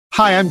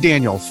Hi, I'm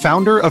Daniel,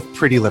 founder of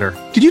Pretty Litter.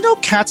 Did you know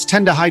cats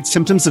tend to hide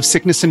symptoms of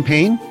sickness and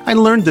pain? I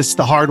learned this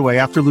the hard way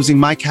after losing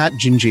my cat,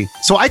 Gingy.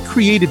 So I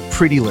created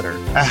Pretty Litter,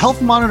 a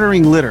health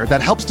monitoring litter that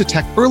helps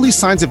detect early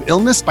signs of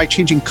illness by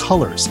changing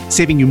colors,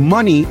 saving you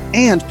money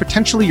and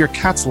potentially your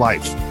cat's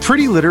life.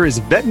 Pretty Litter is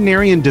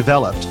veterinarian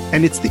developed,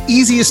 and it's the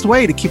easiest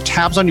way to keep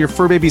tabs on your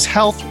fur baby's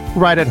health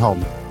right at home.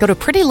 Go to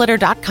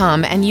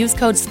prettylitter.com and use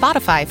code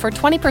SPOTIFY for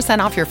 20%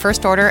 off your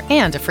first order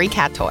and a free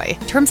cat toy.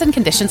 Terms and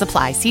conditions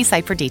apply. See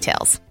site for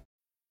details.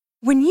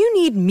 When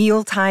you need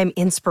mealtime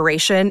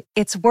inspiration,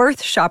 it's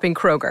worth shopping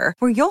Kroger,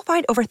 where you'll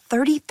find over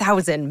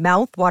 30,000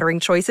 mouth-watering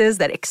choices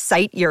that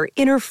excite your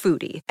inner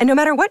foodie. And no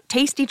matter what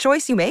tasty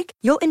choice you make,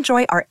 you'll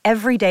enjoy our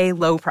everyday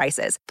low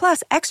prices,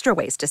 plus extra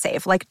ways to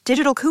save, like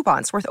digital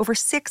coupons worth over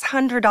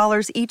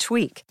 $600 each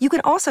week. You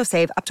can also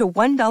save up to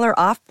 $1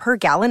 off per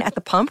gallon at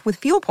the pump with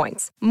fuel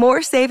points.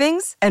 More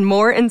savings and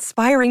more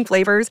inspiring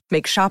flavors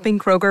make shopping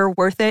Kroger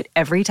worth it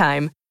every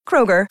time.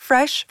 Kroger,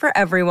 fresh for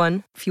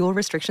everyone. Fuel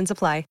restrictions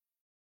apply.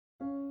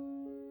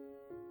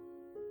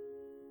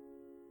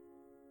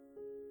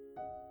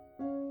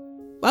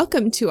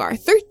 Welcome to our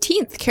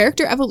 13th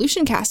Character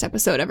Evolution Cast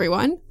episode,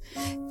 everyone.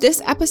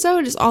 This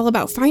episode is all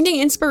about finding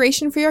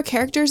inspiration for your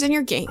characters in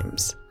your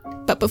games.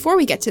 But before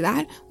we get to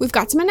that, we've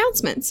got some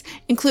announcements,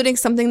 including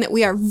something that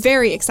we are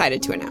very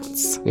excited to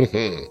announce.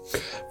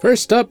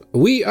 First up,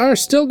 we are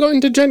still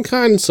going to Gen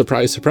Con.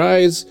 Surprise,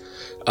 surprise.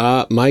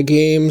 My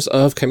games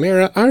of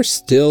Chimera are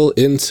still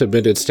in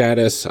submitted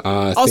status.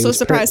 Also,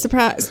 surprise,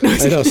 surprise. No,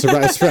 I know,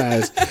 surprise,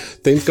 surprise.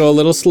 Things go a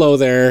little slow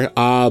there,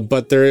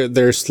 but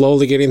they're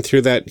slowly getting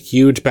through that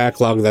huge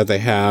backlog that they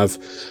have.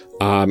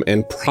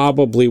 And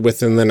probably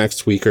within the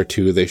next week or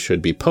two, they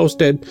should be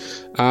posted.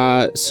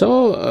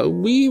 So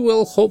we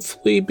will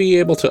hopefully be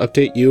able to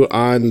update you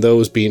on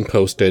those being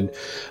posted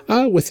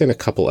within a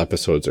couple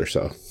episodes or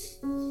so.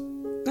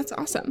 That's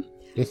awesome.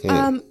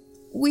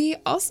 We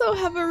also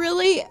have a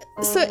really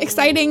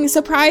exciting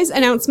surprise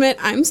announcement.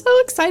 I'm so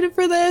excited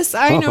for this.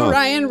 I know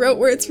Ryan wrote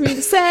words for me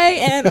to say,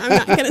 and I'm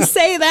not going to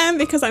say them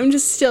because I'm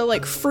just still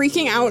like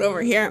freaking out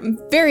over here. I'm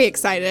very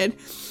excited.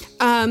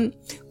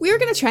 We were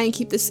going to try and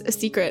keep this a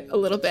secret a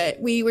little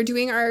bit. We were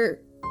doing our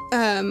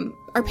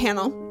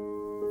panel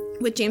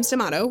with James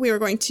D'Amato. We were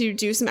going to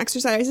do some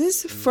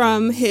exercises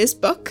from his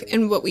book,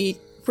 and what we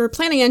were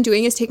planning on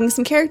doing is taking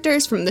some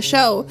characters from the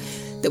show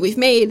that we've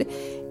made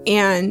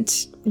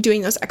and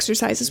doing those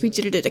exercises. We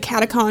did it at a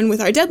Catacon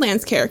with our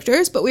Deadlands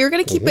characters, but we were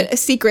going to keep it a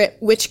secret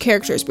which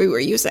characters we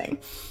were using.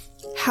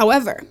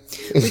 However,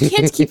 we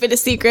can't keep it a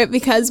secret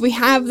because we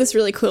have this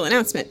really cool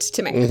announcement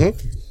to make.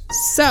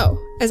 So,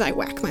 as I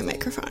whack my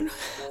microphone,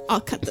 I'll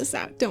cut this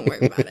out. Don't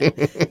worry about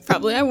it.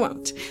 Probably I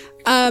won't.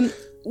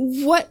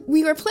 What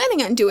we were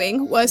planning on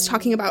doing was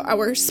talking about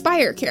our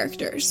Spire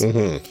characters.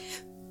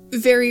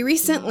 Very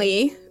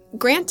recently,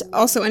 Grant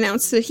also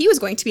announced that he was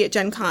going to be at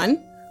Gen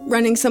Con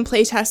running some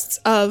playtests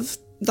of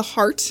The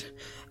Heart,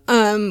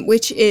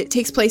 which it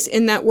takes place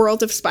in that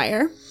world of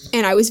Spire.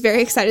 And I was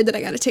very excited that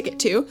I got a ticket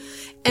too.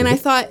 And I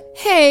thought,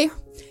 hey,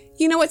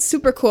 you know what's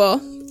super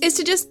cool is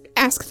to just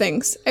ask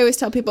things. I always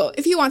tell people,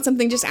 if you want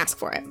something, just ask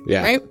for it.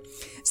 Yeah. Right?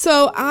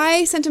 So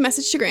I sent a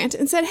message to Grant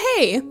and said,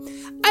 hey,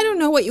 I don't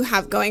know what you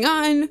have going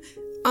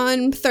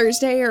on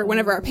Thursday or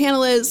whenever our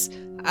panel is.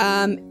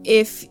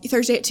 If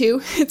Thursday at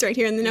 2, it's right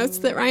here in the notes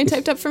that Ryan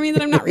typed up for me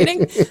that I'm not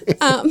reading.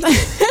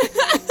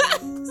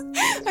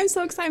 I'm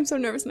so excited. I'm so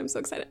nervous and I'm so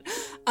excited.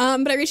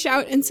 But I reached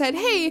out and said,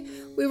 hey,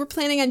 we were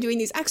planning on doing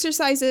these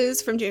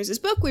exercises from James's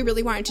book. We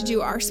really wanted to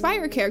do our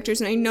Spire characters,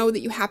 and I know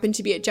that you happen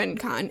to be at Gen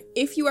Con.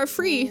 If you are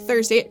free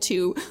Thursday at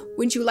 2,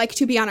 would you like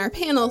to be on our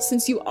panel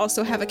since you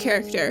also have a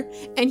character?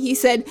 And he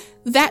said,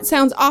 that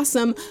sounds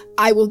awesome.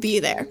 I will be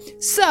there.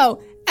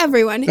 So,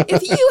 everyone,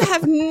 if you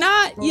have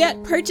not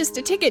yet purchased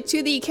a ticket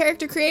to the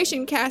Character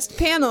Creation Cast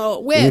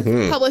panel with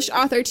published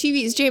author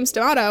TV's James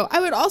D'Amato, I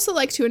would also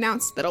like to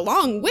announce that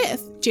along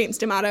with James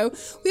D'Amato,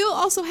 we will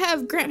also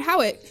have Grant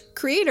Howitt,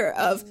 creator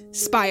of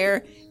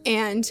Spire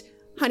and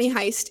Honey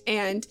Heist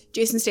and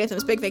Jason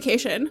Statham's Big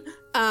Vacation.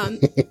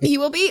 He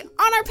will be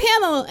on our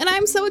panel, and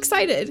I'm so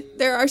excited.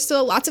 There are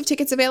still lots of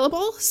tickets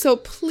available, so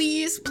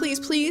please, please,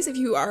 please, if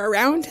you are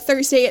around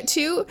Thursday at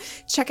 2,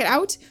 check it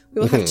out.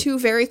 We will have 2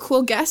 very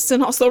cool guests,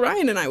 and also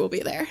Ryan and I will be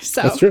there.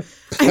 So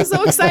I'm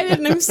so excited,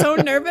 and I'm so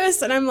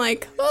nervous, and I'm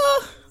like,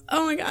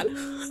 oh my God.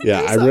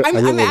 Yeah,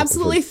 I'm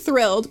absolutely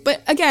thrilled.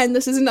 But again,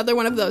 this is another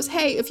one of those,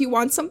 hey, if you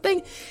want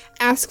something,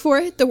 ask for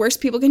it. The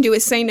worst people can do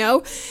is say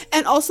no.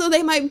 And also,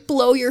 they might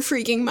blow your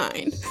freaking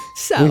mind.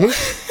 So...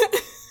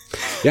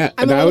 Yeah,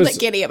 I'm a little bit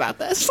giddy about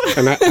this.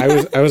 And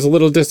I was a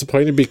little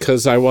disappointed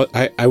because I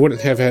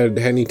wouldn't have had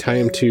any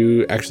time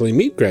to actually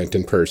meet Grant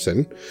in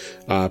person,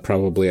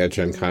 probably at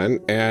Gen Con.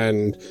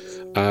 And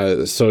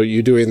so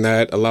you doing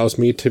that allows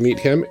me to meet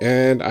him,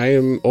 and I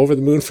am over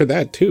the moon for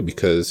that too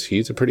because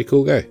he's a pretty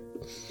cool guy.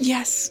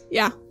 Yes,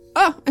 yeah.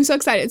 Oh, I'm so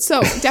excited.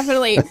 So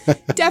definitely,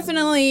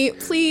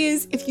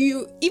 please,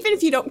 even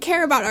if you don't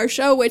care about our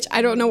show, which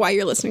I don't know why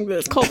you're listening to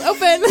this cold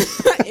open,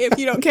 if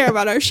you don't care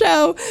about our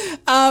show,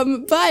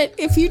 but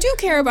if you do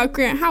care about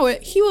Grant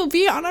Howitt, he will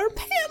be on our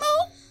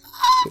panel.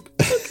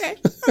 Okay,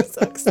 I'm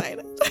so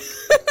excited.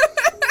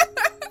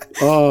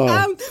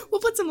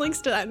 We'll put some links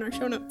to that in our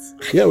show notes.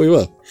 Yeah, we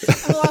will. And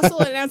we'll also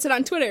announce it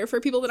on Twitter for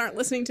people that aren't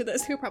listening to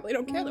this who probably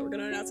don't care that we're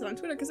going to announce it on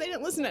Twitter because they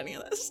didn't listen to any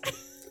of this.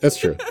 That's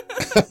true.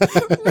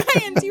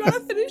 Ryan, do you want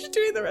to finish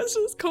doing the rest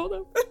of this cold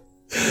open?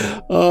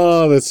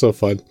 Oh, that's so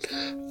fun.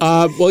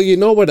 Well, you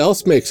know what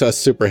else makes us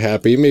super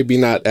happy? Maybe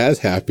not as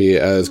happy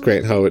as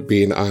Grant Howitt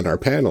being on our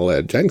panel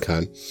at Gen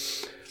Con.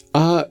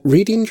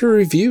 Reading your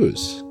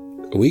reviews.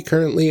 We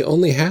currently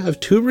only have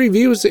 2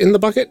 reviews in the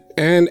bucket,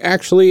 and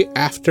actually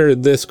after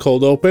this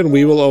cold open,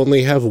 we will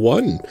only have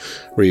 1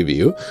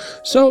 review.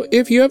 So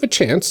if you have a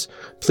chance,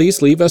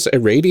 please leave us a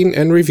rating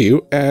and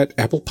review at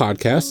Apple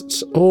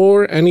Podcasts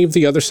or any of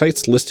the other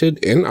sites listed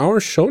in our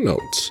show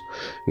notes.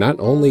 Not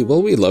only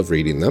will we love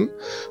reading them,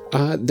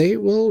 they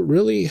will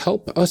really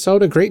help us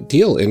out a great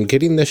deal in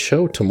getting this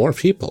show to more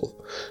people.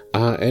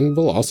 And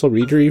we'll also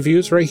read your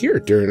reviews right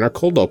here during our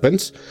cold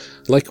opens,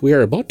 like we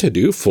are about to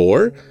do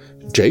for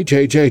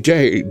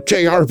JRPG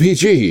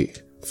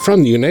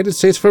from the United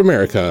States of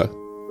America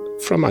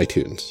from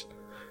iTunes.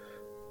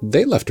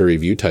 They left a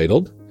review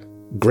titled,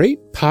 Great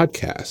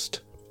Podcast.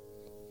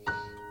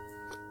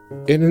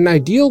 In an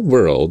ideal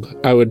world,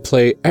 I would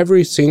play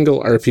every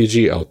single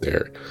RPG out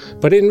there,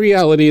 but in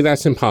reality,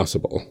 that's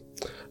impossible.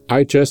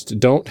 I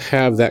just don't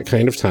have that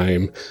kind of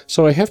time,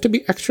 so I have to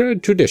be extra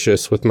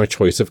judicious with my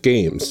choice of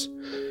games.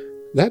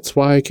 That's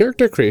why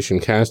Character Creation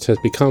Cast has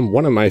become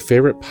one of my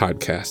favorite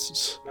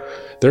podcasts.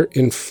 Their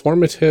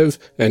informative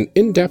and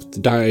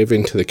in-depth dive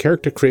into the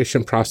character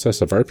creation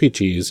process of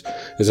RPGs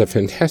is a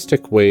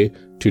fantastic way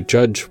to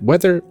judge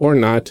whether or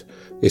not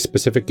a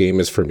specific game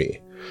is for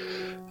me.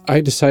 I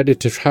decided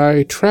to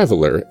try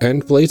Traveler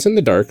and Blades in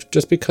the Dark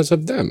just because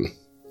of them.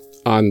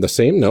 On the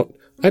same note,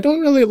 I don't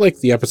really like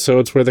the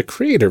episodes where the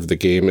creator of the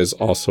game is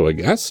also a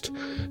guest.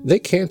 They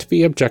can't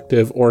be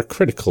objective or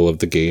critical of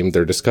the game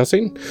they're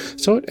discussing,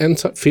 so it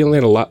ends up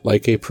feeling a lot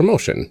like a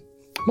promotion.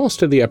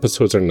 Most of the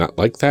episodes are not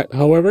like that,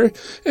 however,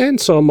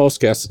 and so most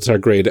guests are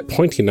great at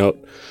pointing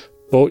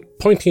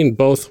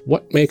both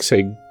what makes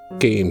a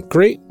game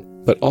great,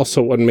 but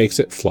also what makes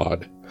it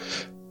flawed.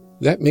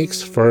 That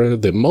makes for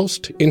the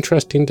most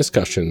interesting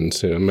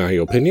discussions, in my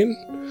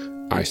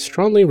opinion. I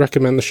strongly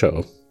recommend the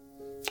show.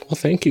 Well,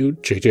 thank you,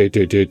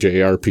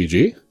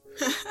 JRPG,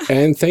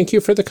 and thank you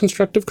for the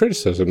constructive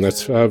criticism.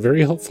 That's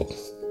very helpful.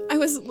 I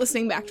was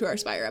listening back to our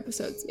Spire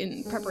episodes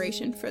in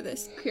preparation for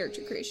this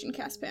Character Creation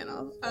Cast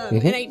panel,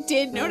 and I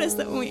did notice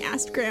that when we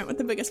asked Grant what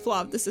the biggest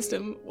flaw of the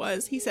system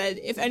was, he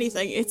said, if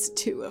anything, it's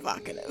too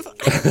evocative.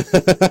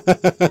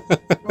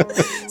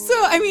 So,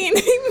 I mean,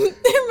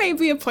 there may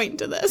be a point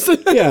to this.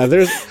 Yeah,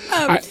 there's...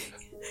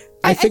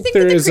 I think that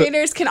the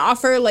creators can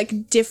offer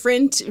like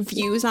different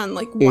views on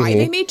like why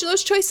they made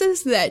those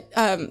choices that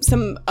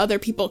some other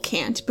people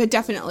can't, but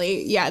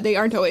definitely, yeah, they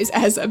aren't always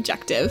as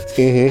objective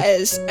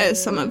as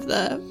some of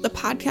the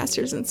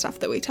podcasters and stuff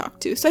that we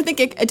talk to. So I think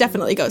it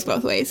definitely goes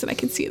both ways, and I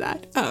can see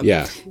that.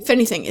 Yeah. If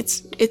anything,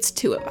 it's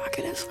too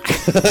evocative.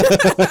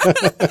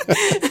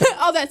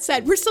 All that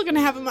said, we're still going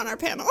to have him on our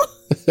panel.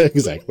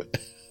 Exactly.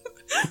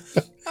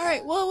 All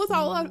right. Well, with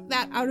all of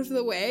that out of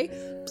the way,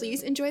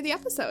 please enjoy the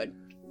episode.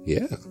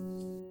 Yeah.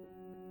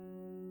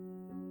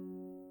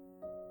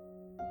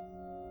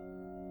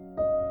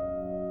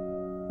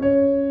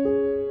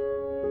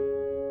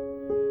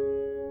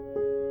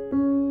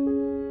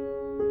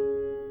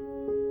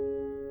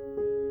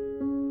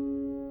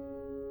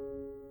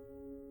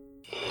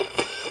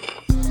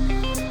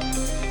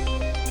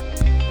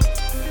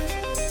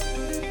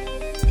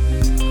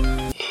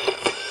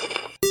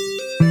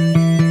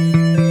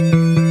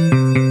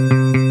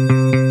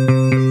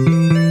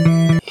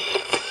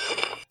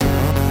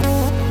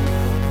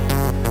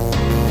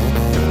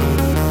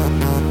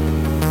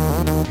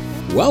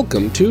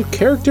 Welcome to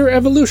Character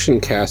Evolution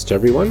Cast,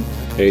 everyone,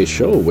 a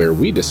show where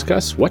we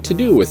discuss what to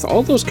do with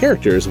all those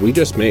characters we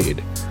just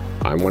made.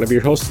 I'm one of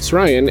your hosts,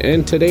 Ryan,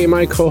 and today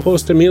my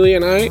co-host Amelia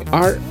and I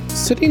are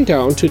sitting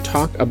down to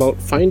talk about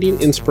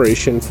finding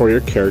inspiration for your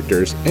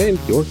characters and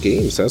your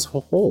games as a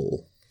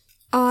whole.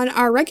 On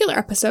our regular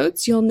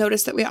episodes, you'll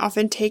notice that we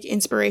often take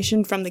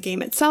inspiration from the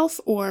game itself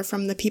or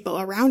from the people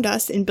around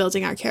us in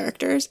building our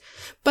characters,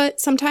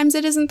 but sometimes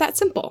it isn't that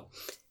simple.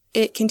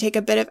 It can take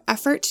a bit of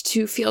effort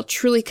to feel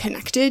truly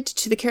connected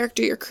to the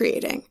character you're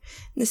creating.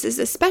 This is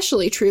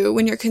especially true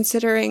when you're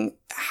considering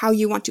how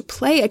you want to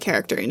play a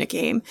character in a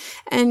game,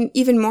 and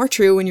even more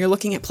true when you're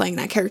looking at playing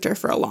that character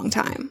for a long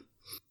time.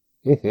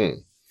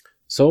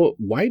 So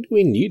why do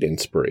we need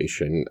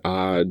inspiration?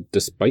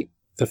 Despite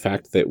the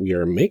fact that we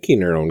are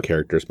making our own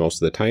characters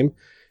most of the time,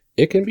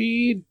 it can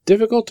be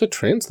difficult to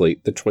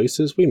translate the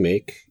choices we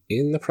make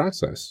in the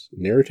process,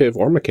 narrative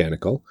or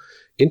mechanical,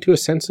 into a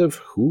sense of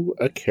who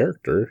a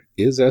character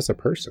is as a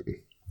person.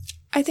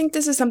 I think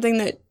this is something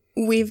that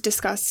we've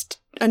discussed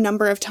a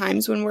number of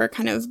times when we're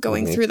kind of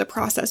going through the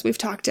process, we've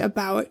talked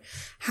about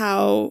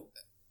how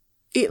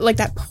like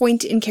that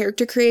point in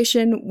character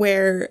creation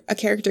where a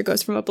character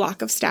goes from a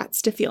block of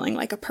stats to feeling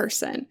like a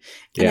person.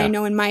 And I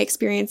know in my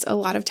experience, a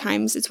lot of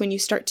times it's when you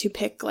start to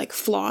pick like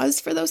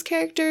flaws for those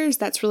characters.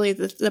 That's really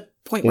the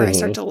point where I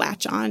start to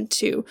latch on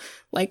to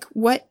like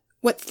what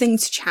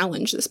things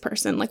challenge this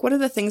person? Like, what are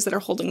the things that are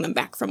holding them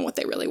back from what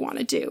they really want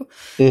to do?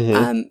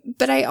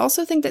 But I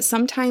also think that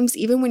sometimes,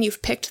 even when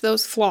you've picked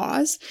those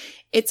flaws,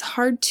 it's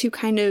hard to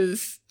kind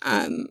of,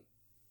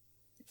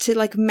 to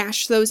like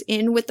mash those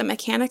in with the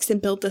mechanics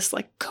and build this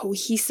like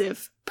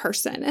cohesive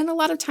person. And a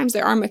lot of times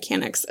there are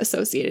mechanics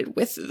associated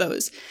with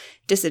those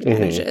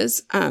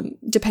disadvantages.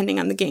 Depending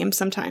on the game,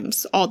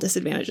 sometimes all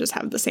disadvantages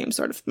have the same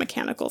sort of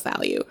mechanical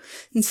value.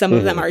 And some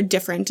of them are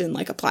different and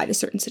like apply to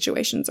certain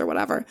situations or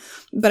whatever.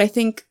 But I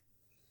think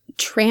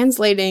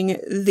translating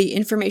the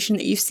information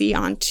that you see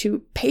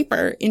onto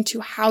paper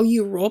into how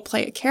you role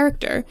play a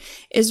character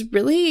is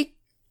really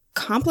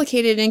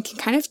complicated and can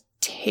kind of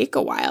take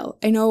a while.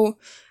 I know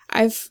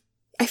I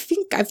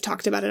think I've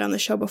talked about it on the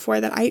show before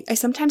that I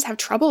sometimes have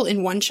trouble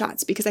in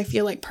one-shots because I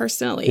feel like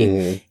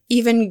personally,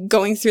 even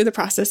going through the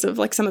process of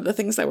like some of the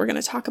things that we're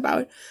going to talk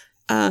about,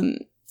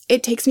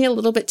 it takes me a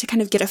little bit to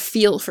kind of get a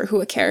feel for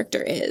who a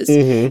character is.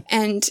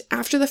 And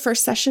after the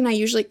first session, I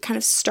usually kind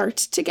of start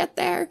to get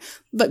there.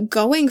 But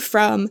going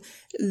from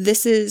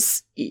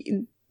these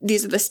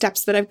are the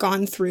steps that I've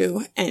gone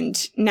through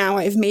and now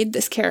I've made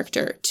this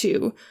character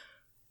to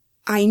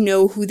I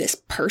know who this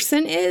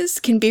person is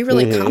can be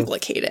really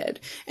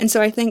complicated. And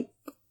so I think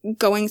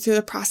going through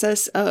the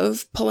process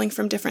of pulling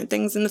from different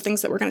things and the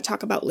things that we're going to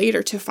talk about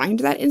later to find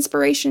that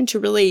inspiration to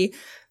really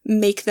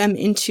make them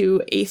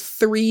into a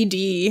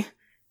 3D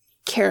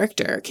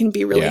character can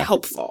be really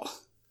helpful.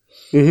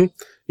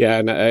 Yeah,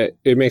 and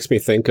it makes me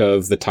think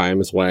of the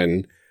times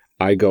when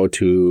I go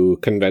to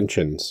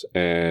conventions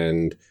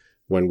and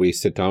when we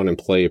sit down and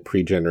play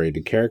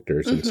pre-generated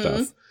characters and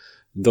stuff.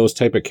 Those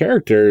type of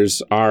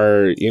characters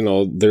are, you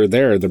know, they're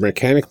there. They're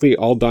mechanically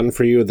all done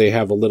for you. They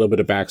have a little bit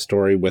of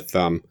backstory with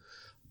them.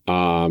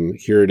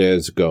 Here it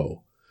is,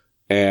 go.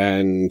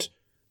 And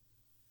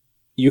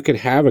you can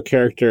have a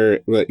character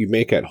that you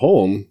make at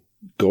home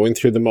going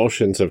through the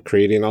motions of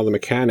creating all the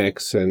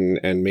mechanics and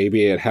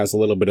maybe it has a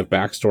little bit of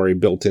backstory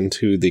built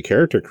into the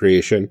character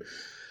creation.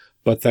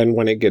 But then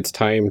when it gets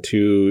time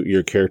to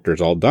your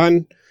character's all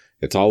done,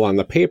 it's all on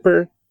the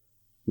paper.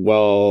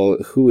 Well,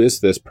 who is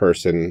this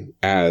person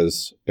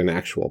as an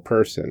actual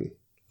person?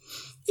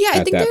 Yeah,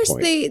 I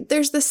think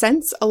there's the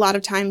sense a lot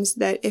of times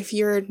that if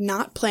you're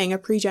not playing a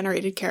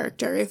pre-generated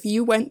character, if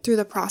you went through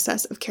the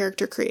process of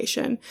character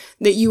creation,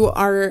 that you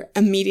are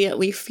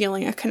immediately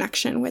feeling a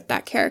connection with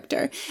that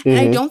character. And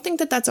I don't think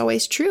that that's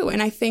always true.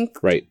 And I think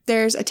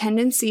there's a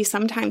tendency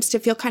sometimes to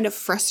feel kind of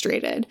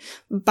frustrated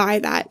by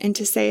that and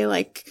to say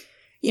like,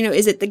 you know,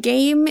 is it the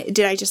game?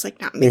 Did I just like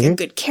not make a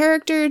good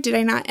character? Did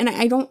I not? And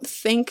I don't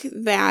think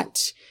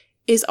that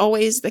is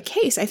always the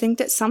case. I think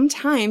that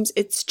sometimes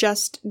it's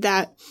just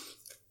that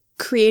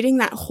creating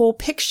that whole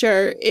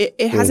picture, it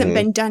hasn't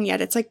been done yet.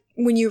 It's like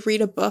when you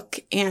read a book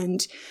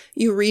and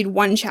you read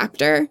one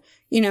chapter,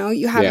 you know,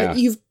 you have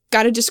you've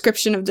got a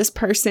description of this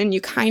person.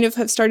 You kind of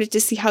have started to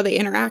see how they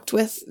interact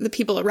with the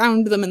people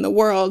around them in the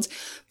world,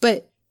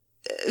 but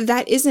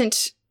that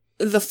isn't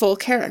the full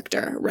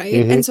character, right?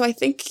 And so I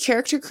think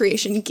character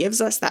creation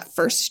gives us that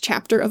first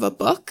chapter of a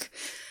book.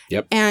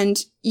 And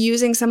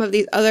using some of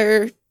these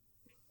other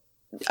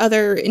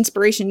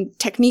inspiration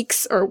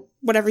techniques or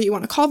whatever you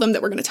want to call them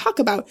that we're going to talk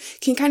about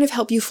can kind of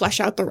help you flesh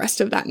out the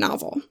rest of that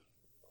novel.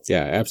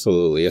 Yeah,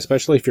 absolutely.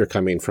 Especially if you're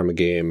coming from a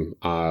game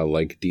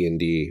like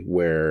D&D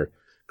where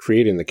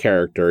creating the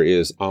character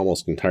is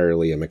almost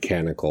entirely a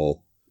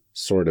mechanical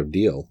sort of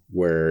deal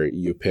where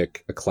you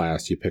pick a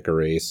class, you pick a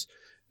race,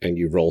 and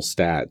you roll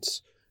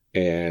stats,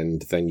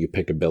 and then you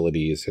pick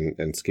abilities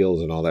and skills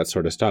and all that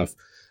sort of stuff.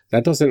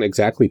 That doesn't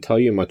exactly tell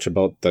you much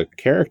about the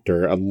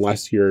character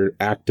unless you're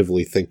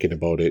actively thinking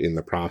about it in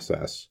the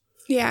process.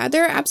 Yeah,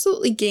 there are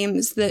absolutely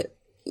games that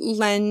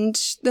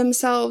lend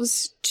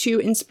themselves to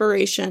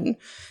inspiration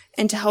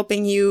and to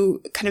helping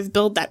you kind of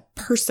build that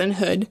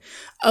personhood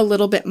a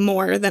little bit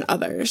more than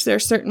others. There are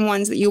certain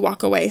ones that you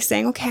walk away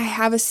saying, okay, I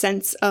have a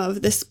sense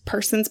of this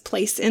person's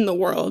place in the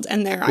world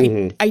and their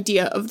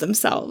idea of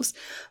themselves.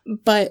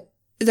 But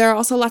there are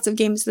also lots of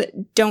games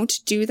that don't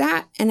do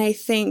that. And I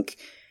think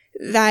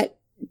that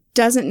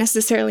doesn't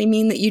necessarily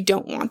mean that you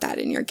don't want that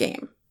in your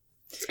game.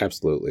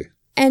 Absolutely.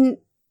 And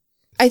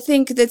I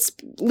think that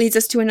leads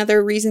us to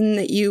another reason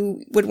that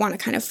you would want to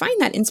kind of find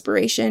that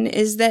inspiration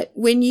is that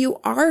when you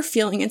are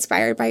feeling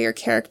inspired by your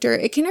character,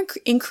 it can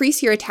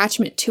increase your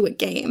attachment to a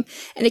game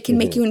and it can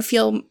make you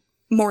feel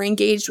more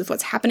engaged with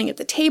what's happening at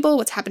the table,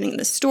 what's happening in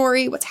the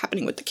story, what's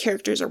happening with the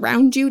characters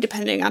around you,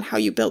 depending on how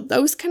you build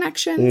those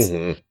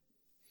connections.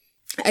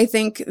 I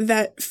think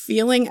that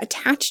feeling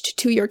attached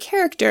to your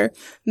character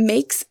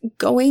makes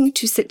going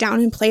to sit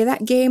down and play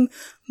that game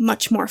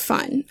much more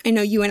fun. I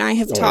know you and I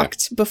have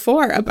talked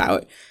before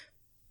about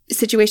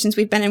situations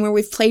we've been in where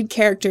we've played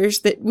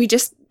characters that we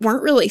just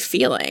weren't really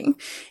feeling.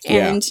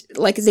 And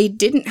like they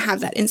didn't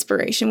have that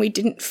inspiration. We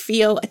didn't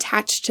feel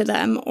attached to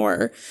them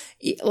or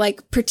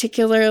like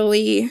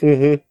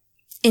particularly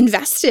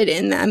invested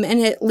in them. And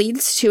it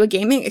leads to a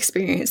gaming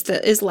experience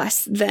that is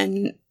less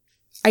than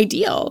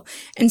ideal.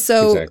 And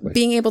so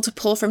being able to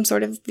pull from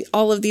sort of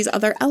all of these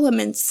other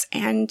elements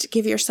and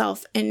give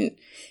yourself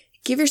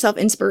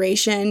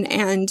inspiration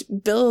and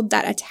build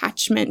that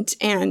attachment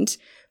and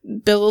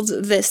build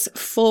this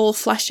full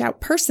fleshed out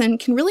person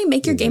can really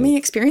make your gaming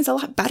experience a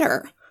lot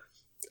better.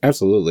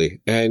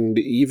 Absolutely. And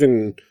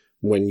even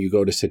when you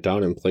go to sit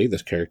down and play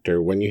this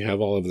character, when you have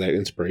all of that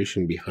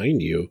inspiration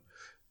behind you,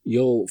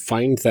 you'll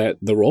find that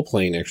the role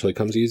playing actually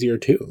comes easier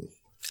too.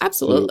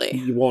 Absolutely.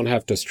 You won't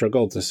have to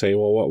struggle to say,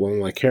 well, what will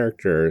my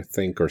character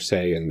think or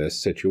say in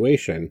this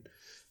situation?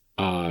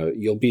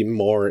 You'll be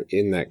more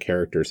in that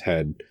character's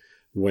head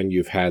when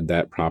you've had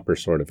that proper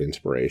sort of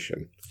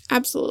inspiration.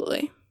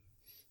 Absolutely.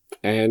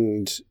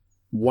 And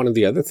one of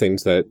the other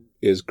things that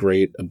is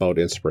great about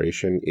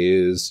inspiration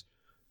is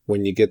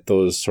when you get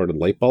those sort of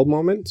light bulb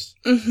moments.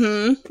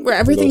 Where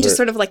everything just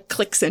sort of like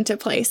clicks into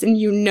place and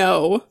you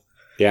know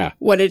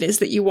what it is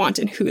that you want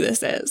and who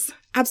this is.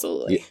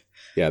 Absolutely.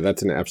 Yeah,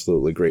 that's an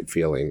absolutely great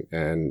feeling.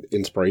 And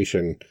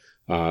inspiration,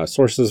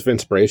 sources of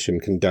inspiration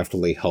can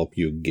definitely help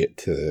you get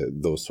to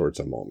those sorts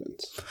of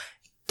moments.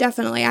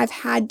 Definitely. I've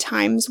had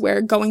times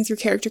where going through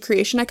character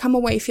creation, I come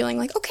away feeling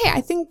like, okay, I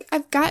think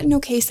I've got an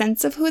okay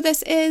sense of who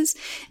this is.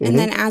 And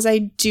then as I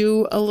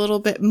do a little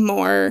bit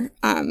more,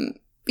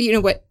 you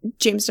know, what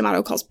James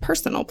D'Amato calls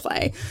personal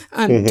play,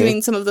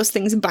 doing some of those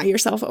things by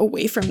yourself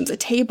away from the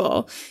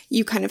table,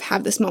 you kind of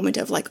have this moment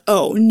of like,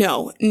 oh,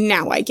 no,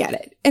 now I get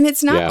it. And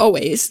it's not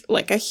always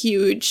like a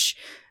huge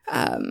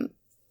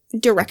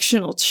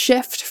directional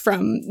shift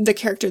from the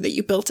character that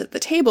you built at the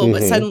table,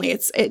 but suddenly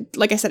it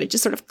like I said, it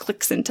just sort of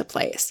clicks into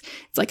place.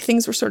 It's like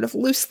things were sort of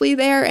loosely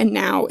there, and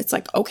now it's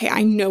like, okay,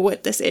 I know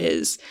what this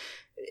is.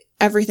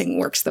 Everything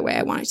works the way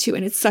I want it to,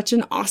 and it's such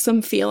an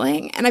awesome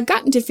feeling. And I've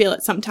gotten to feel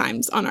it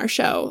sometimes on our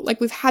show.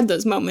 Like we've had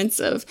those moments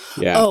of,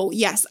 oh,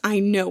 yes, I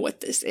know what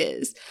this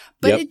is.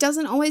 But it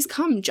doesn't always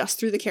come just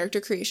through the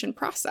character creation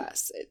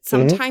process.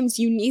 Sometimes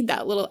you need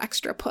that little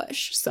extra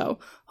push. So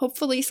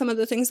hopefully some of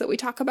the things that we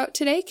talk about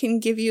today can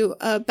give you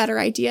a better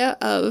idea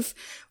of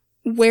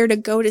where to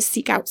go to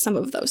seek out some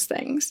of those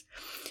things.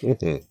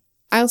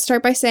 I'll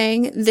start by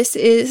saying this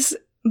is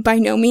by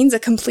no means a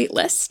complete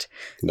list.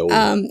 No.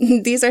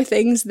 These are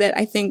things that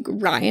I think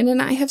Ryan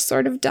and I have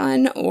sort of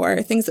done,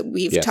 or things that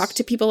we've talked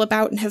to people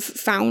about and have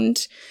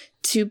found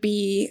to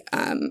be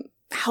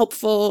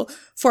helpful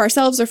for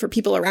ourselves or for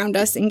people around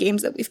us in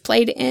games that we've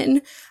played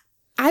in.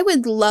 I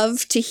would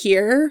love to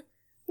hear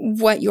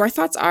what your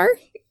thoughts are.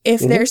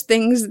 If there's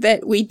things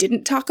that we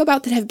didn't talk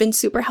about that have been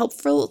super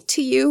helpful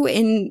to you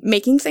in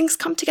making things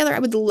come together, I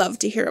would love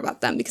to hear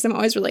about them, because I'm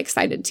always really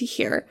excited to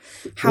hear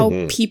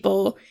how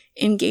people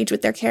engage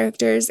with their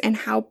characters and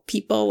how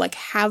people like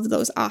have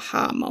those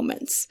aha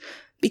moments.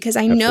 Because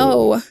I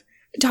know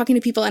talking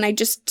to people, and I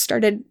just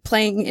started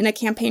playing in a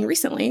campaign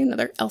recently,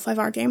 another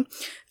L5R game,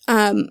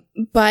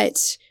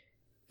 but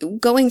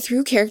going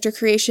through character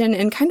creation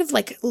and kind of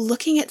like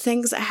looking at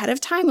things ahead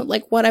of time,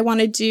 like what I want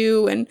to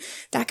do and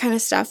that kind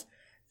of stuff.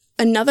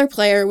 Another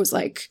player was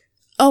like,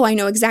 oh, I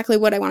know exactly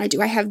what I want to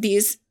do. I have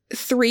these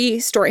 3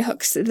 story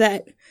hooks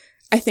that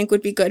I think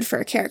would be good for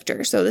a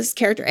character. So this is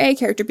character A,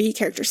 character B,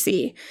 character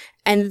C,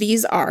 and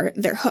these are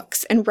their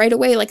hooks. And right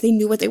away, like they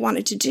knew what they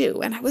wanted to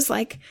do. And I was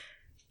like,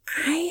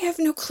 I have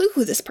no clue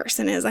who this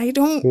person is. I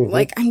don't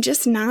like, I'm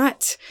just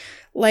not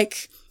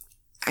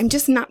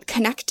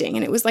connecting.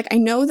 And it was like, I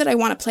know that I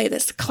want to play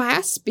this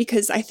class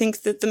because I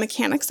think that the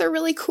mechanics are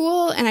really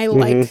cool and I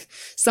like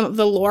some of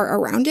the lore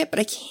around it, but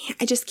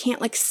I just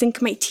can't like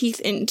sink my teeth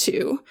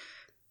into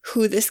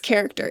who this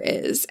character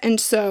is. And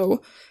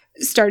so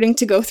starting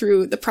to go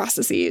through the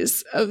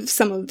processes of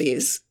some of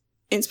these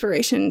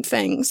inspiration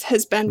things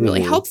has been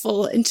really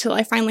helpful until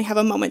I finally have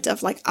a moment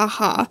of like,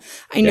 aha,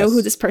 I know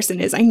who this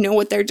person is. I know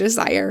what their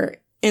desire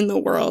in the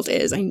world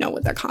is. I know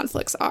what their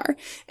conflicts are.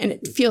 And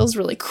it feels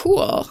really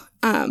cool.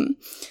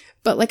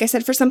 But like I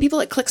said, for some people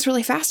it clicks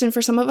really fast, and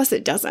for some of us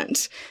it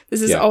doesn't.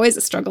 This is always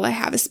a struggle I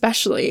have,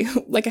 especially,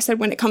 like I said,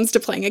 when it comes to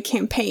playing a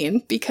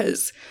campaign,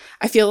 because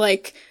I feel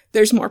like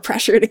there's more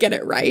pressure to get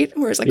it right.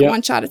 Whereas like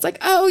one shot, it's like,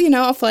 oh, you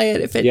know, I'll play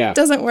it. If it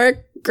doesn't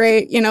work,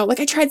 great. You know, like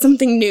I tried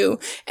something new,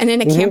 and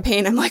in a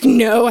campaign, I'm like,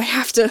 no, I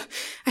have to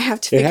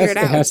figure it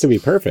out. It has to be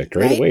perfect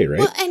right away, right?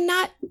 Well, and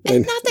not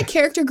that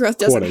character growth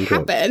doesn't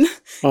happen,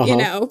 you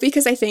know,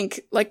 because I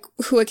think like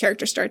who a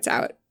character starts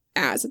out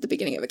as at the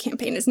beginning of a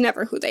campaign is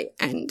never who they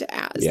end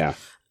as. Yeah.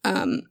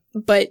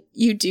 But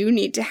you do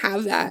need to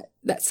have that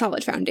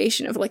solid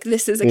foundation of like,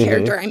 this is a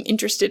character I'm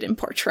interested in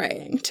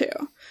portraying too.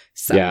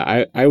 So.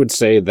 Yeah, I would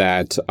say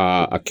that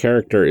a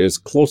character is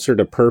closer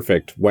to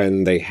perfect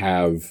when they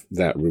have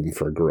that room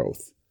for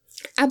growth.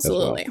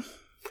 Absolutely.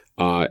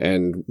 Well.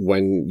 And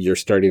when you're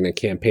starting a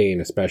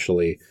campaign,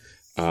 especially,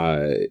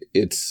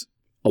 it's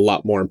a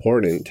lot more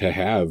important to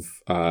have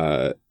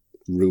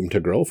room to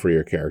grow for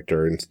your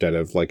character instead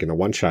of like in a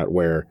one-shot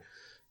where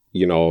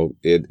you know,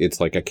 it's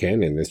like a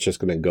cannon. It's just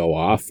going to go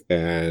off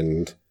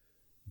and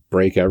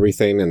break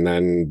everything, and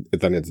then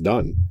it's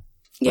done.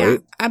 Yeah,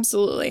 right?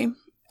 Absolutely.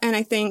 And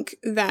I think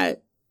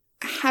that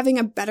having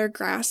a better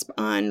grasp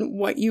on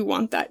what you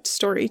want that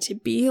story to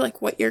be,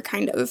 like what your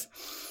kind of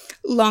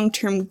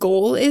long-term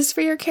goal is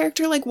for your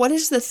character, like what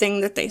is the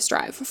thing that they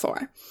strive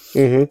for?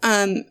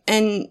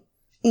 And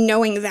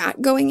knowing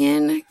that going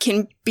in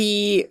can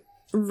be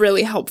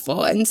really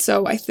helpful. And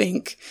so I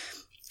think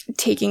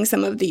taking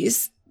some of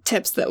these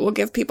tips that will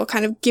give people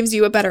kind of gives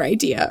you a better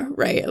idea,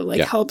 right?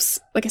 Like helps,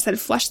 like I said,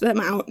 flesh them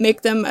out,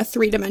 make them a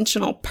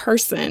three-dimensional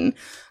person.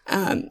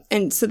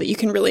 And so that you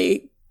can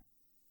really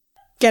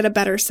get a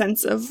better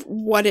sense of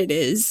what it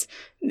is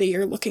that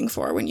you're looking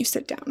for when you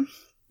sit down.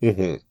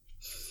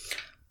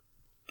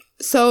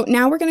 So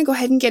now we're going to go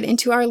ahead and get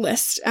into our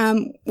list.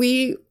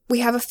 We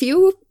have a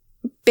few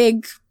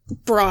big,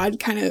 broad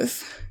kind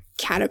of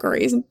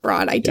categories and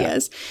broad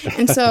ideas. Yeah.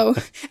 And so,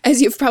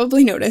 as you've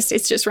probably noticed,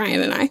 it's just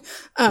Ryan and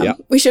I.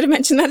 We should have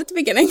mentioned that at the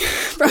beginning,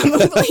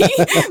 probably.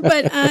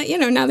 But,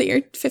 now that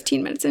you're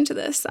 15 minutes into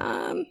this,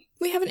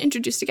 we haven't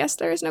introduced a guest.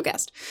 There is no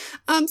guest.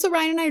 So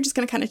Ryan and I are just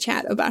going to kind of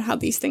chat about how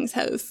these things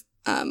have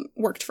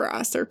worked for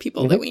us or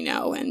people that we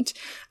know. And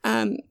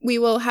we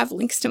will have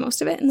links to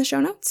most of it in the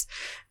show notes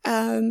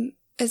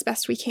as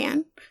best we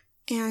can.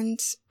 And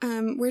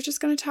we're just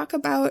going to talk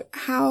about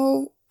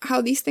how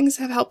these things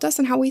have helped us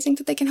and how we think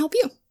that they can help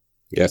you.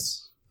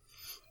 Yes.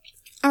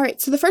 All right.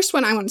 So the first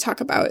one I want to talk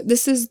about,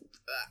 this is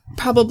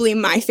probably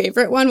my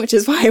favorite one, which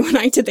is why when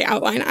I did the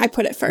outline, I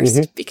put it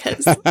first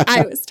because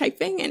I was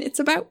typing and it's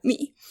about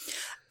me.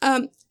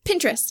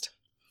 Pinterest.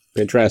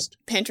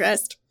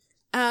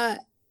 I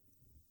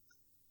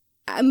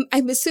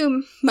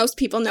assume most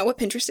people know what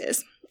Pinterest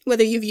is,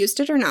 whether you've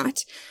used it or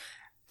not.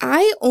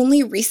 I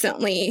only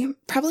recently,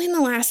 probably in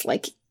the last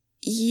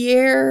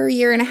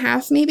year and a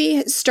half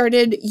maybe,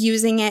 started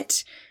using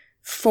it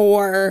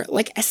for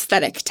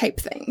aesthetic type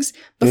things.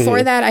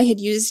 Before that, I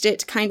had used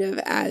it kind of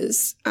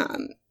as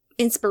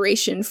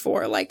inspiration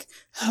for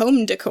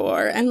home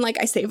decor. And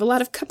I save a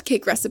lot of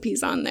cupcake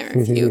recipes on there.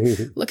 If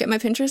you look at my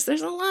Pinterest,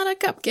 there's a lot of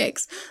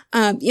cupcakes,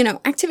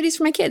 activities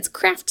for my kids,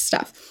 craft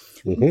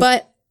stuff.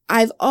 But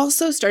I've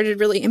also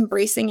started really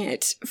embracing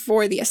it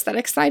for the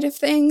aesthetic side of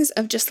things,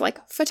 of just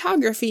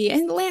photography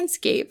and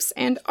landscapes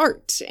and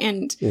art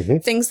and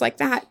things like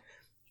that.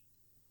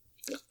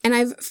 And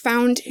I've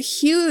found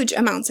huge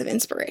amounts of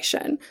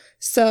inspiration.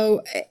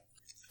 So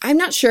I'm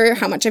not sure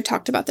how much I've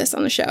talked about this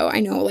on the show.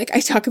 I know I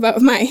talk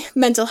about my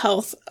mental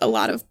health a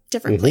lot of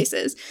different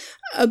places.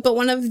 But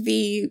one of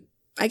the,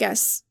 I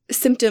guess,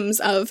 symptoms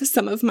of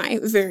some of my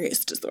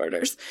various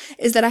disorders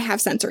is that I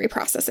have sensory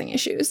processing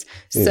issues.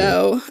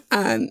 So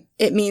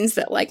it means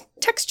that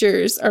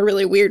textures are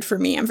really weird for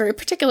me. I'm very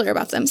particular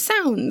about them.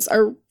 Sounds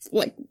are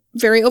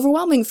very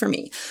overwhelming for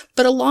me.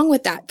 But along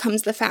with that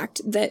comes the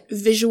fact that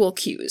visual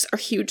cues are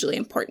hugely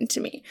important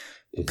to me.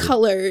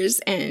 Colors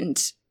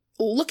and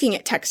looking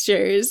at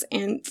textures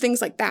and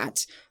things like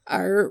that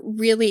are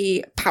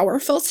really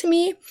powerful to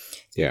me.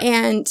 Yeah.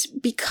 And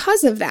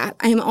because of that,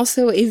 I'm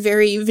also a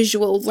very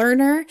visual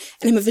learner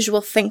and I'm a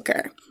visual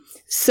thinker.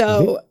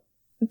 So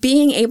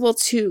being able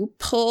to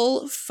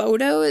pull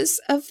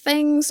photos of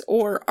things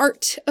or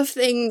art of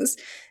things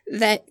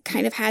that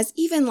kind of has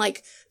even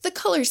the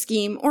color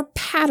scheme or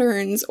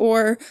patterns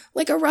or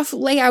a rough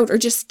layout or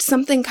just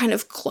something kind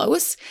of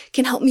close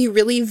can help me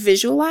really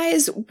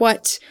visualize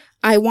what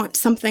I want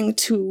something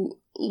to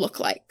look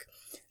like.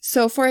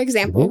 So, for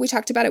example, we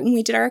talked about it when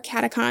we did our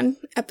Catacon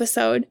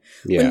episode.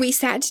 Yeah. When we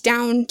sat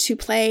down to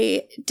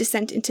play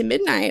Descent into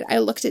Midnight, I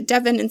looked at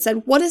Devin and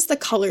said, what is the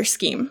color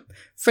scheme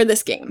for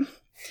this game?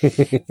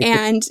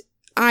 And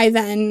I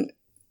then,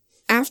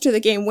 after the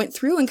game, went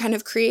through and kind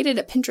of created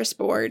a Pinterest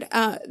board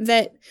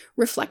that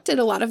reflected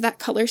a lot of that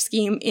color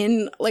scheme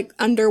in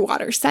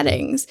underwater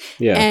settings.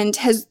 Yeah. And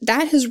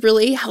that has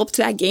really helped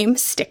that game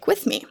stick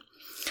with me.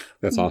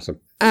 That's awesome.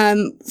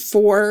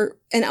 For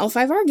an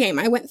L5R game,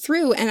 I went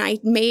through and I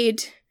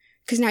made,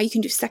 because now you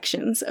can do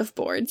sections of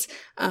boards.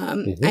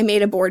 I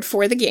made a board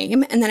for the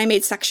game, and then I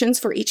made sections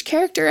for each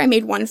character. I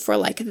made one for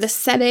the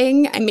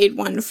setting. I made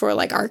one for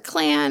our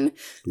clan,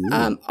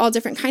 all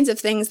different kinds of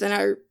things that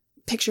are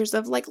pictures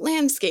of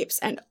landscapes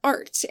and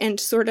art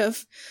and sort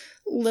of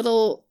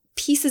little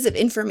pieces of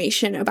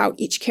information about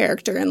each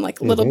character and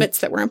little bits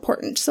that were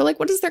important. So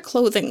what does their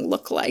clothing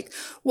look like?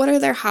 What are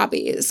their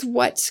hobbies?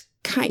 What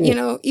kind,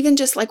 even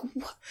just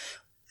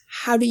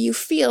how do you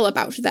feel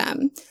about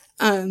them?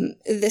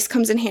 This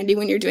comes in handy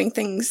when you're doing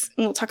things,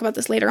 and we'll talk about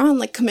this later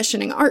on,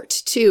 commissioning art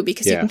too,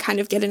 because you can kind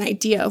of get an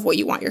idea of what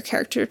you want your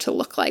character to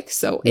look like.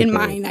 So in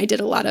mine, I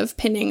did a lot of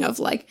pinning of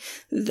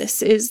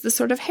this is the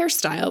sort of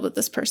hairstyle that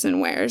this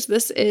person wears.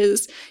 This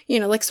is,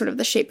 sort of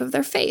the shape of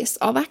their face,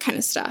 all that kind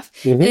of stuff.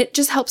 And it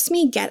just helps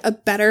me get a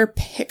better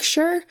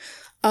picture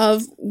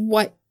of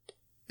what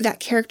that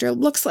character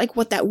looks like,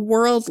 what that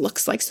world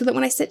looks like, so that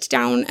when I sit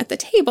down at the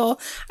table,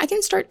 I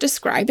can start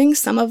describing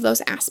some of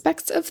those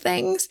aspects of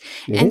things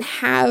and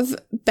have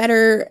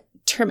better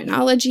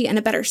terminology and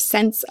a better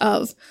sense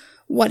of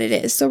what it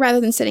is. So rather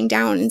than sitting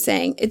down and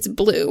saying it's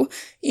blue,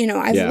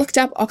 I've looked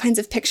up all kinds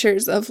of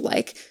pictures of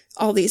like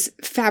all these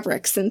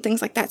fabrics and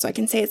things like that. So I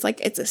can say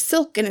it's a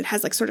silk and it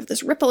has like sort of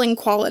this rippling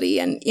quality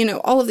and,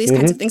 all of these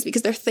kinds of things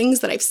because they're things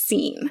that I've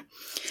seen.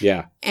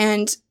 Yeah.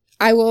 And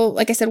I will,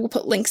 like I said, we'll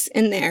put links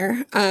in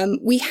there.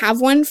 We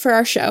have one for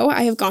our show.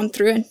 I have gone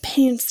through and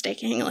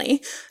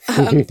painstakingly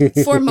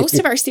for most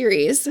of our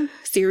series. I've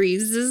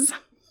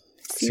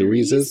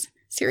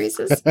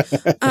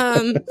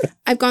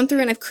gone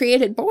through and I've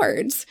created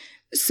boards.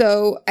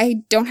 So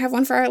I don't have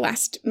one for our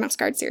last Mouse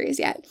Guard series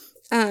yet.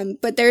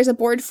 But there's a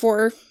board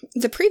for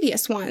the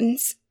previous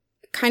ones,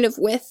 kind of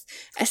with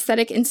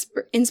aesthetic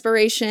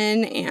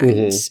inspiration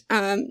and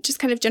just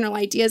kind of general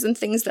ideas and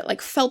things that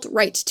like felt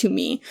right to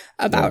me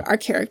about our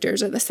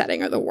characters or the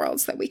setting or the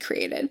worlds that we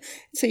created.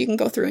 So you can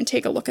go through and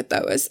take a look at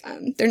those.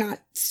 They're not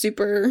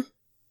super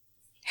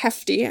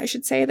hefty, I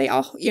should say. They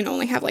all,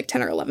 only have like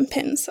 10 or 11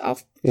 pins. I'll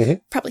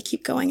probably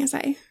keep going as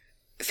I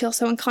feel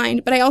so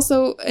inclined. But I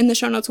also, in the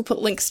show notes, will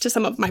put links to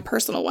some of my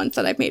personal ones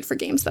that I've made for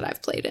games that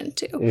I've played in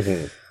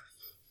too.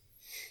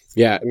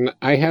 Yeah, and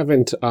I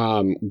haven't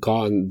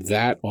gone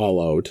that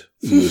all out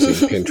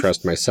using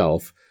Pinterest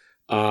myself.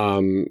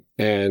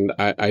 And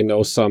I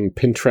know some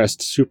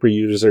Pinterest super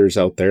users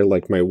out there,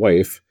 like my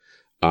wife,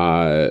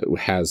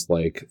 has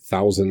like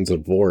thousands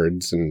of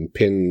boards and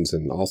pins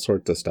and all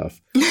sorts of stuff.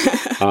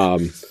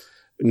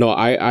 No,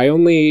 I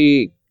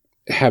only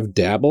have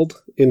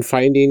dabbled in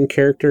finding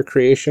character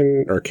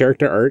creation or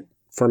character art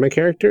for my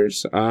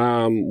characters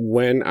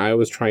when I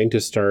was trying to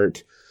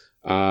start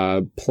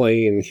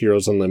playing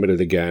Heroes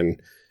Unlimited again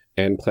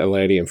and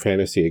Palladium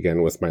Fantasy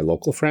again with my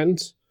local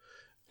friends.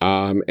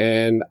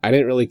 And I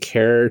didn't really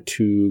care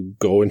to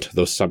go into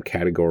those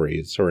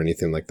subcategories or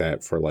anything like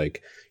that for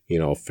like,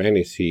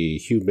 fantasy,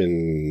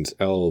 humans,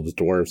 elves,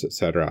 dwarves,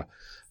 etc.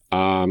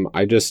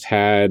 I just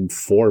had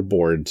 4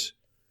 boards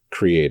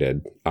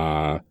created.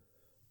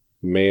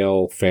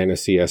 Male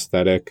fantasy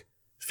aesthetic,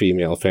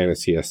 female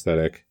fantasy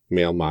aesthetic,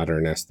 male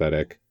modern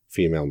aesthetic,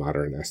 female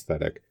modern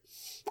aesthetic.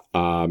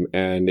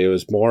 And it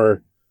was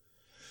more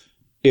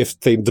if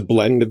they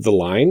blended the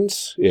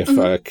lines, if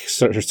a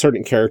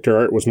certain character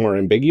art was more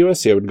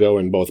ambiguous, it would go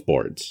in both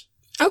boards.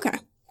 Okay.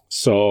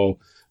 So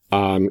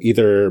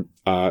either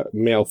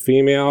male,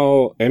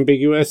 female,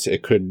 ambiguous,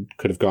 it could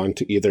have gone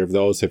to either of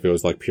those if it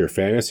was like pure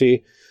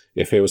fantasy.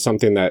 If it was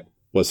something that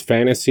was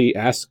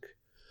fantasy-esque,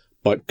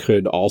 but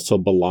could also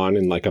belong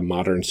in like a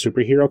modern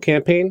superhero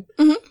campaign,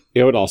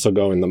 it would also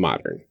go in the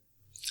modern.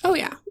 Oh,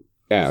 yeah.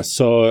 Yeah,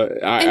 so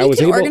I was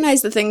able to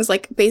organize the things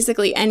like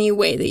basically any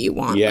way that you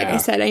want. Yeah. Like I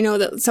said, I know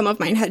that some of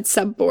mine had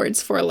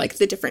subboards for like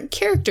the different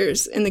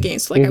characters in the game.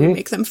 So like I would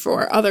make them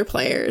for other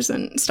players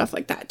and stuff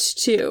like that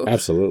too.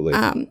 Absolutely.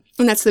 And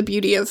that's the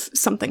beauty of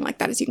something like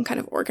that is you can kind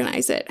of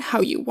organize it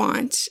how you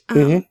want.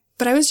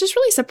 But I was just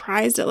really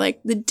surprised at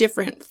like the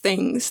different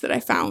things that I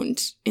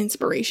found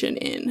inspiration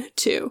in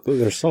too.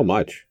 There's so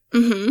much.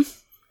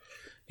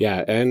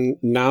 Yeah, and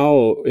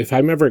now if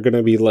I'm ever going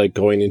to be like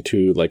going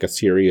into like a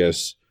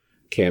serious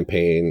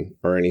campaign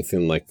or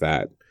anything like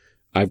that,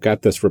 I've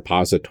got this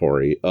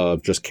repository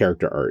of just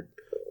character art,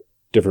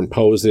 different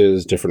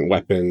poses, different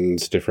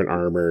weapons, different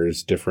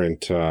armors,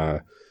 different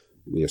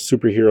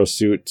superhero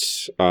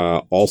suits,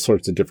 all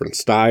sorts of different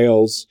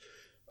styles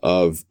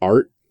of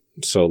art.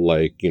 So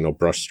like,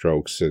 brush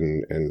strokes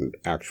and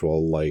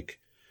actual like,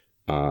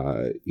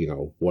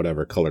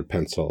 whatever colored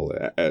pencil,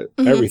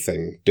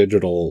 everything,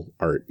 digital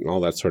art and all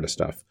that sort of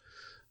stuff.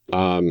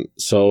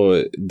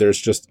 So there's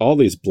just all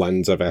these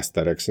blends of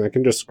aesthetics, and I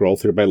can just scroll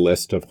through my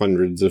list of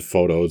hundreds of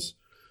photos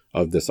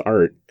of this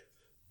art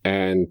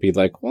and be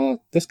like,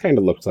 well, this kind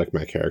of looks like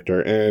my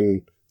character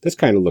and this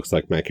kind of looks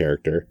like my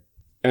character.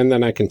 And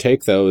then I can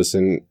take those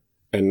and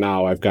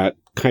now I've got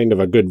kind of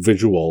a good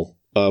visual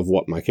of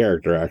what my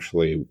character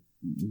actually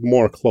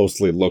more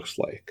closely looks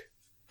like.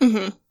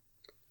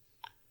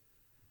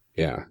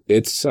 Yeah,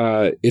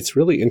 it's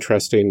really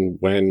interesting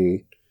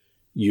when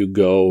you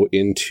go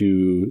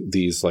into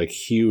these like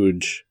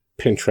huge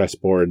Pinterest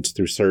boards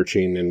through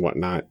searching and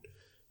whatnot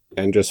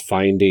and just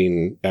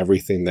finding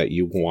everything that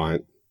you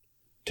want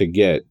to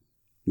get,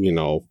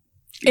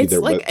 It's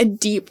like a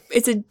deep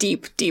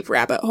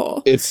rabbit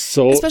hole. It's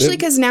so... Especially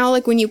because now,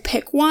 like, when you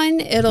pick one,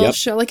 it'll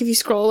show, like, if you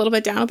scroll a little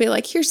bit down, it'll be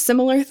like, here's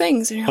similar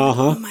things. And you're like,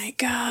 oh my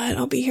God,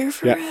 I'll be here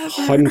forever. Yeah,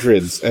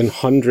 hundreds and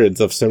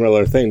hundreds of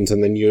similar things.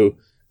 And then you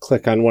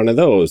click on one of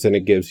those and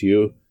it gives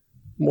you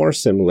more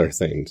similar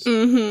things.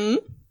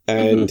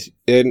 And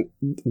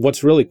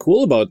what's really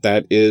cool about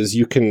that is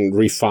you can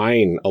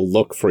refine a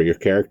look for your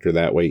character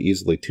that way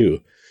easily too.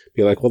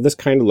 Be like, well, this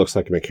kind of looks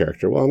like my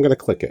character. Well, I'm going to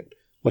click it.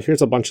 Well,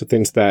 here's a bunch of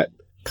things that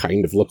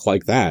kind of look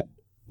like that.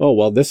 Oh,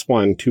 well, this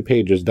one, 2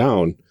 pages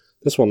down,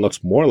 this one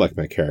looks more like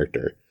my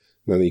character.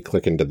 And then you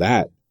click into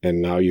that,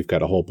 and now you've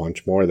got a whole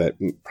bunch more that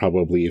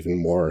probably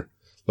even more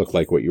look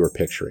like what you were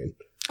picturing.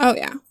 Oh,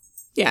 yeah.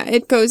 Yeah,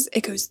 it goes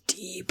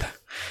deep.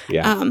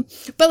 Yeah.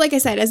 But like I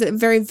said, as a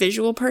very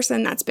visual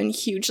person, that's been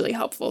hugely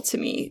helpful to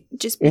me,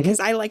 just because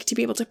I like to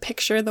be able to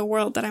picture the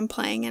world that I'm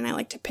playing, and I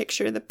like to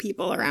picture the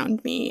people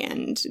around me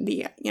and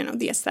the, you know,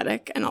 the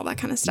aesthetic and all that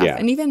kind of stuff. Yeah.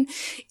 And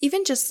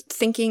even just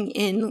thinking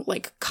in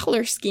like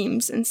color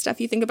schemes and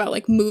stuff. You think about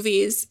like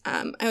movies.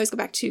 I always go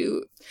back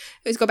to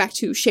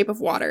Shape of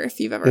Water, if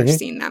you've ever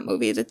seen that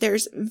movie, that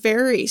there's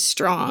very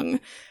strong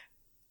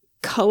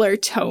color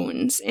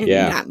tones in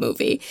that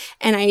movie.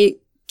 And I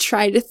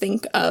try to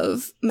think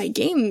of my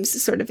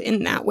games sort of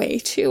in that way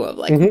too, of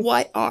like,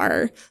 what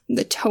are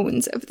the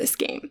tones of this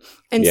game?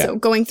 And so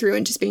going through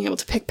and just being able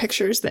to pick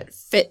pictures that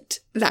fit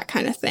that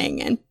kind of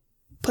thing and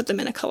put them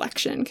in a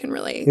collection can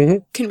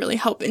really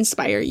help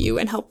inspire you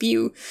and help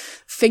you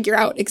figure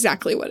out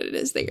exactly what it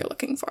is that you're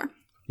looking for.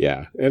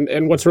 Yeah.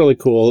 And what's really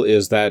cool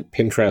is that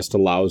Pinterest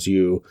allows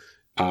you,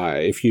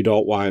 if you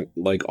don't want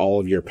like all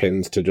of your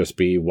pins to just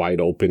be wide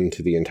open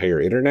to the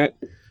entire internet,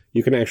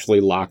 you can actually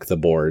lock the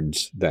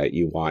boards that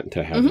you want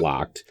to have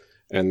locked,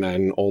 and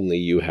then only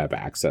you have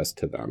access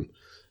to them.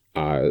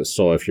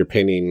 So if you're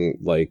pinning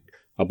like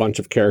a bunch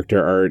of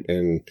character art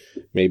and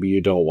maybe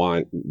you don't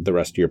want the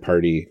rest of your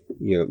party,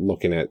 you know,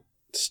 looking at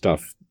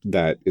stuff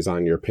that is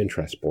on your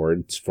Pinterest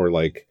boards for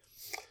like,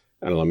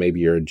 I don't know, maybe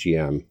you're a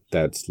GM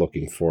that's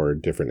looking for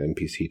different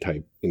NPC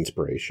type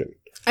inspiration.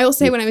 I will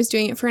say when I was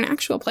doing it for an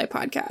actual play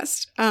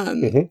podcast,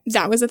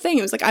 that was a thing.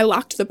 It was like I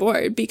locked the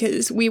board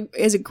because we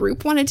as a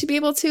group wanted to be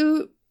able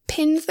to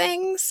pin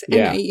things.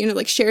 And I, you know,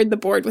 like shared the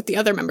board with the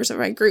other members of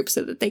our group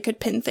so that they could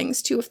pin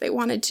things too if they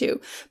wanted to.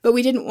 But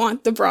we didn't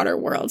want the broader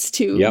worlds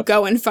to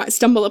go and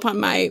stumble upon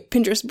my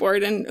Pinterest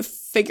board and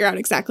figure out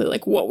exactly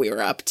like what we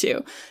were up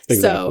to. Exactly.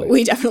 So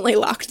we definitely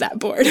locked that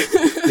board.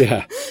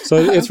 Yeah. So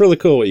it's really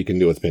cool what you can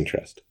do with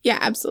Pinterest. Yeah,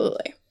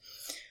 absolutely.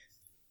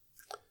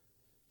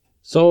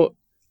 So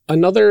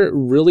another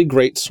really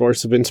great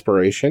source of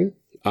inspiration,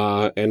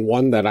 and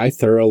one that I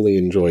thoroughly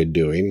enjoyed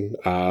doing,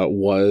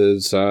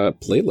 was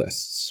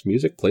playlists,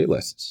 music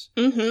playlists.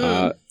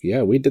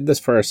 Yeah, we did this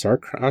for our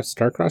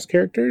Starcross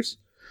characters.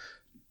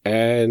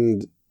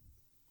 And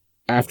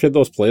after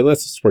those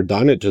playlists were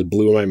done, it just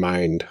blew my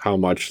mind how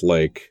much,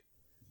 like,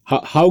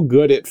 how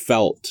good it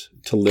felt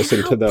to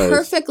listen to those.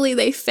 Perfectly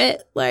they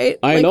fit, right?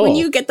 I know. When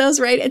you get those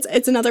right,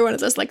 it's another one of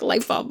those, like,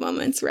 light bulb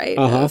moments, right?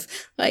 Of,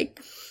 like,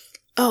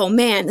 oh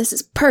man, this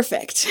is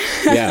perfect.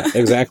 Yeah,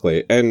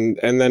 exactly. And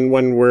then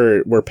when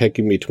we're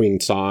picking between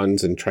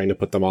songs and trying to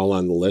put them all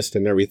on the list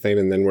and everything,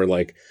 and then we're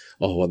like,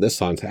 oh, well, this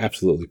song's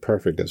absolutely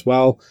perfect as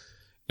well.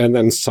 And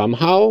then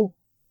somehow,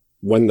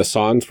 when the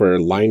songs were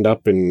lined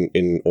up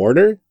in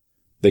order,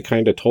 they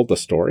kind of told the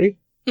story,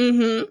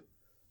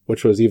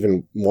 which was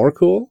even more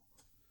cool.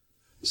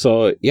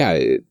 So yeah,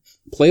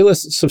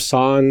 playlists of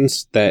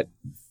songs that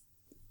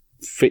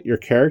fit your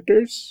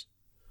characters,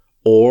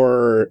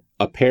 or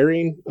a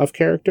pairing of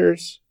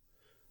characters,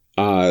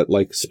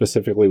 like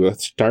specifically with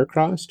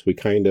Starcrossed, we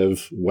kind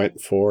of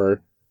went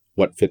for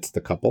what fits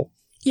the couple.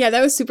 Yeah,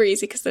 that was super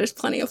easy because there's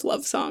plenty of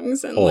love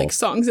songs and like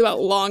songs about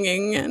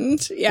longing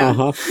and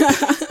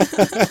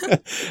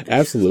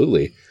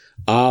Absolutely.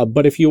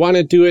 But if you want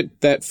to do it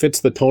that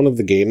fits the tone of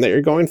the game that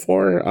you're going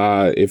for,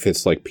 if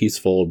it's like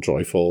peaceful,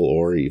 joyful,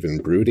 or even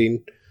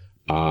brooding,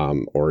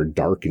 or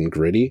dark and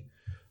gritty,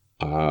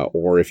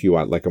 or if you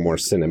want like a more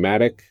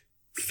cinematic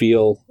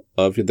feel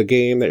of the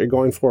game that you're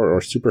going for,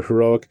 or super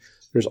heroic,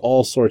 there's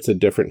all sorts of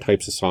different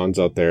types of songs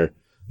out there,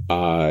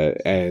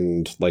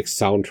 and like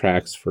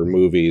soundtracks for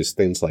movies,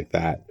 things like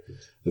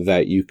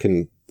that you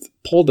can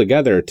pull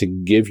together to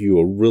give you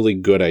a really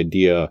good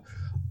idea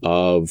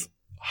of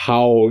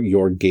how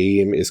your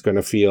game is going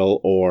to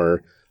feel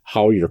or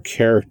how your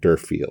character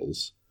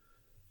feels.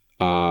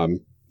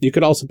 You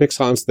could also pick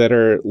songs that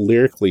are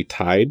lyrically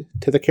tied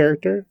to the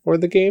character or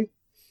the game,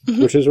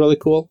 which is really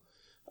cool.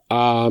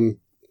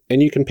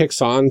 And you can pick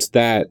songs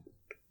that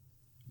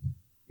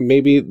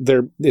maybe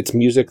it's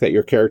music that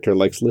your character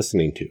likes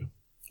listening to.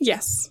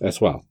 Yes.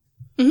 As well,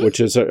 which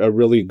is a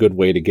really good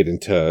way to get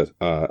into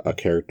a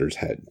character's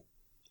head.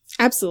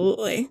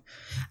 Absolutely.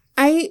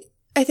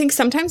 I think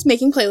sometimes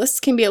making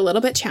playlists can be a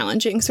little bit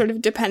challenging, sort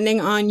of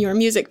depending on your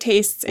music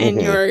tastes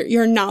and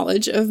your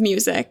knowledge of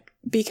music,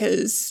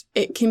 because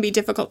it can be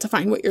difficult to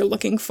find what you're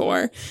looking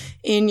for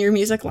in your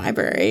music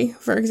library.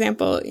 For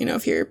example, you know,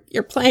 if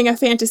you're playing a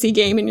fantasy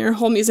game and your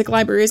whole music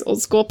library is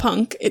old school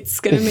punk, it's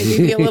going to maybe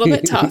be a little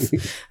bit tough.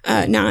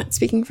 Not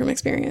speaking from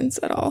experience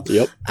at all.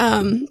 Yep.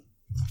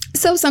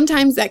 So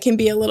sometimes that can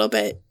be a little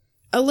bit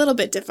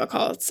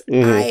difficult.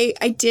 I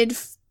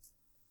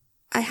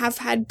have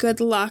had good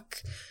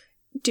luck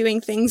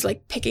doing things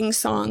like picking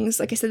songs,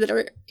 like I said, that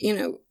are, you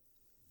know,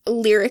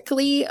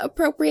 lyrically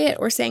appropriate,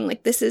 or saying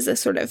like this is a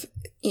sort of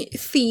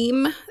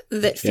theme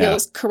that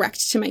feels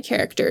correct to my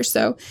character.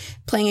 So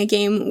playing a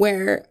game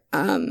where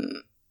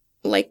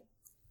like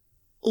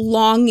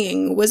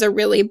longing was a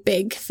really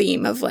big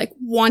theme of like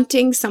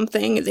wanting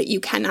something that you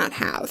cannot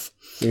have,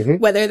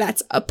 whether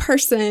that's a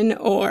person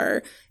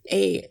or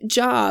a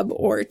job,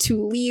 or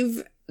to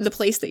leave the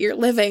place that you're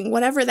living,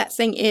 whatever that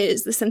thing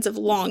is, the sense of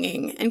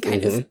longing and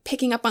kind of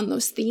picking up on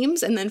those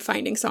themes and then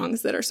finding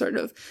songs that are sort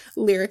of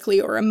lyrically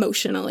or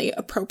emotionally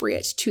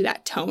appropriate to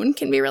that tone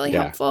can be really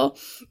helpful.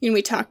 And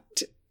we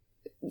talked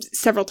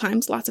several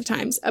times, lots of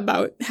times,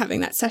 about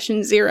having that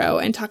session 0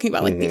 and talking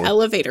about like the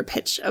elevator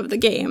pitch of the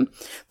game.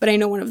 But I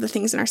know one of the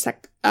things in our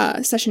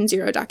session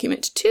 0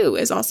 document too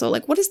is also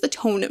like, what is the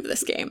tone of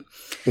this game?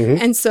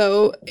 And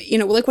so, you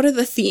know, like, what are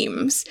the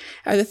themes?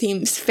 Are the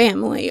themes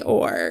family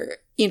or,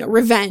 you know,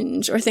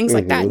 revenge or things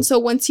like that? And so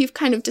once you've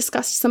kind of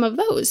discussed some of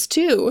those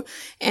too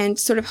and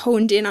sort of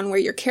honed in on where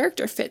your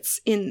character fits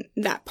in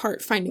that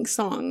part, finding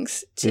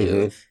songs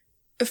to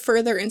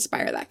further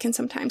inspire that can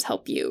sometimes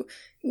help you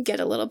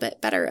get a little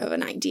bit better of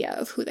an idea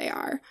of who they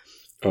are.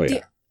 Oh, yeah.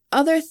 The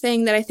other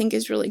thing that I think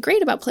is really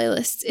great about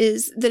playlists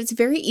is that it's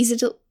very easy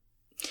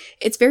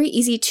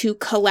to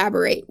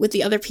collaborate with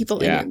the other people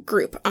in your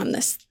group on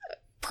this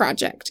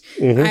project.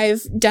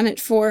 I've done it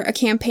for a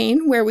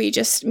campaign where we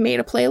just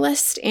made a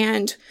playlist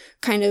and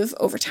kind of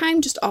over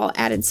time just all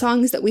added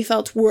songs that we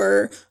felt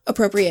were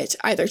appropriate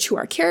either to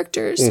our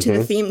characters, to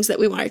the themes that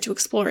we wanted to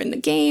explore in the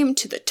game,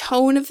 to the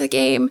tone of the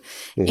game.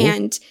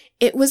 And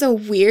it was a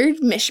weird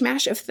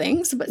mishmash of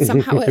things, but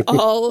somehow it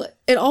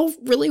all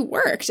really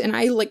worked. And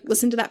I like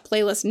listened to that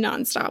playlist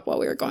nonstop while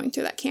we were going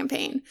through that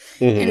campaign.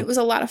 And it was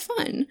a lot of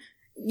fun.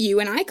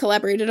 You and I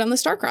collaborated on the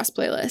Starcross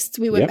playlist.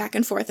 We went back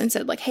and forth and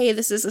said like, hey,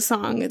 this is a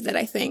song that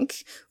I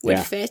think would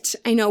fit.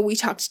 I know we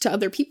talked to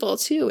other people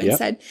too and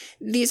said,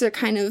 these are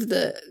kind of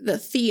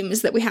the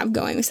themes that we have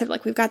going. We said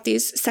like, we've got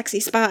these sexy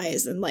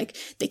spies and like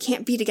they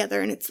can't be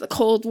together and it's the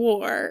Cold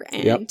War.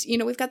 And, you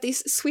know, we've got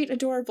these sweet,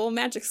 adorable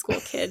magic school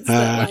kids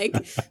that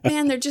like,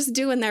 man, they're just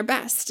doing their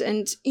best.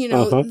 And, you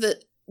know,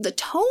 the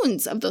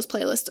tones of those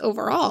playlists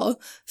overall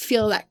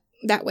feel that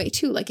way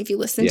too. Like if you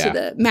listen to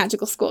the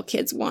Magical School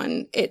Kids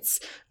one,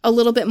 it's a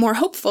little bit more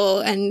hopeful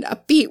and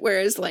upbeat,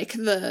 whereas like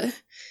the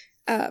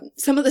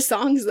some of the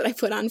songs that I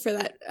put on for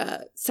that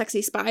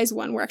Sexy Spies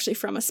one were actually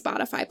from a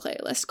Spotify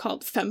playlist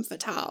called Femme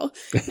Fatale.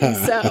 And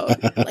so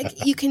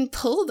like you can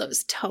pull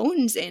those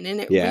tones in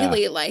and it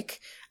really like,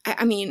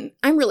 I mean,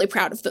 I'm really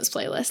proud of those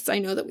playlists. I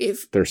know that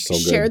we've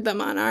shared them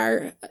on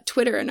our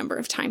Twitter a number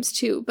of times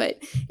too, but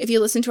if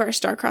you listen to our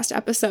Starcrossed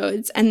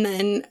episodes and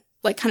then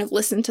like kind of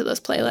listen to those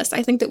playlists,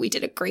 I think that we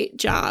did a great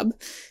job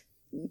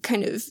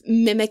kind of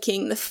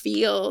mimicking the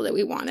feel that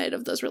we wanted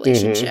of those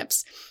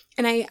relationships.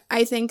 And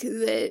I think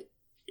that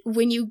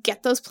when you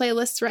get those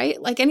playlists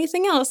right, like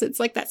anything else, it's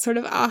like that sort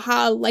of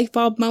aha light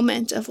bulb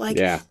moment of like,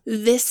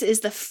 this is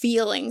the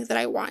feeling that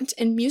I want.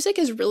 And music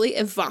is really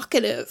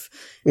evocative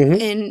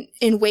in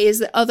ways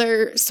that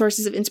other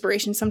sources of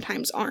inspiration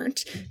sometimes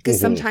aren't. Because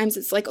sometimes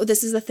it's like, oh,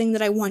 this is the thing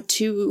that I want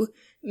to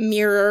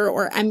mirror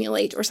or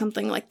emulate or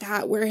something like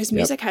that, whereas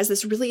music has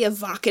this really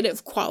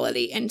evocative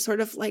quality and sort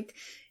of like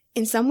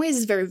in some ways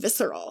is very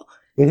visceral.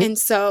 And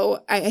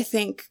so I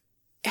think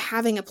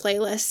having a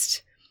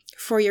playlist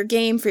for your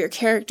game, for your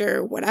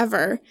character,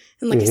 whatever,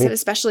 and like I said,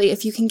 especially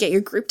if you can get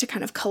your group to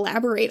kind of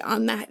collaborate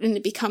on that and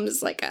it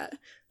becomes like a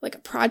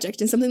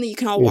project and something that you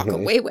can all walk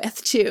away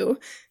with too,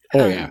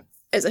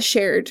 as a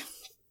shared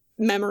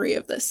memory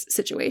of this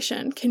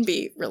situation can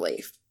be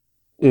really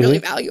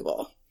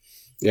valuable.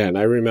 Yeah, and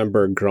I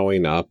remember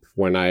growing up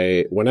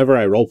whenever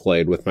I role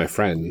played with my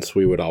friends,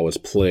 we would always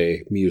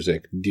play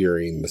music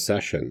during the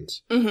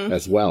sessions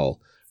as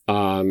well.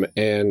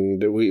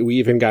 And we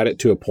even got it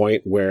to a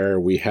point where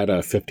we had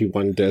a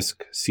 51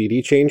 disc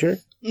CD changer.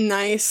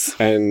 Nice.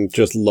 And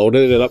just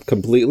loaded it up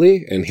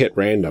completely and hit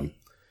random.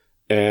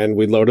 And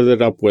we loaded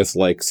it up with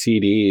like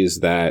CDs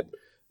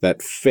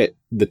that fit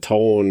the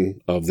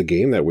tone of the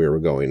game that we were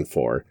going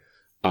for.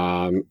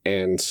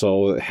 And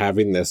so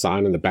having this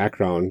on in the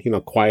background, you know,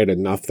 quiet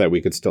enough that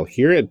we could still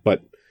hear it,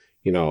 but,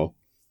 you know,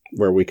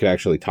 where we could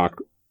actually talk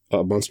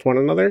amongst one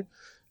another,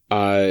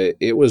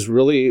 it was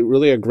really,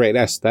 really a great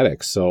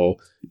aesthetic. So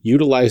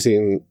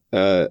utilizing,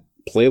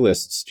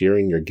 playlists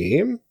during your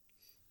game,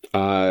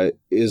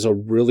 is a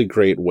really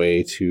great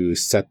way to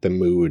set the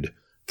mood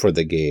for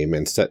the game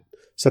and set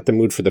the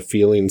mood for the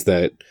feelings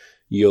that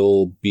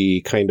you'll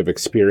be kind of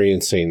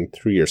experiencing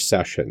through your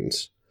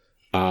sessions.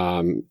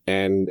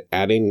 And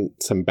adding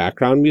some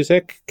background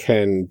music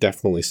can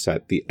definitely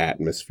set the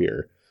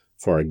atmosphere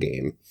for a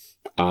game.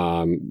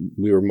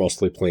 We were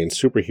mostly playing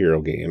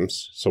superhero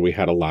games, so we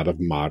had a lot of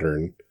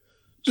modern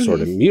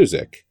sort of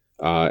music,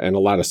 and a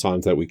lot of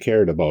songs that we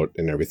cared about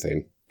and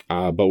everything.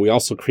 But we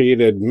also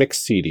created mix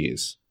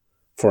CDs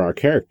for our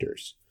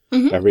characters.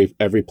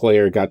 Every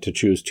player got to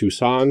choose 2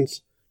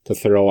 songs to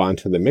throw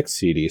onto the mix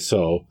CD.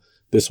 So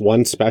this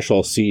one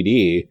special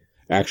CD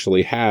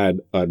actually had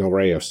an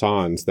array of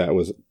songs that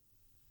was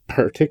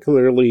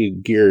particularly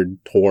geared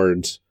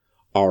towards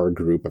our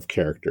group of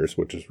characters,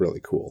 which is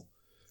really cool.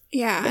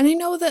 Yeah, and I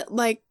know that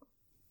like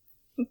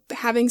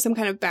having some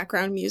kind of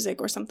background music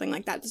or something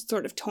like that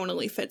sort of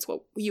tonally fits what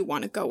you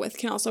want to go with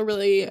can also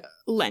really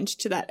lend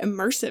to that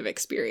immersive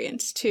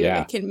experience too.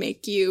 It can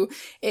make you,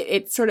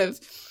 it sort of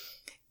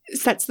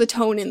sets the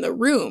tone in the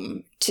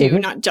room too,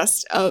 not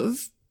just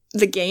of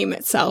the game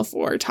itself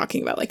or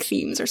talking about like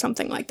themes or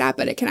something like that,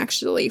 but it can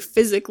actually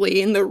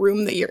physically in the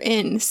room that you're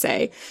in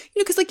say,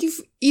 because like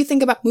you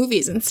think about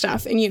movies and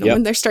stuff, and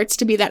when there starts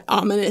to be that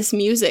ominous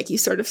music, you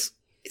sort of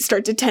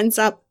start to tense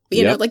up.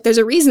 You know, like there's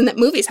a reason that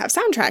movies have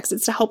soundtracks.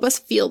 It's to help us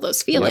feel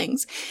those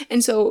feelings.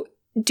 And so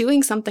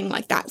doing something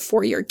like that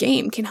for your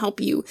game can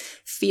help you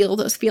feel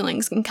those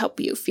feelings, can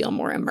help you feel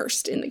more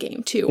immersed in the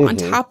game too, on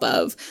top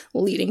of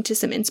leading to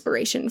some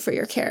inspiration for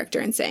your character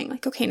and saying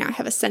like, okay, now I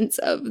have a sense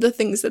of the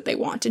things that they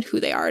want and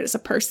who they are as a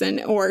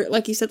person, or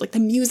like you said, like the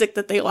music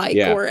that they like,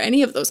 or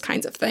any of those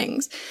kinds of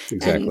things.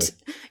 Exactly.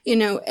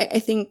 And, I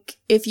think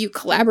if you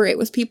collaborate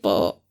with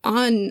people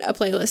on a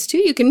playlist too,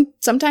 you can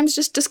sometimes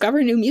just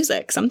discover new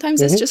music.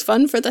 Sometimes it's just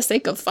fun for the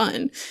sake of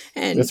fun.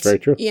 And that's very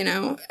true.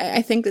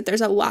 I think that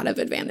there's a lot of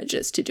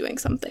advantages to doing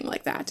something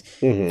like that.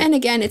 And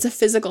again, it's a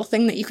physical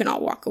thing that you can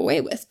all walk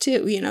away with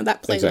too.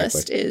 That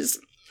playlist is,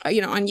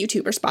 on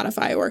YouTube or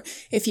Spotify, or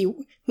if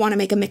you want to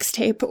make a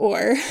mixtape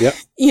or,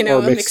 or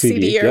a mix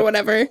CD or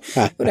whatever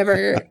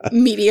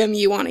medium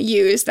you want to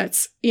use,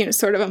 that's,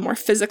 sort of a more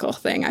physical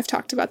thing. I've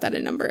talked about that a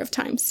number of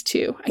times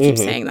too. I keep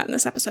saying that in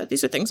this episode.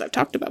 These are things I've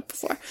talked about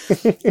before.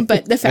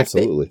 But the fact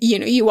that,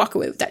 you walk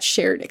away with that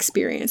shared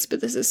experience,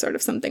 but this is sort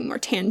of something more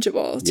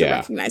tangible to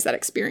recognize that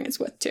experience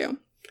with too.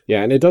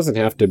 Yeah, and it doesn't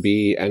have to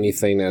be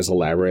anything as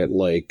elaborate.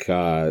 Like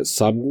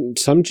some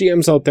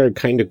GMs out there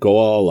kind of go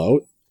all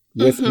out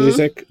with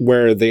music,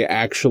 where they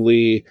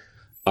actually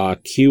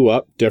queue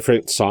up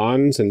different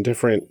songs and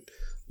different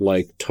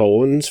like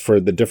tones for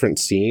the different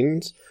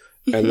scenes.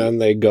 And then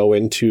they go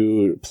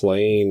into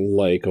playing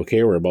like,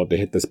 okay, we're about to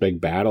hit this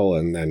big battle,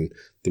 and then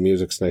the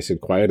music's nice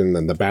and quiet, and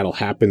then the battle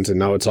happens, and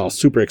now it's all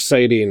super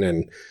exciting,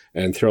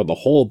 and throughout the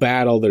whole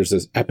battle there's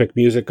this epic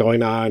music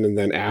going on, and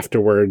then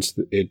afterwards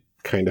it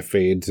kind of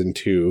fades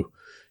into,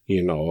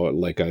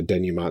 like a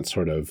denouement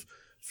sort of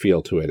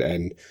feel to it.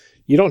 And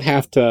you don't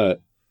have to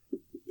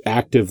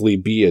actively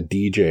be a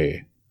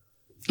DJ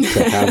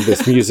to have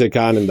this music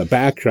on in the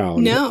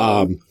background.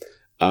 No.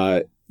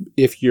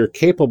 If you're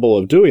capable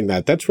of doing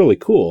that, that's really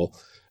cool.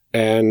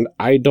 And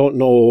I don't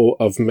know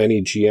of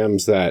many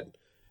GMs that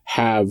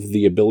have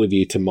the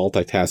ability to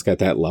multitask at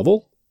that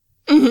level.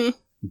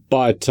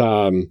 But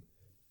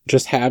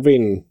just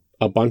having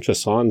a bunch of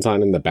songs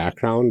on in the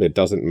background, it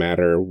doesn't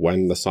matter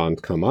when the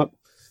songs come up.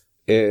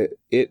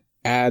 It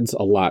adds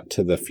a lot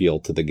to the feel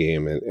to the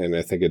game, and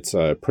I think it's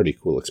a pretty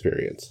cool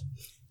experience.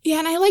 Yeah,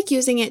 and I like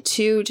using it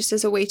too, just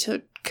as a way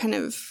to kind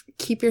of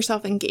keep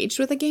yourself engaged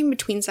with a game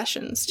between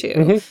sessions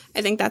too.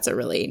 I think that's a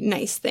really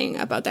nice thing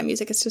about that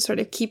music, is to sort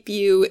of keep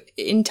you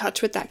in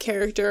touch with that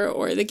character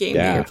or the game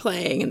that you're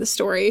playing and the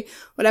story,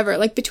 whatever,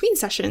 like between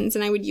sessions.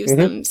 And I would use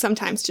them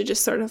sometimes to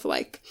just sort of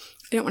like,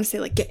 I don't want to say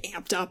like get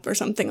amped up or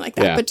something like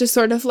that, but just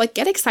sort of like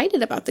get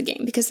excited about the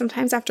game, because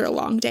sometimes after a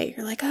long day,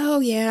 you're like, oh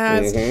yeah,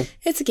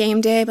 it's a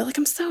game day, but like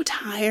I'm so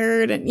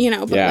tired, and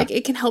but like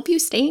it can help you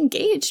stay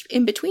engaged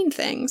in between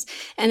things.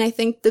 And I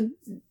think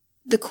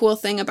the cool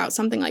thing about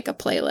something like a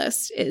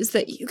playlist is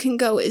that you can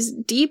go as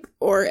deep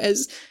or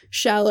as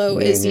shallow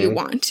as you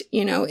want.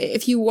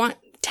 If you want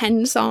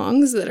 10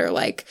 songs that are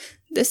like,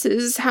 this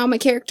is how my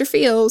character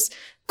feels,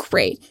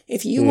 great.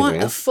 If you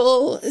want a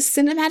full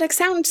cinematic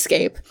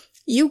soundscape,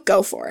 you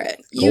go for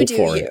it. You do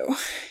you.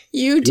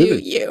 You do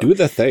you. Do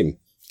the thing.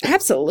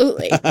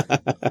 Absolutely.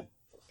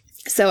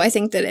 So I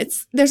think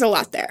that there's a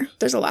lot there.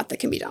 There's a lot that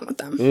can be done with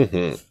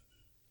them.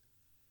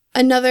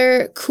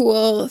 Another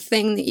cool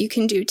thing that you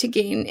can do to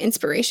gain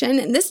inspiration,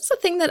 and this is a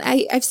thing that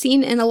I've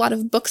seen in a lot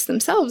of books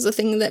themselves, a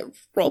thing that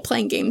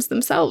role-playing games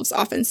themselves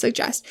often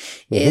suggest,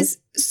 is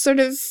sort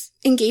of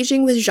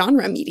engaging with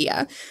genre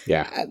media.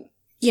 Yeah.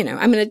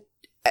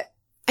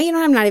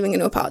 I'm not even going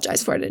to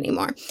apologize for it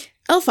anymore.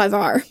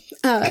 L5R,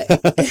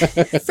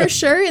 for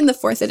sure in the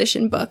 4th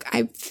edition book.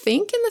 I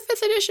think in the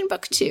 5th edition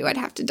book too. I'd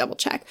have to double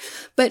check.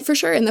 But for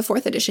sure in the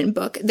 4th edition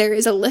book, there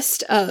is a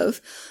list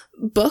of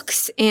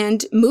books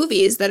and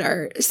movies that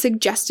are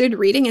suggested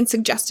reading and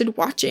suggested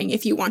watching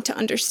if you want to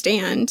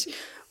understand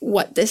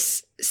what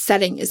this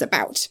setting is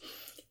about.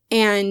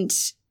 And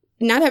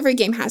not every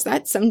game has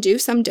that. Some do,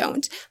 some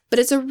don't. But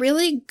it's a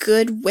really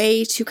good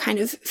way to kind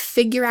of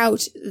figure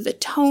out the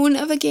tone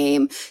of a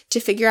game,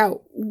 to figure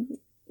out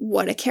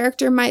what a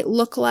character might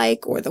look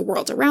like, or the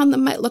world around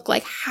them might look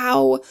like,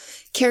 how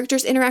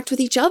characters interact with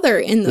each other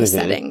in those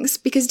settings,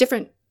 because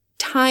different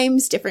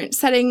times, different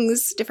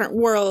settings, different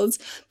worlds,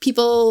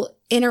 people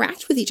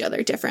interact with each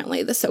other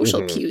differently. The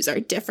social cues are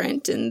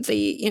different, and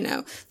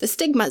the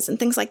stigmas and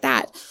things like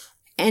that.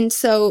 And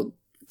so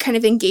kind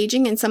of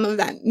engaging in some of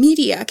that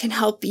media can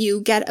help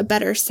you get a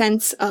better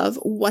sense of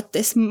what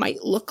this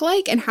might look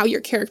like and how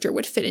your character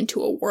would fit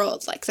into a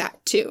world like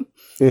that too.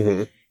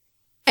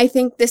 I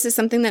think this is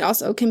something that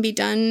also can be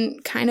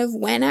done kind of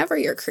whenever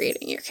you're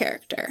creating your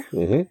character.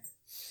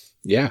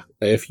 Yeah.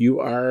 If you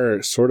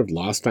are sort of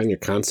lost on your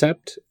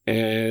concept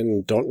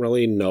and don't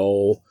really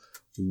know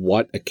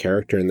what a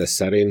character in this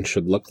setting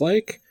should look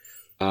like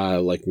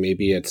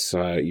maybe it's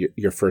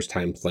your first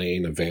time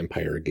playing a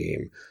vampire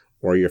game,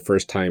 or your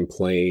first time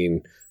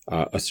playing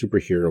a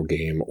superhero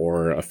game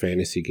or a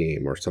fantasy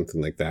game or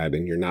something like that,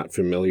 and you're not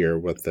familiar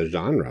with the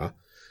genre,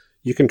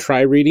 you can try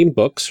reading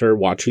books or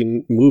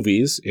watching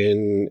movies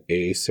in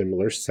a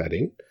similar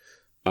setting.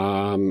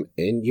 And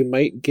you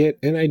might get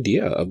an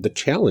idea of the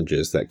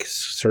challenges that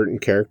certain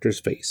characters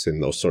face in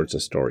those sorts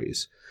of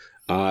stories.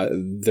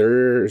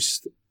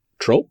 There's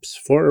tropes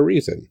for a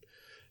reason.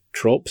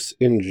 Tropes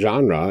in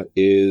genre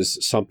is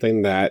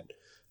something that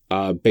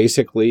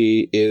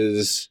basically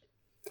is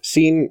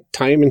seen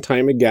time and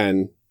time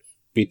again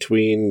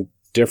between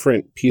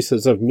different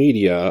pieces of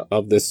media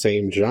of the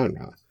same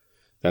genre.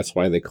 That's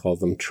why they call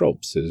them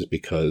tropes, is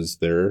because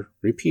they're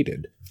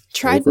repeated.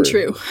 Tried and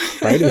true.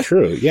 Tried and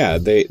true. Yeah,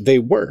 they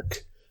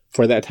work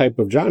for that type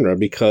of genre,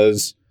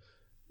 because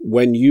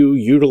when you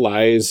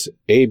utilize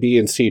A, B,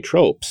 and C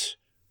tropes,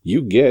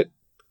 you get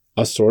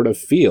a sort of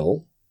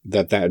feel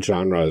that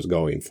genre is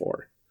going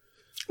for.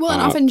 Well,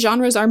 and often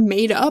genres are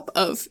made up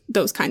of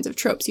those kinds of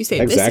tropes. You say,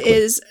 exactly.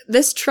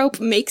 this trope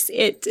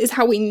is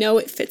how we know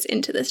it fits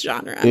into this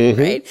genre,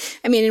 right?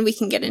 I mean, and we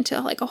can get into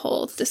like a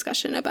whole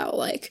discussion about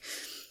like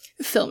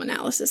film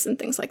analysis and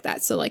things like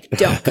that. So like,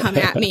 don't come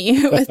at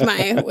me with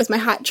my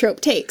hot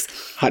trope takes.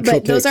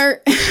 Those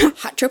are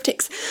hot trope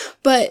takes.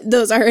 But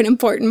those are an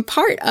important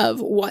part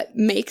of what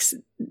makes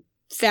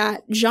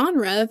that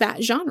genre.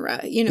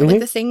 You know, like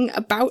the thing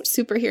about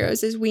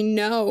superheroes is we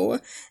know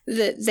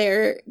that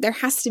there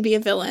has to be a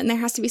villain. There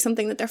has to be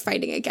something that they're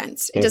fighting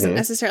against. It doesn't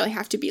necessarily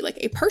have to be like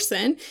a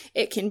person.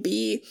 It can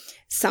be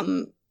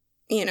some,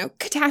 you know,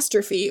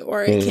 catastrophe,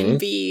 or it can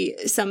be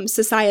some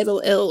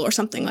societal ill or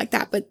something like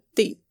that. But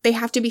they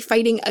have to be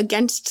fighting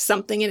against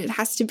something, and it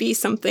has to be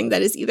something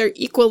that is either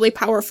equally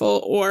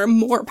powerful or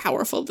more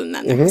powerful than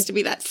them. There has to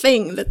be that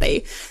thing that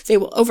they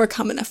will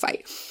overcome in a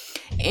fight.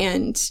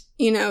 And,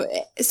 you know,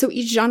 so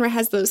each genre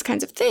has those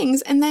kinds of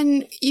things. And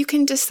then you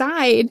can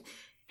decide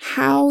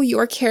how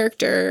your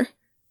character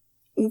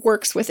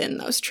works within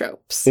those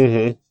tropes.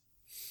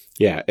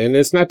 Yeah. And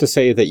it's not to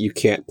say that you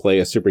can't play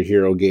a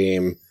superhero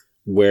game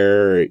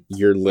where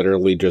you're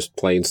literally just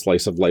playing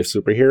slice of life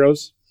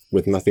superheroes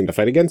with nothing to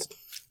fight against.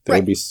 That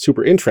would be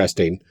super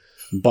interesting.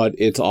 But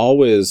it's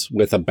always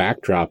with a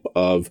backdrop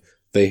of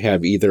they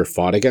have either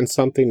fought against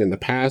something in the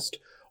past,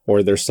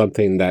 or there's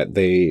something that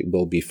they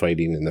will be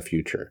fighting in the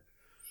future.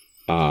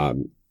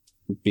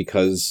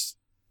 Because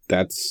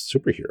that's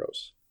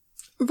superheroes.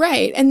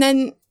 Right. And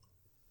then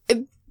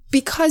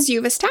because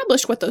you've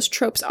established what those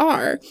tropes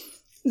are,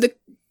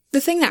 the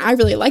thing that I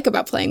really like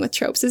about playing with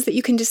tropes is that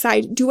you can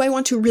decide, do I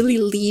want to really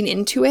lean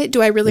into it?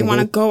 Do I really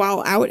want to go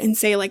all out and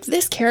say, like,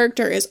 this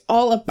character is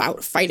all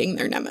about fighting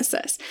their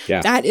nemesis?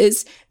 Yeah. That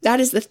is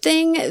the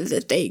thing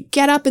that they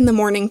get up in the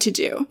morning to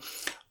do.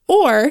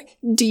 Or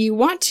do you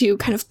want to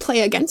kind of play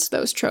against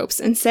those tropes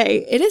and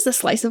say, it is a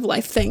slice of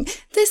life thing.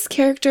 This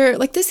character,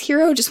 like this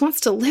hero just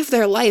wants to live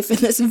their life, and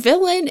this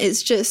villain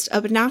is just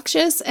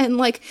obnoxious, and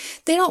like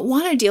they don't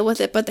want to deal with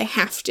it, but they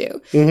have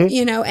to,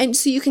 you know? And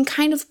so you can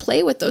kind of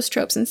play with those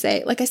tropes and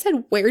say, like I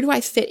said, where do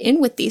I fit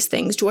in with these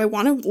things? Do I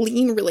want to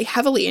lean really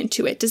heavily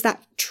into it? Does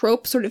that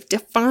trope sort of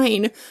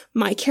define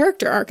my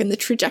character arc and the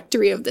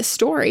trajectory of this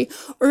story?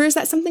 Or is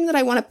that something that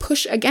I want to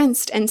push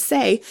against and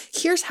say,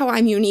 here's how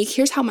I'm unique,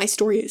 here's how my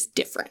story is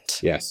different?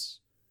 Yes.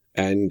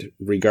 And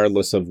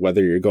regardless of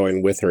whether you're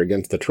going with or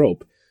against the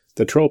trope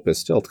is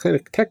still kind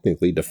of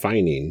technically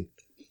defining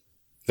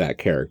that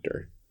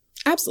character.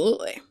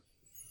 Absolutely.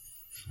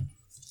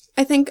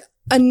 I think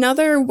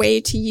another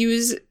way to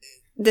use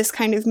this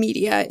kind of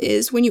media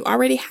is when you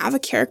already have a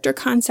character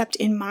concept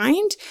in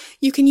mind,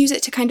 you can use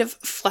it to kind of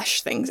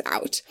flesh things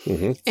out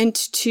and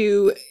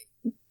to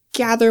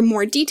gather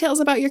more details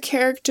about your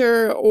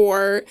character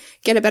or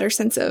get a better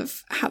sense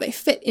of how they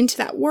fit into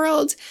that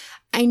world.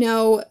 I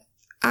know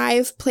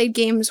I've played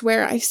games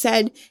where I've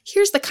said,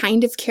 here's the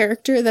kind of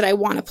character that I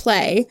want to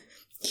play.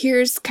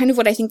 Here's kind of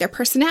what I think their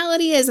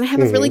personality is, and I have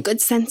a really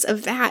good sense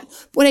of that.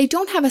 What I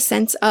don't have a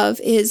sense of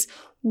is,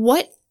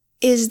 what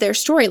is their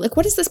story? Like,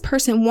 what does this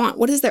person want?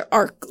 What does their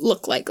arc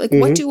look like? Like,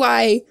 what do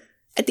I,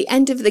 at the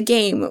end of the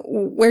game,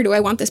 where do I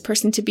want this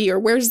person to be? Or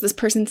where does this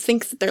person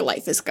think that their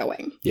life is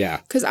going? Yeah.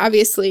 Because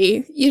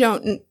obviously,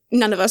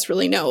 none of us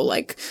really know,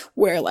 like,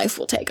 where life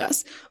will take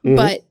us.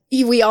 But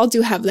we all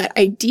do have that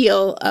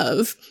ideal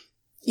of,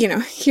 you know,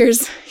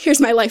 here's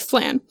my life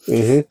plan,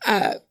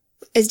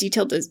 as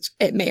detailed as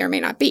it may or may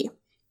not be.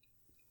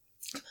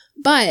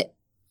 But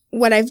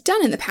what I've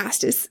done in the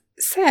past is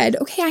said,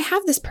 okay, I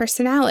have this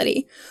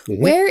personality.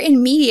 Where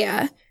in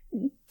media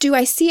do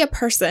I see a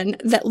person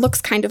that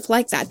looks kind of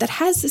like that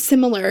has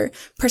similar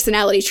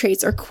personality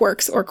traits or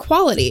quirks or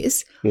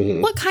qualities?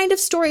 What kind of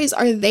stories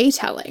are they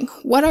telling?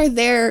 What are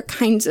their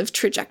kinds of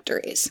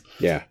trajectories?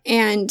 Yeah.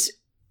 And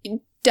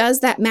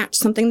does that match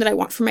something that I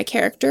want for my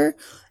character?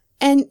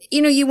 And,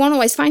 you know, you won't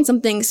always find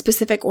something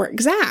specific or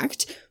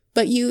exact,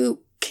 but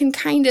you can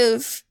kind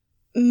of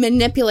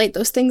manipulate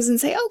those things and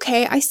say,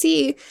 okay, I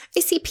see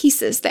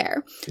pieces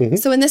there.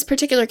 So in this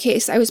particular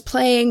case, I was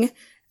playing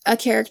a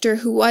character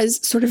who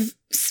was sort of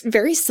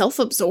very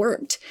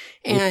self-absorbed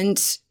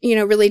and, you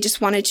know, really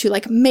just wanted to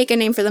like make a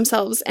name for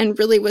themselves and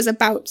really was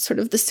about sort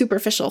of the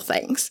superficial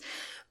things.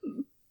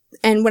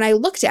 And when I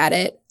looked at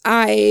it,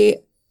 I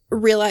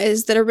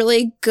realized that a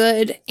really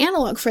good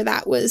analog for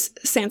that was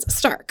Sansa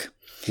Stark.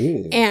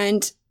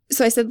 And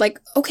so I said, like,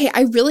 okay,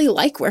 I really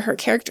like where her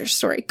character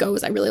story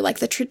goes. I really like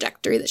the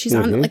trajectory that she's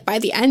on. Like, by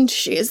the end,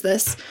 she is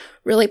this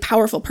really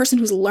powerful person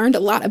who's learned a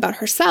lot about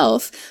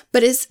herself,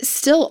 but is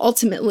still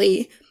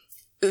ultimately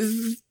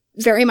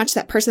very much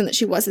that person that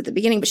she was at the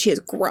beginning, but she has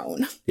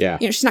grown. Yeah.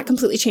 You know, she's not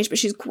completely changed, but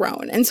she's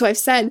grown. And so I've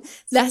said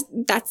that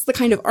that's the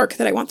kind of arc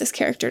that I want this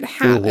character to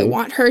have. I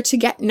want her to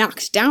get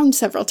knocked down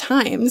several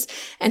times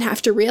and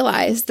have to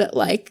realize that,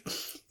 like,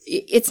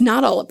 it's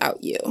not all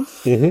about you.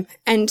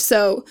 And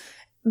so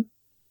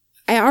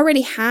I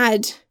already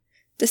had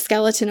the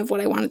skeleton of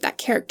what I wanted that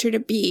character to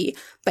be,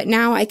 but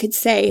now I could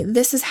say,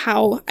 this is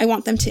how I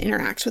want them to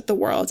interact with the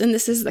world, and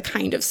this is the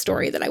kind of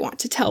story that I want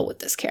to tell with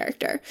this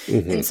character.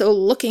 And so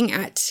looking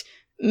at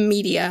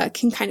media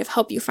can kind of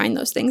help you find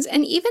those things.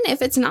 And even if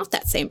it's not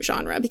that same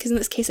genre, because in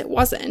this case it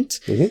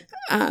wasn't,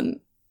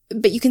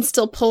 but you can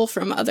still pull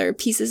from other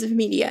pieces of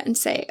media and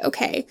say,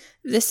 okay,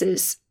 this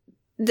is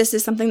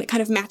something that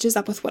kind of matches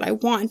up with what I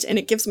want, and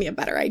it gives me a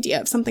better idea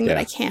of something that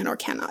I can or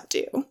cannot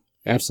do.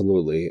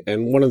 Absolutely.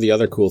 And one of the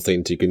other cool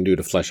things you can do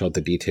to flesh out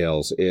the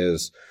details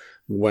is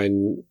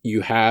when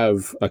you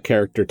have a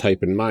character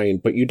type in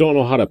mind, but you don't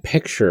know how to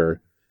picture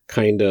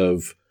kind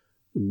of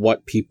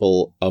what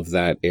people of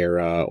that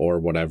era or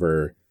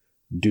whatever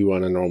do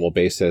on a normal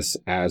basis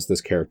as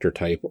this character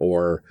type,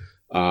 or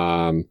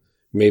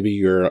maybe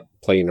you're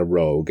playing a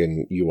rogue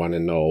and you want to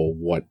know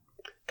what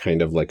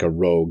kind of like a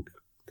rogue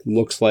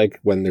looks like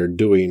when they're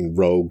doing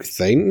rogue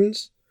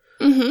things.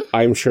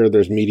 I'm sure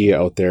there's media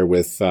out there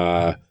with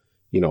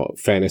you know,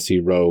 fantasy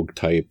rogue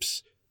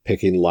types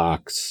picking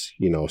locks,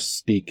 you know,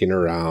 sneaking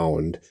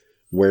around,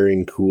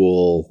 wearing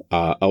cool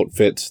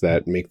outfits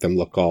that make them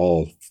look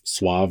all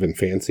suave and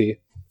fancy.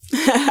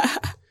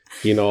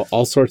 You know,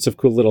 all sorts of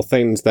cool little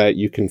things that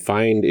you can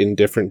find in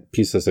different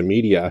pieces of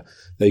media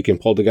that you can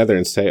pull together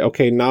and say,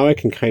 okay, now I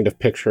can kind of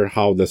picture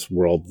how this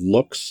world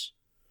looks,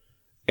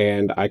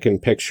 and I can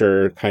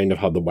picture kind of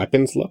how the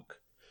weapons look,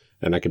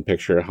 and I can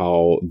picture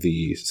how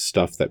the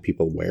stuff that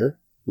people wear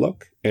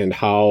look, and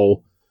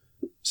how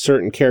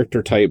certain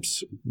character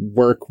types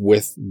work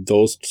with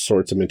those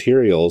sorts of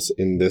materials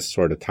in this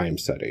sort of time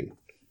setting.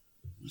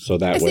 So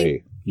that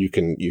way you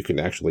can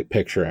actually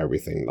picture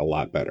everything a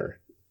lot better.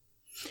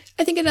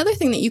 I think another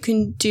thing that you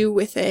can do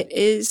with it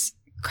is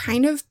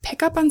kind of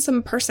pick up on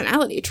some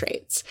personality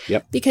traits.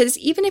 Because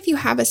even if you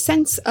have a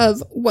sense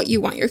of what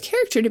you want your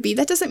character to be,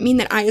 that doesn't mean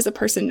that I as a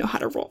person know how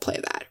to role play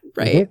that,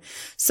 right?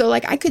 So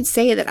like I could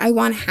say that I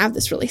want to have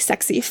this really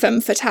sexy femme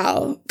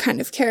fatale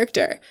kind of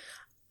character.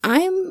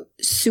 I'm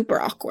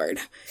super awkward.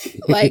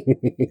 Like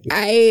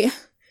I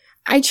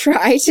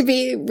try to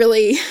be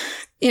really,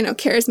 you know,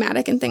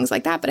 charismatic and things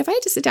like that. But if I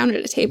had to sit down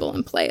at a table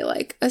and play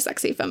like a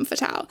sexy femme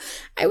fatale,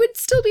 I would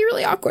still be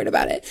really awkward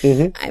about it.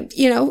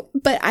 You know,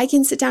 but I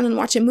can sit down and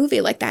watch a movie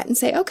like that and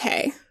say,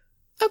 okay,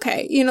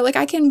 you know, like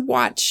I can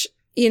watch,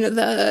 you know,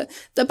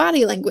 the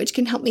body language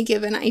can help me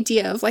give an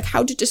idea of like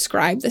how to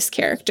describe this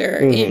character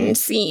in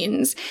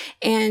scenes,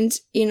 and,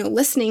 you know,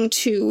 listening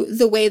to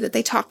the way that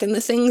they talk and the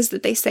things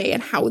that they say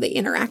and how they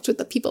interact with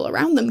the people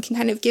around them can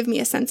kind of give me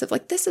a sense of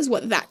like, this is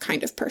what that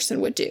kind of person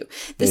would do.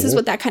 This is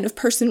what that kind of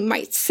person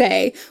might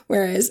say.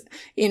 Whereas,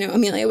 you know,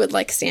 Amelia would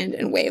like stand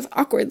and wave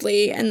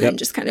awkwardly and then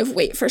just kind of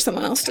wait for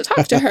someone else to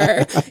talk to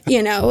her.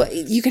 You know,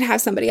 you can have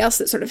somebody else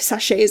that sort of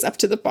sachets up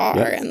to the bar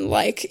and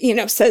like, you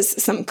know,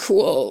 says some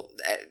cool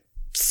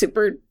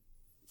super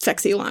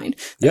sexy line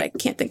that I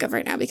can't think of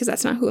right now because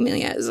that's not who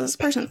Amelia is as a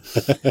person.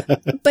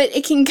 But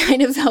it can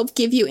kind of help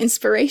give you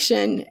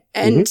inspiration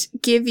and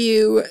give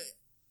you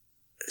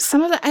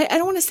some of the, I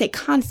don't want to say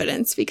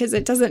confidence because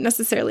it doesn't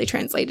necessarily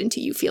translate into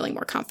you feeling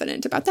more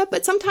confident about that,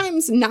 but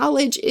sometimes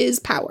knowledge is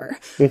power,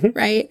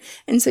 right?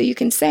 And so you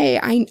can say,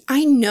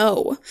 I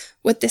know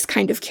what this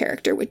kind of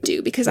character would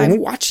do because I've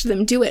watched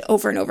them do it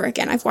over and over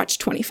again. I've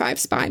watched 25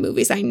 spy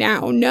movies. I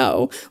now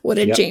know what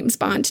a James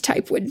Bond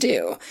type would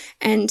do.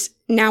 And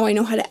now I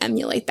know how to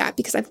emulate that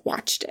because I've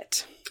watched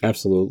it.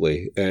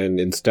 Absolutely. And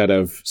instead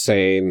of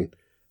saying,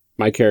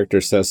 my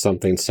character says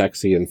something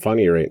sexy and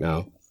funny right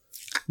now,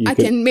 I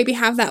can maybe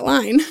have that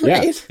line,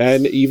 right? Yeah.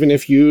 And even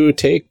if you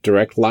take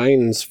direct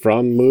lines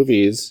from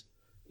movies,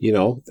 you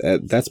know,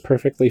 that's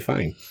perfectly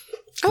fine.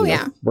 Oh,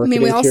 yeah. I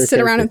mean, we all sit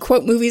around and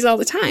quote movies all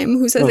the time.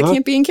 Who says it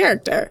can't be in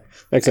character?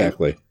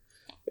 Exactly.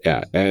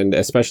 Yeah. And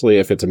especially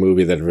if it's a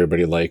movie that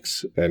everybody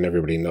likes and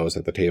everybody knows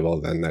at the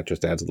table, then that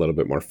just adds a little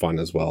bit more fun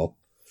as well.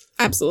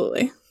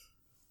 Absolutely.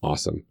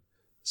 Awesome.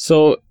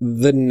 So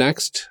the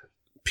next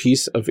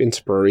piece of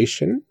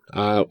inspiration,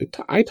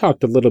 I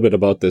talked a little bit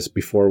about this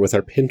before with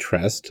our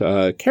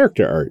Pinterest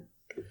character art,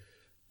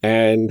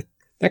 and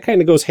that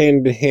kind of goes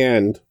hand in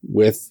hand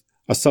with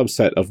a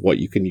subset of what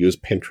you can use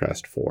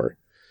Pinterest for.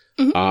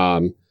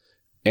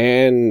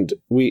 And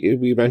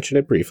we mentioned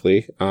it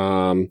briefly.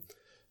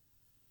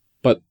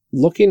 But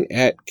looking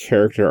at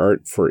character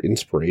art for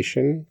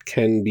inspiration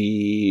can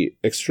be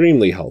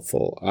extremely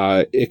helpful.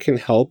 It can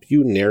help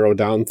you narrow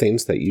down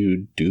things that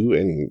you do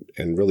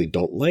and really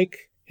don't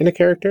like in a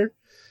character,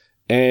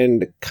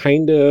 and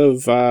kind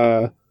of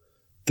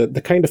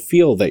the kind of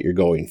feel that you're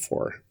going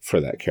for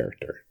that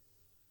character.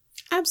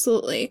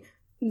 Absolutely.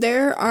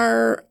 There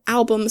are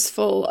albums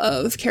full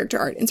of character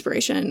art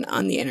inspiration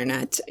on the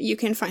internet. You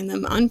can find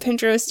them on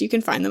Pinterest. You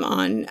can find them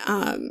on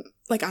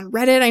like on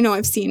Reddit. I know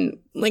I've seen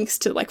links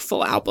to like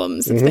full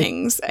albums of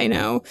things. I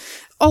know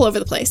all over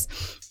the place.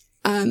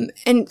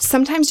 And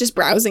sometimes just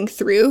browsing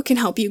through can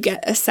help you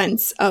get a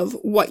sense of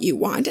what you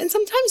want. And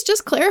sometimes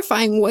just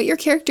clarifying what your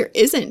character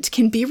isn't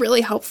can be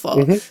really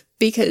helpful,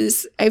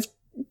 because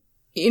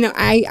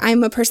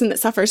I'm a person that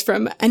suffers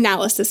from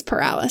analysis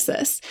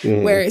paralysis,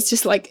 where it's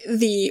just like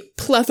the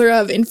plethora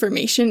of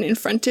information in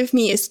front of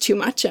me is too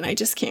much and I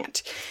just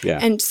can't. Yeah.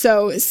 And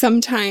so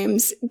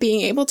sometimes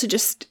being able to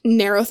just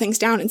narrow things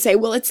down and say,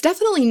 well, it's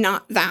definitely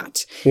not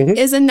that,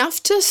 is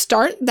enough to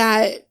start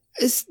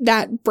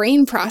that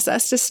brain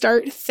process, to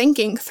start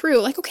thinking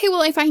through like, okay,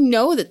 well, if I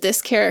know that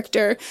this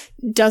character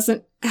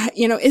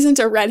isn't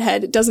a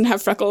redhead, doesn't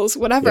have freckles,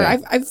 whatever,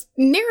 I've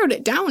narrowed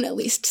it down at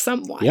least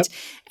somewhat. Yep.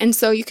 And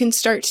so you can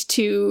start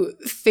to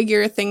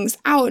figure things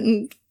out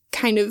and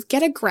kind of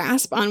get a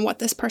grasp on what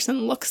this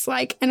person looks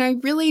like. And I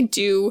really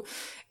do,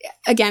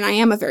 again, I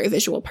am a very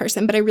visual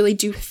person, but I really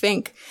do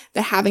think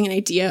that having an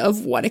idea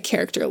of what a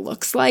character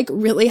looks like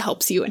really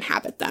helps you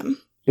inhabit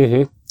them.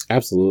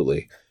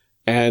 Absolutely.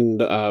 And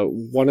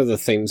one of the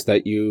things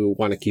that you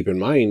want to keep in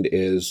mind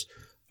is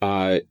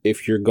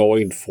if you're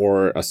going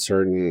for a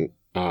certain,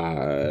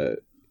 I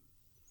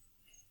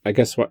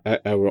guess what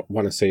I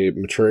want to say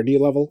maturity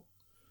level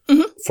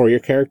for your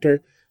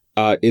character,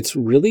 it's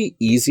really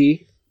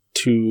easy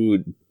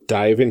to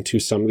dive into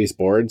some of these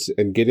boards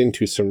and get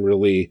into some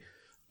really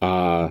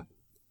not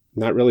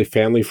really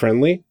family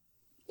friendly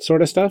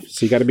sort of stuff.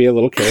 So you got to be a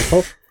little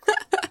careful.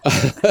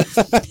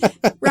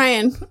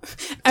 Ryan,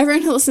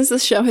 everyone who listens to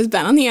this show has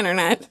been on the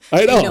internet.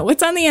 I know. They know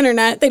what's on the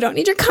internet. They don't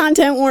need your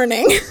content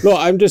warning. No,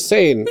 I'm just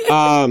saying,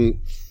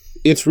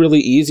 it's really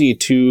easy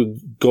to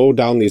go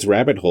down these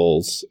rabbit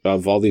holes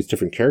of all these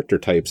different character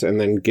types and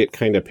then get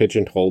kind of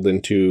pigeonholed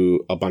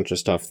into a bunch of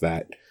stuff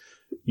that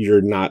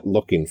you're not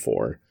looking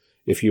for.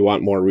 If you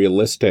want more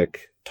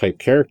realistic type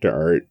character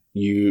art,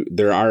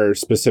 there are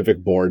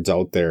specific boards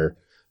out there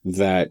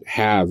that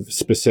have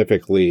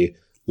specifically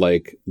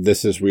like,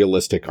 this is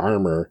realistic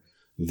armor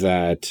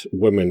that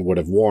women would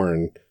have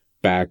worn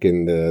back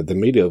in the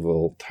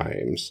medieval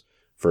times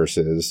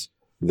versus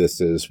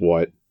this is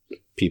what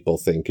people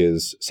think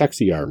is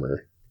sexy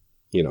armor,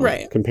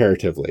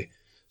 comparatively.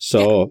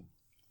 So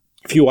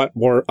if you want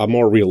a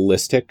more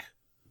realistic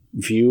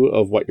view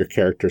of what your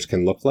characters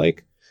can look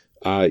like,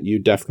 you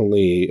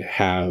definitely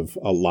have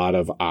a lot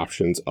of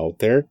options out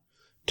there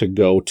to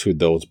go to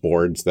those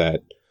boards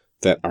that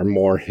are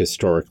more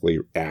historically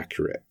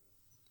accurate.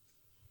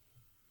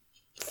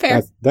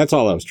 Fair. That's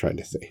all I was trying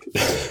to say.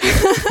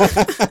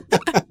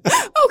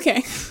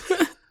 Okay.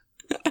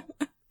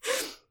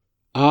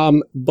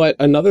 But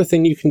another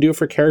thing you can do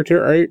for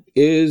character art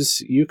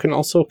is you can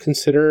also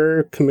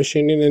consider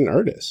commissioning an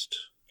artist.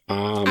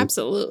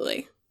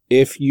 Absolutely.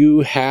 If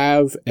you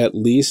have at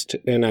least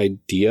an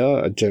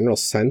idea, a general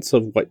sense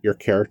of what your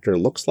character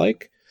looks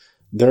like,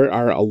 there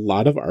are a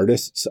lot of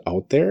artists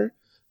out there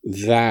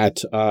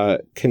that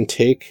can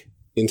take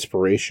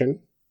inspiration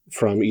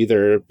from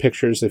either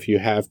pictures, if you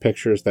have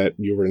pictures that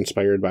you were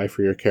inspired by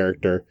for your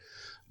character.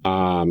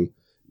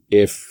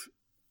 If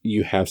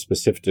you have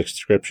specific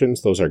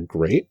descriptions, those are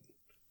great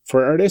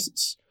for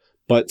artists.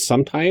 But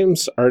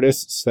sometimes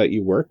artists that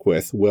you work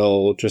with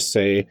will just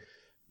say,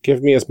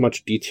 give me as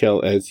much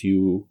detail as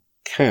you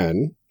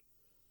can.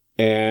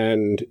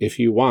 And if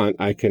you want,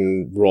 I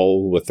can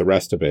roll with the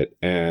rest of it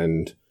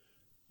and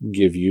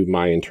give you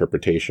my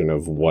interpretation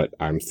of what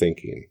I'm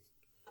thinking.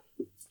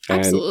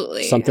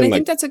 Absolutely. And I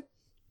think that's a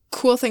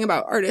cool thing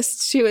about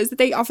artists too, is that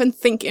they often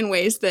think in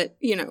ways that,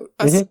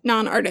 us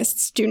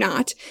non-artists do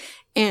not.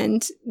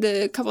 And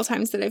the couple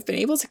times that I've been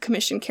able to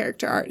commission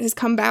character art has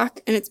come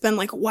back and it's been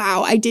like,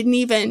 wow, I didn't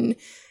even,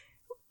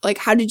 like,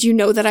 how did you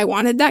know that I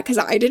wanted that? Because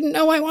I didn't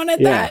know I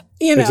wanted that,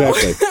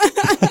 Exactly.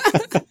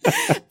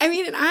 I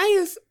mean, and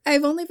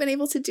I've only been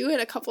able to do it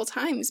a couple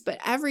times, but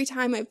every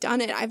time I've done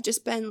it, I've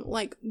just been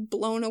like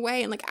blown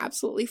away and like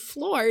absolutely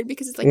floored,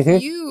 because it's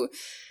like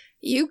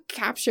you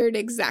captured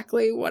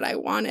exactly what I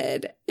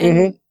wanted.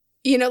 And,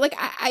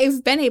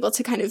 I've been able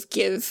to kind of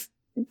give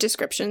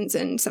descriptions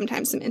and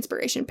sometimes some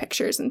inspiration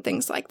pictures and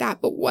things like that.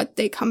 But what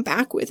they come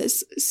back with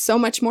is so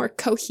much more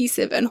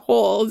cohesive and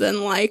whole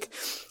than like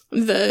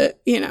the,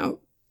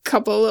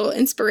 couple little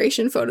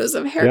inspiration photos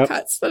of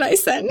haircuts that I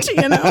send,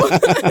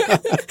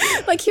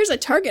 like, here's a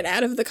Target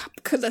ad of the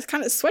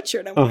kind of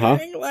sweatshirt I'm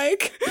wearing.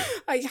 Like,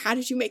 how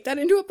did you make that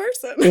into a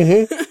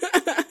person?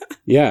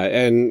 Yeah.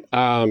 And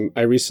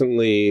I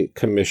recently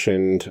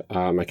commissioned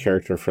a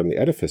character from the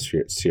Edifice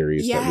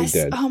series that we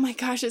did. Oh my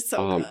gosh, it's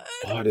so good.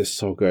 Oh, it is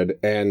so good.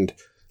 And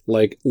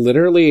Like,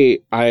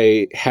 literally,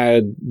 I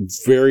had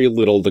very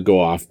little to go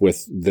off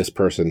with this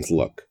person's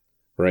look,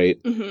 right?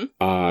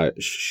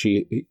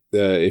 She,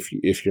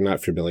 if you're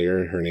not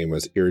familiar, her name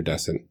was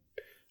Iridescent,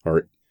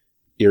 or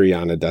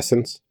Iriana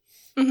Descent.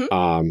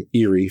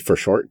 Eerie for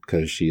short,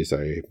 because she's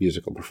a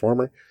musical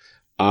performer.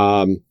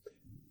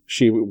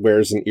 She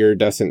wears an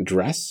iridescent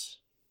dress,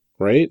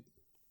 right?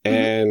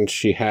 And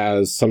she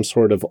has some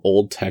sort of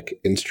old tech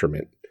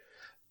instrument.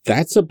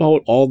 That's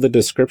about all the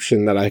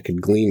description that I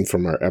could glean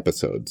from our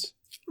episodes.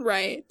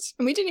 Right.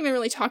 And we didn't even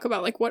really talk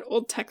about like what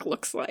old tech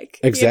looks like.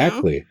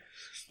 Exactly.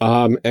 You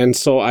know? And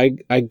so I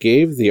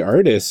gave the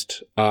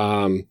artist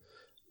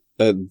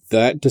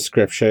that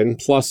description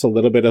plus a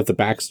little bit of the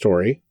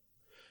backstory.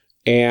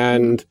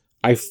 And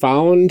I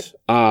found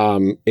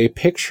a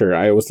picture.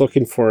 I was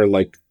looking for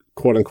like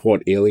quote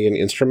unquote alien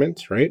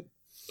instruments, right?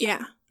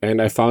 Yeah.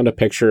 And I found a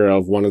picture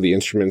of one of the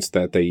instruments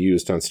that they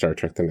used on Star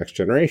Trek The Next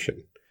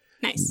Generation.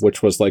 Nice.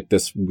 Which was like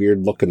this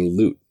weird looking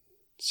lute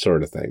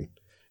sort of thing.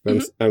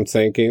 And I'm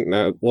thinking,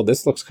 well,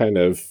 this looks kind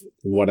of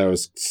what I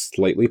was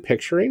slightly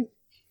picturing.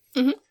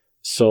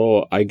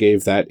 So I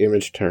gave that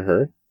image to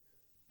her,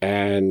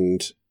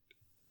 and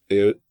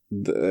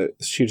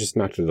she just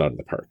knocked it out of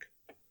the park.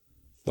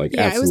 Like,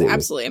 yeah, absolutely. It was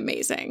absolutely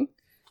amazing.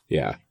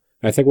 Yeah.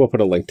 I think we'll put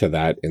a link to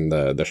that in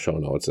the show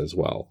notes as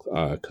well,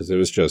 because it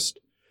was just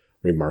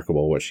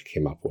remarkable what she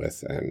came up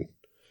with. And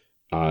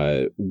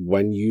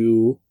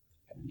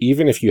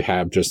even if you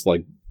have just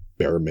like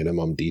bare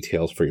minimum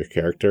details for your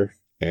character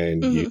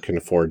and you can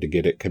afford to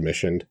get it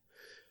commissioned,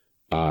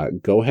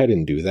 go ahead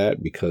and do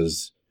that,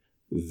 because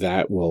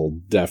that will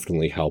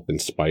definitely help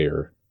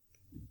inspire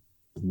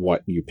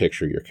what you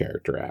picture your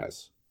character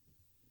as.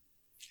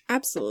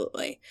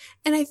 Absolutely.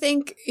 And I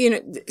think,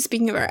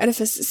 speaking of our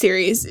Edifice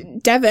series,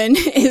 Devin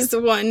is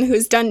the one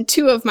who's done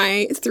 2 of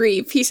my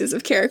 3 pieces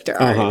of character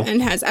art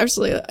and has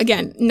absolutely,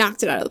 again,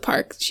 knocked it out of the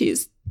park.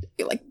 She's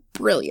like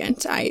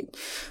brilliant. I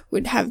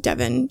would have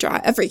Devin draw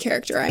every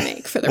character I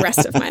make for the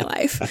rest of my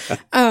life.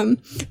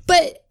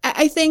 But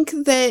I think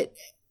that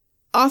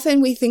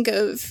often we think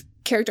of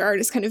character art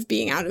as kind of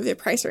being out of their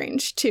price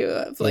range too,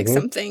 of like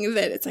something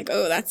that it's like,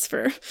 oh, that's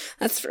for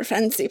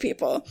fancy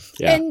people.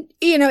 Yeah. And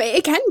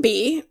it can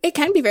be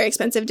very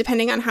expensive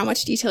depending on how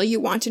much detail you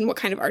want and what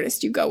kind of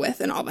artist you go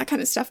with and all that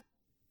kind of stuff.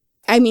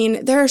 I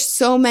mean, there are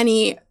so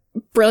many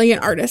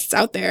brilliant artists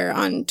out there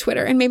on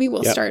Twitter, and maybe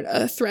we'll start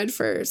a thread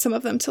for some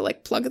of them to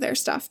like plug their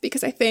stuff,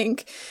 because I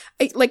think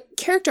like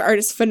character art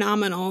is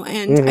phenomenal,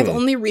 and I've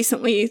only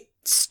recently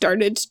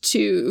started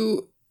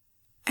to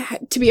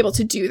be able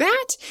to do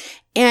that,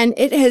 and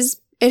it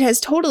has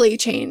totally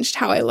changed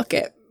how I look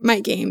at my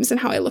games and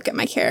how I look at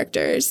my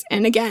characters.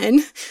 And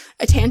again,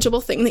 a tangible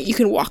thing that you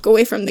can walk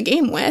away from the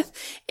game with.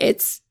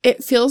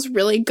 It feels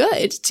really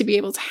good to be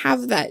able to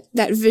have that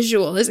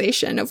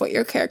visualization of what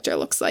your character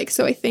looks like.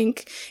 So I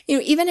think,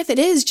 even if it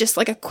is just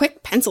like a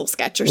quick pencil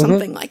sketch or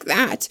something like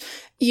that,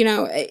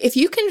 if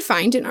you can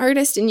find an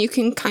artist and you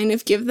can kind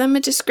of give them a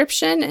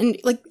description and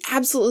like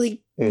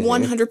absolutely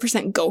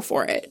 100% go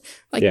for it,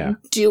 like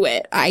do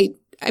it.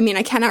 I mean,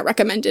 I cannot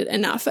recommend it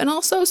enough. And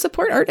also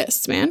support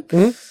artists, man.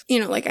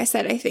 Like I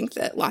said, I think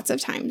that lots of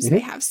times they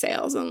have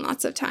sales, and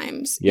lots of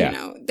times,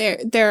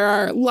 there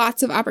are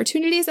lots of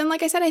opportunities. And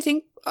like I said, I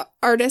think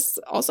artists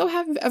also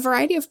have a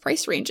variety of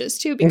price ranges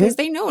too, because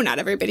they know not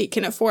everybody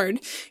can afford,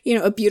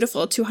 a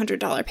beautiful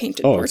 $200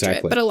 painted portrait.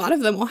 Exactly. But a lot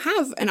of them will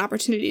have an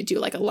opportunity to do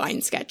like a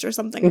line sketch or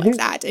something like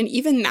that. And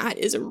even that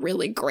is a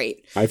really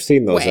great I've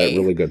seen those at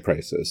really good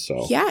prices.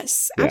 So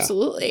yes,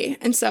 absolutely.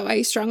 And so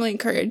I strongly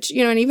encourage,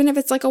 and even if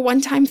it's like a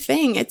one-time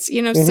thing, it's,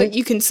 so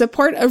you can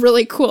support a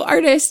really cool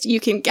artist,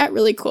 you can get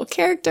really cool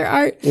character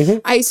art.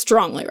 I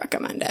strongly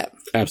recommend it.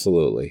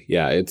 Absolutely.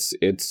 Yeah.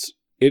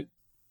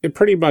 It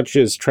pretty much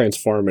is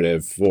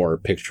transformative for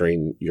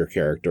picturing your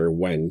character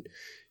when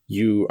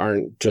you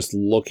aren't just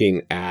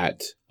looking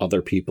at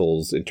other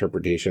people's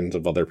interpretations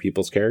of other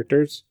people's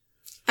characters.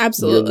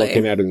 Absolutely. You're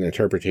looking at an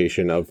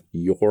interpretation of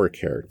your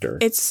character.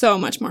 It's so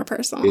much more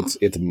personal.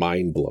 It's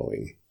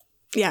mind-blowing.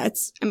 Yeah,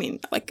 it's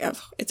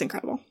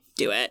incredible.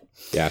 Do it.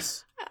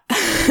 Yes.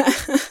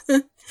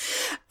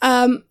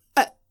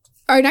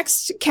 Our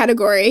next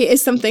category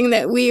is something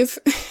that we've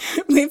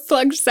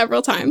plugged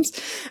several times.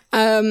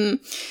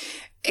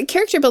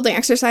 Character building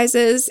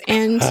exercises,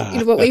 and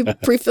what we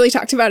briefly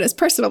talked about is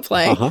personal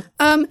play.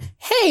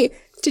 Hey,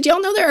 did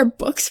y'all know there are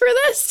books for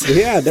this?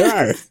 Yeah,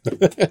 there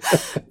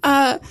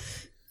are.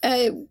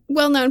 A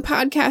well-known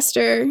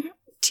podcaster,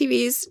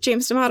 TV's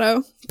James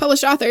D'Amato,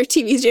 published author,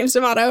 TV's James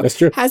D'Amato, That's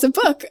true. has a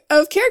book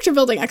of character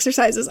building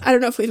exercises. I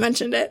don't know if we've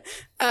mentioned it.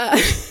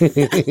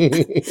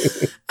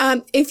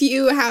 If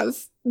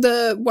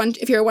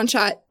you're a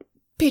one-shot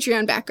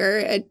Patreon backer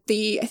at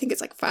I think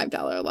it's like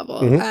 $5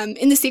 level.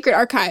 In the Secret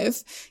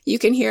Archive, you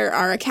can hear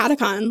our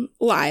Catacon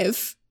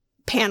live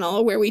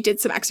panel where we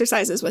did some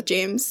exercises with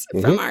James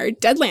from our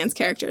Deadlands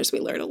characters. We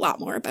learned a lot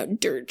more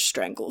about Dirge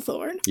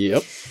Stranglethorn.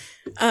 Yep.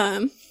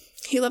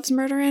 He loves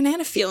murdering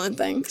and feeling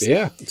things.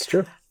 Yeah, it's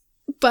true.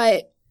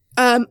 But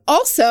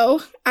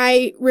also,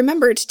 I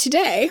remembered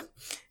today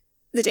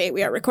the day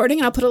we are recording,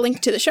 and I'll put a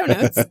link to the show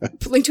notes,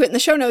 link to it in the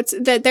show notes,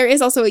 that there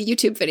is also a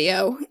YouTube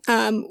video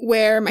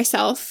where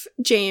myself,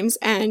 James,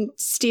 and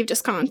Steve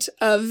Descant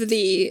of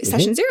the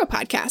Session Zero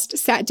podcast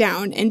sat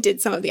down and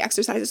did some of the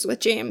exercises with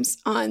James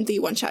on the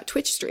One Shot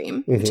Twitch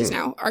stream, which is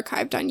now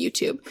archived on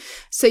YouTube.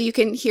 So you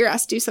can hear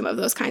us do some of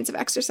those kinds of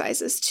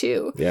exercises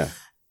too. Yeah.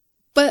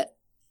 But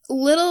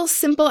little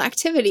simple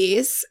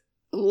activities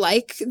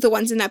like the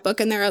ones in that book,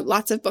 and there are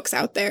lots of books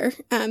out there.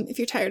 If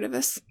you're tired of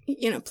us,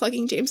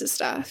 plugging James's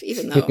stuff,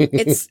 even though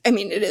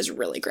it is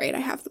really great. I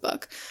have the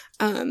book.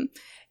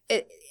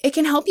 It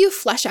can help you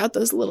flesh out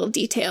those little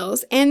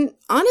details. And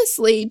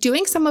honestly,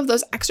 doing some of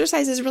those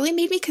exercises really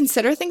made me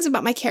consider things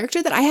about my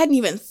character that I hadn't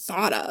even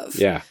thought of.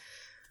 Yeah.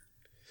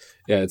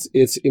 Yeah,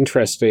 it's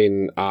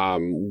interesting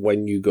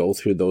when you go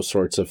through those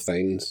sorts of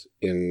things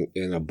in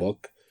a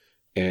book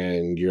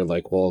and you're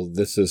like, well,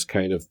 this is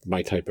kind of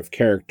my type of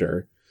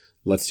character.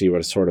 Let's see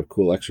what sort of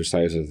cool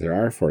exercises there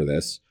are for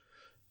this.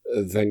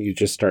 Then you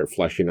just start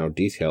fleshing out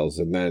details,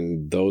 and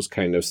then those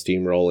kind of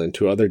steamroll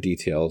into other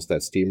details that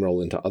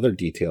steamroll into other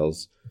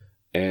details.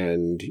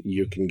 And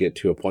you can get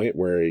to a point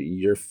where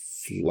you're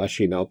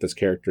fleshing out this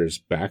character's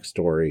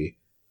backstory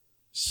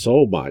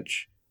so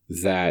much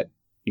that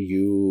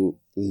you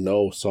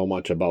know so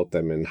much about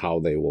them and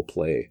how they will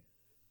play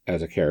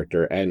as a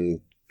character and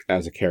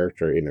as a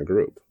character in a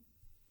group.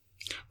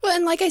 Well,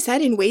 and like I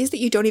said, in ways that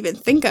you don't even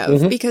think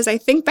of, because I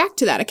think back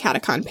to that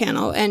Acadecon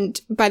panel. And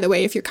by the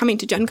way, if you're coming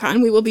to Gen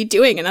Con, we will be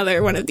doing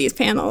another one of these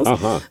panels.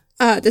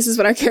 This is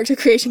what our character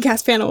creation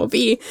cast panel will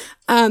be.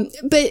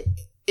 But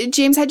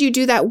James had you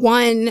do that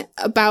one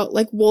about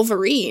like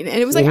Wolverine.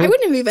 And it was like, I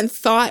wouldn't have even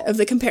thought of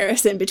the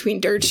comparison between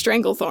Dirge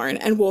Stranglethorn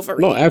and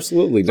Wolverine. No,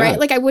 absolutely not. Right?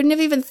 Like I wouldn't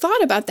have even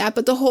thought about that.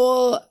 But the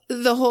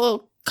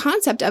whole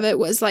concept of it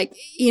was like,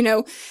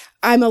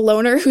 I'm a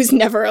loner who's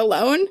never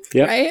alone.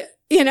 Yep. Right?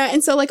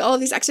 And so like all of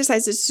these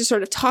exercises to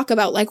sort of talk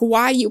about like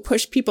why you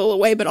push people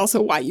away, but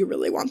also why you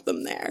really want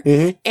them there.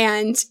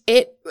 And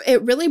it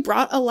really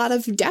brought a lot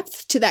of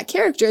depth to that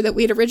character that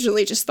we'd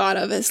originally just thought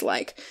of as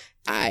like,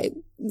 I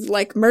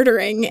like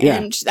murdering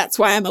and that's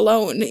why I'm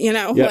alone,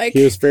 Yeah, like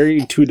he was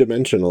very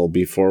two-dimensional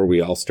before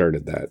we all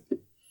started that.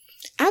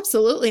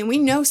 Absolutely. And we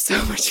know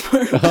so much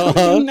more about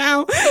him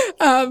now.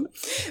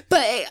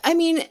 But I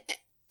mean,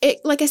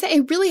 like I said,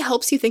 it really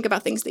helps you think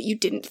about things that you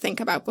didn't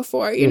think about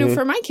before.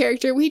 For my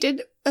character, we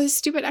did a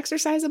stupid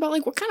exercise about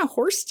like, what kind of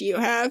horse do you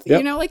have?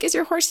 Yep. Like, is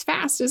your horse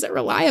fast? Is it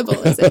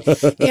reliable? Is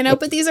it,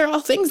 but these are all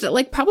things that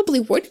like probably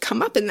would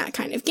come up in that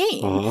kind of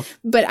game.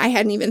 But I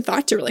hadn't even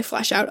thought to really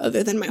flesh out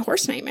other than my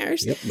horse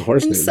nightmares. Yep, the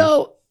horse nightmares.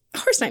 So,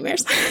 horse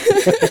nightmares.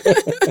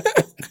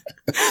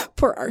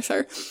 Poor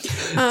Arthur.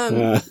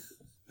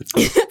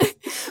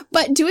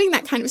 But doing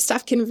that kind of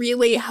stuff can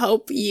really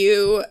help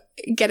you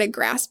get a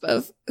grasp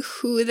of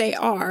who they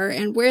are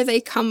and where they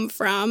come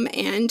from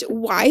and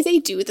why they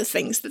do the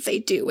things that they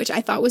do, which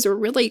I thought was a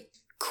really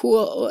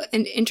cool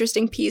and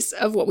interesting piece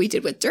of what we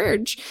did with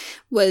Dirge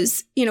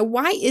was,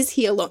 why is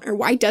he alone, or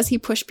why does he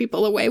push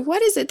people away?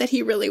 What is it that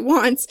he really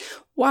wants?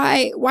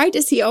 Why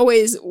does he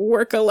always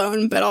work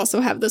alone, but also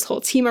have this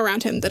whole team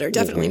around him that are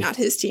definitely not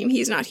his team?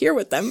 He's not here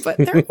with them, but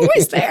they're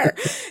always there.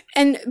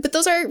 But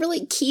those are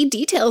really key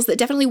details that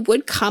definitely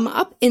would come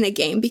up in a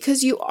game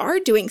because you are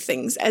doing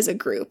things as a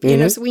group,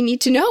 so we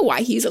need to know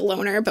why he's a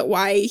loner, but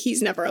why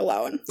he's never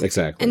alone.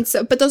 Exactly. And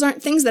so, but those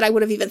aren't things that I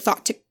would have even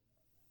thought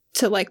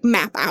to like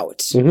map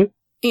out,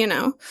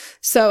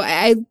 So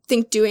I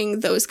think doing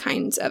those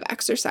kinds of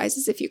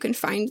exercises, if you can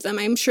find them,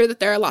 I'm sure that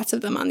there are lots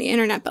of them on the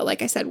internet, but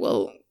like I said,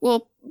 we'll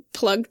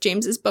plug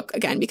James's book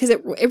again because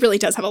it really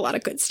does have a lot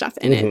of good stuff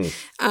in it.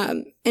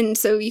 And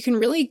so you can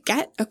really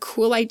get a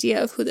cool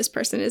idea of who this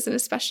person is and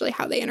especially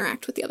how they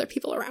interact with the other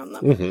people around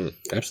them.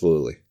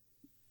 Absolutely.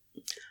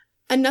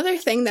 Another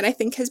thing that I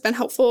think has been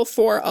helpful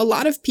for a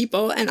lot of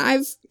people, and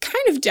I've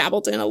kind of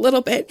dabbled in a little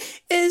bit,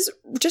 is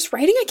just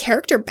writing a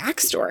character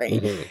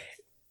backstory.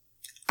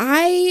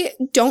 I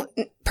don't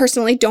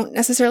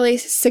necessarily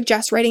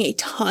suggest writing a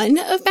ton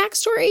of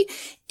backstory.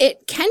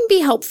 It can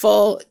be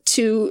helpful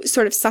to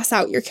sort of suss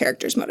out your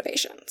character's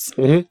motivations.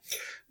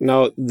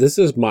 Now, this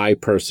is my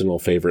personal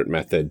favorite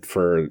method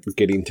for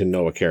getting to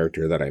know a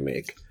character that I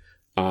make.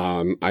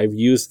 I've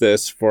used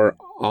this for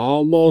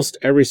almost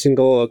every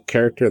single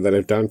character that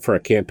I've done for a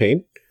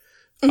campaign.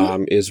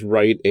 Is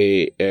write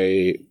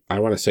a I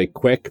want to say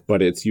quick,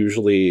 but it's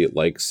usually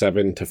like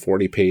 7 to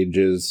 40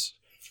 pages.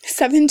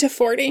 7 to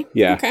 40?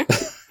 Yeah. Okay.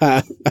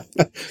 I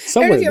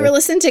don't know if you ever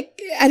listened to,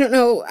 I don't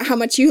know how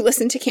much you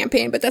listen to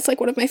campaign, but that's like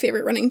one of my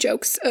favorite running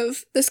jokes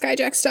of the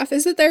Skyjack stuff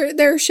is that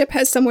their ship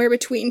has somewhere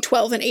between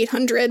 12 and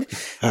 800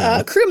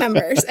 crew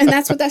members. And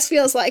that's what this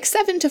feels like,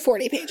 7 to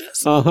 40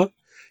 pages.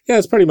 Yeah,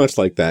 it's pretty much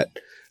like that.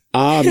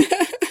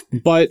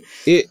 But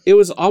it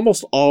was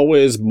almost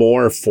always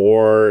more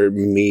for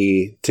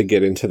me to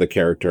get into the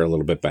character a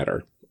little bit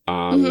better.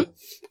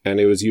 And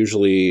it was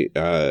usually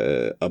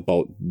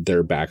about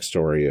their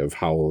backstory of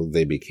how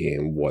they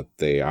became what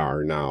they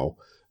are now,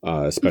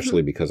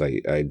 especially because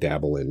I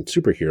dabble in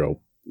superhero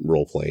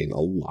role-playing a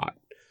lot.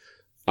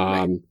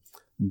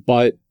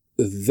 But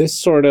this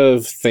sort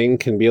of thing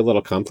can be a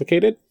little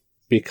complicated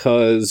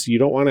because you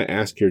don't want to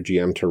ask your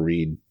GM to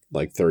read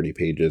like 30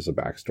 pages of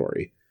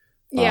backstory.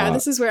 Yeah,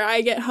 this is where I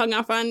get hung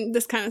up on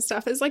this kind of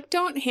stuff, is like,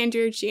 don't hand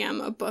your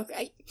GM a book.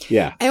 I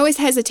always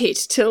hesitate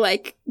to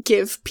like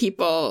give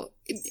people,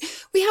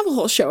 we have a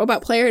whole show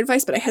about player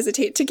advice, but I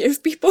hesitate to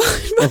give people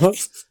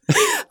advice.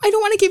 I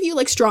don't want to give you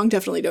like strong,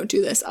 definitely don't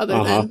do this,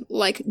 other than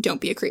like,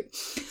 don't be a creep.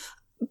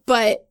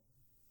 But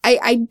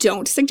I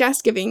don't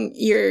suggest giving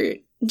your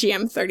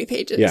GM 30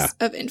 pages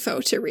of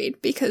info to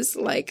read, because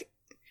like,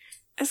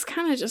 it's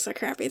kind of just a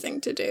crappy thing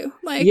to do.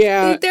 Like,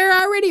 they're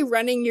already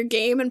running your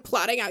game and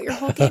plotting out your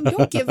whole game.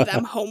 Don't give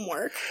them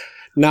homework.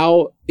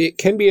 Now, it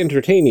can be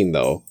entertaining,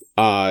 though.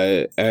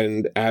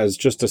 And as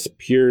just a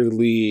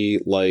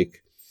purely,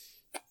 like,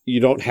 you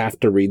don't have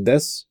to read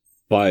this,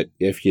 but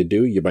if you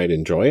do, you might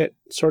enjoy it,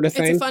 sort of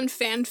thing. It's a fun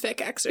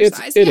fanfic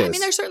exercise. It is. I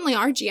mean, there certainly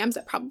are GMs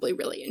that probably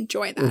really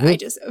enjoy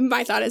that.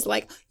 My thought is,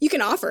 like, you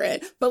can offer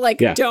it, but, like,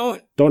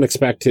 don't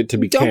expect it to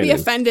be Don't canon. be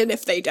offended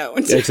if they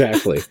don't.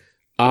 Exactly.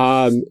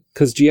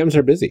 Because GMs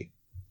are busy,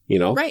 you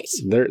know? Right.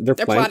 They're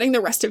plotting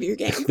the rest of your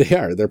game. They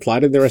are. They're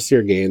plotting the rest of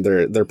your game.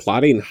 They're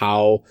plotting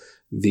how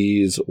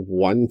these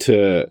 1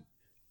 to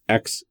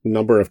X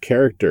number of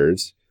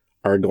characters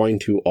are going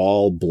to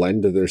all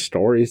blend their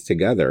stories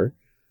together,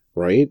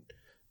 right?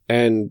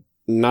 And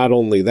not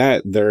only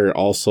that, they're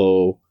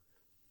also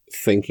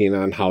thinking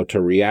on how to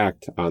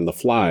react on the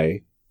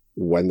fly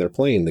when they're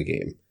playing the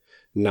game.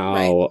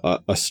 Now,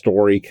 a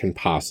story can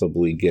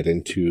possibly get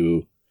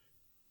into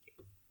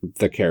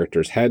the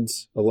characters'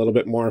 heads a little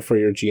bit more for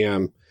your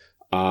GM.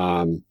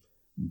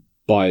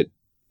 But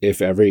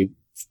if every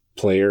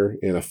player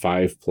in a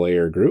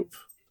 5-player group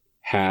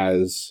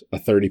has a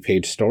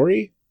 30-page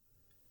story,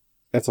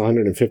 that's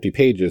 150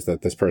 pages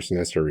that this person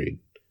has to read.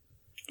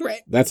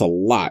 Right. That's a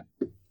lot.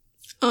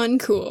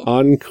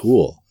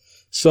 Uncool.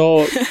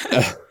 So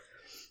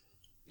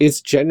it's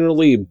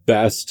generally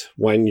best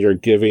when you're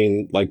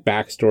giving like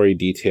backstory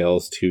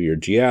details to your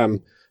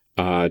GM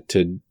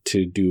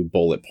to do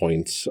bullet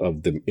points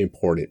of the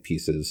important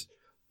pieces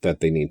that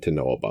they need to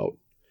know about.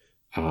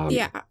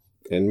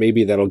 And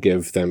maybe that'll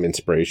give them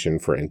inspiration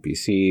for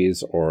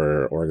NPCs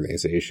or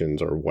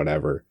organizations or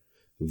whatever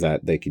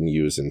that they can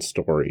use in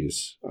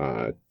stories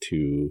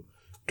to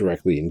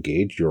directly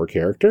engage your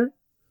character.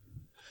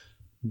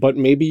 But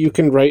maybe you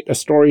can write a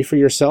story for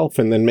yourself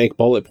and then make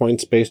bullet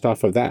points based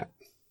off of that.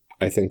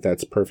 I think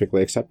that's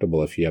perfectly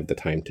acceptable if you have the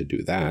time to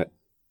do that.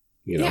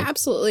 You know? Yeah,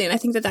 absolutely. And I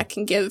think that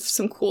can give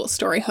some cool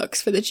story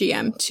hooks for the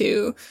GM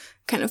to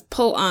kind of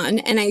pull on.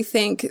 And I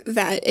think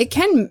that it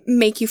can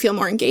make you feel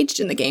more engaged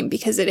in the game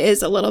because it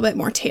is a little bit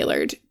more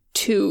tailored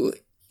to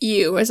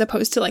you, as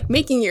opposed to like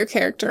making your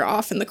character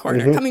off in the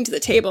corner, coming to the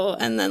table,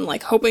 and then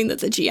like hoping that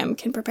the GM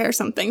can prepare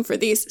something for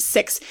these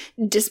 6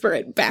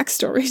 disparate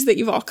backstories that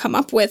you've all come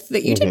up with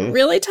that you didn't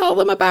really tell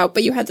them about,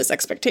 but you had this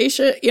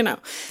expectation, you know?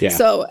 Yeah.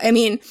 So, I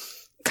mean,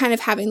 kind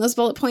of having those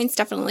bullet points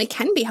definitely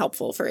can be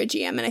helpful for a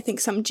GM. And I think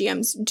some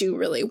GMs do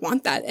really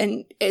want that,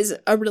 and is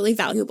a really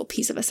valuable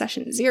piece of a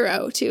session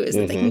 0 too, is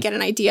that they can get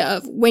an idea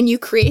of when you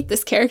create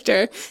this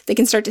character, they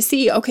can start to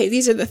see, okay,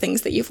 these are the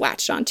things that you've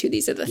latched onto.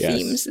 These are the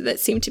themes that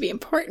seem to be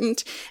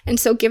important. And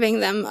so giving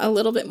them a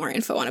little bit more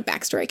info on a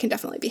backstory can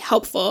definitely be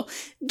helpful.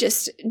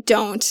 Just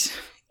don't,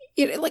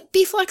 like,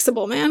 be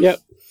flexible, man. Yep.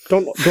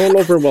 Don't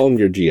overwhelm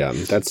your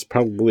GM. That's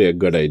probably a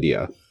good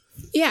idea.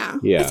 Yeah.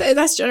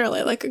 That's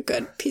generally like a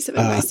good piece of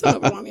advice. Don't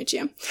overwhelm your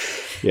GM.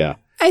 Yeah.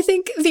 I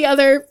think the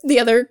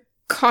other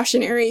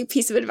cautionary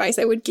piece of advice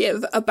I would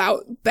give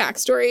about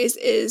backstories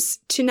is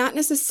to not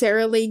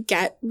necessarily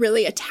get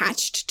really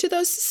attached to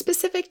those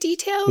specific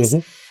details.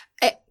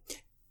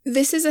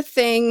 This is a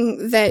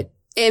thing that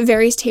it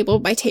varies table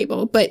by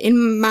table, but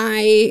in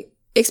my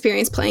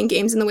experience playing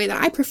games and the way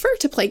that I prefer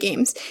to play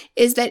games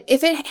is that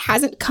if it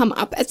hasn't come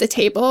up at the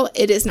table,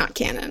 it is not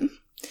canon.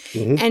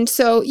 And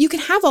so you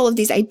can have all of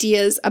these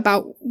ideas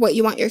about what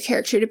you want your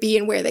character to be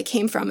and where they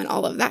came from and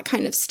all of that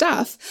kind of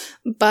stuff,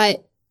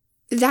 but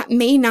that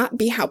may not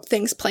be how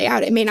things play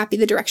out. It may not be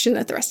the direction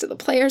that the rest of the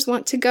players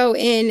want to go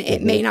in.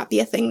 It may not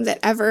be a thing that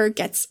ever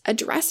gets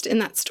addressed in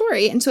that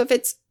story. And so if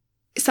it's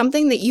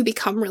something that you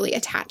become really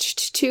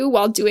attached to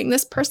while doing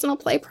this personal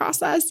play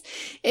process,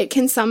 it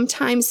can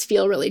sometimes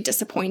feel really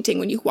disappointing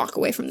when you walk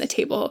away from the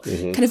table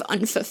kind of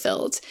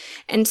unfulfilled.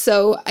 And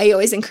so I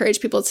always encourage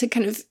people to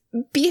kind of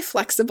be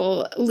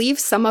flexible, leave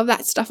some of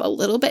that stuff a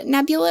little bit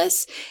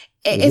nebulous.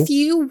 If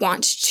you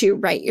want to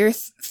write your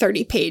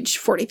 30-page,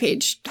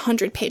 40-page,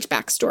 100-page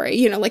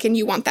backstory, and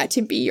you want that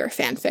to be your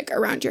fanfic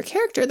around your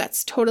character,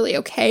 that's totally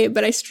okay.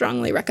 But I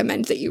strongly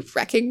recommend that you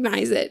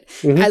recognize it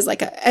as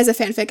a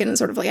fanfic and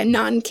sort of like a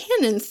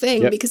non-canon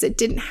thing because it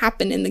didn't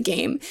happen in the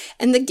game.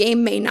 And the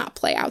game may not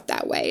play out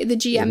that way. The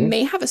GM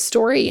may have a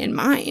story in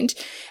mind.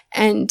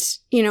 And,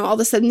 all of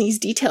a sudden these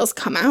details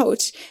come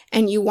out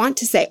and you want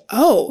to say,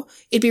 oh,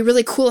 it'd be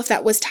really cool if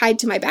that was tied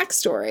to my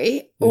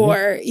backstory.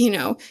 Or,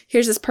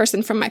 here's this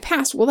person from my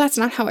past. Well, that's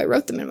not how I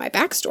wrote them in my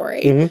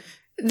backstory.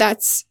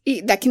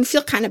 that can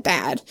feel kind of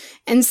bad.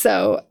 And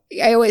so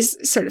I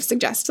always sort of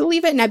suggest to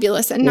leave it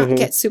nebulous and not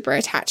get super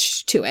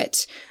attached to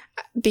it,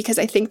 because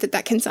I think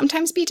that can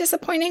sometimes be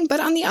disappointing. But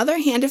on the other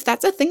hand, if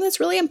that's a thing that's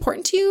really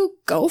important to you,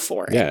 go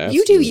for it. Yeah,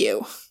 you do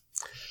you.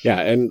 Yeah,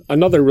 and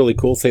another really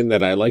cool thing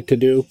that I like to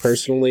do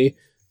personally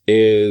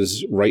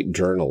is write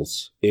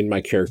journals in my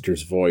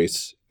character's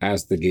voice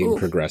as the game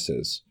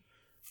progresses.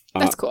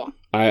 That's cool.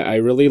 I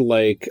really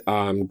like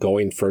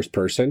going first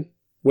person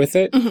with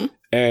it,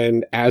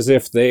 and as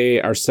if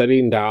they are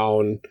sitting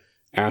down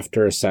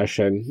after a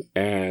session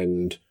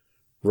and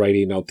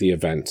writing out the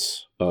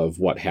events of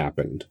what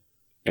happened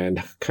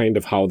and kind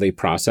of how they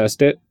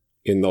processed it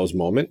in those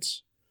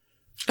moments.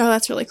 Oh,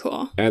 that's really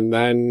cool. And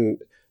then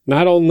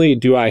not only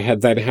do I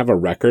then have a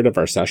record of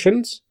our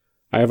sessions,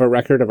 I have a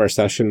record of our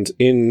sessions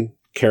in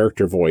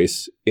character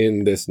voice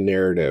in this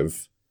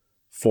narrative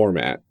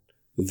format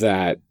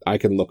that I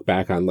can look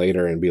back on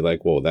later and be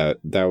like, whoa,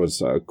 that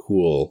was a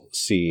cool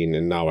scene,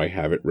 and now I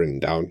have it written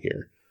down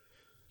here.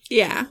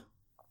 Yeah.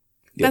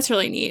 That's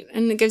really neat.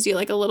 And it gives you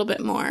like a little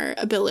bit more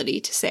ability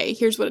to say,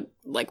 here's what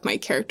like my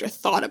character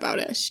thought about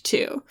it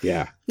too.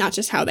 Yeah. Not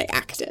just how they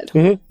acted.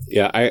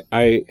 Yeah,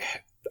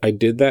 I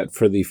did that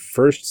for the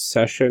first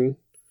session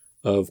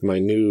of my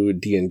new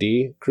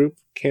D&D group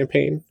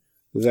campaign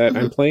that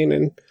I'm playing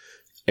in,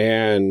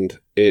 and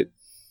it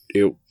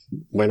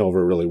went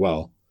over really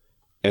well.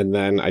 And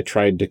then I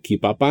tried to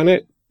keep up on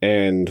it,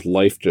 and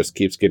life just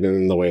keeps getting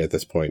in the way at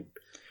this point.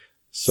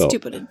 So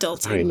stupid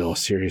adulting. I know,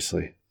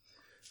 seriously.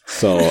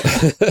 So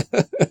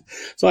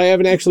so I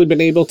haven't actually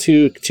been able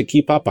to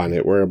keep up on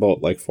it. We're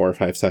about like 4 or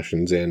 5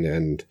 sessions in,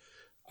 and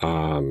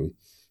I'm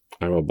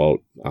about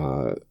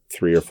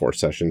 3 or 4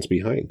 sessions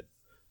behind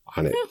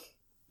on it.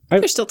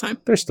 There's still time.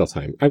 There's still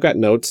time. I've got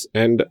notes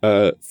and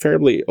a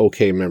fairly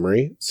okay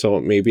memory, so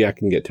maybe I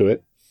can get to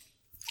it.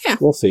 Yeah.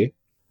 We'll see.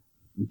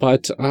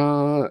 But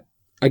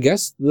I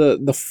guess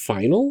the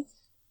final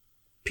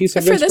piece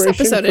of inspiration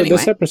for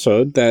this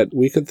episode that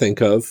we could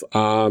think of,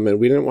 and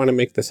we didn't want to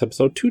make this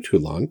episode too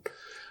long,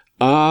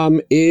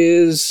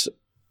 is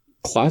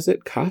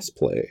closet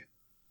cosplay.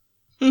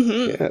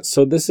 Yeah,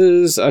 so this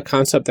is a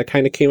concept that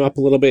kind of came up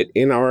a little bit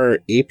in our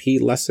AP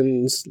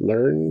Lessons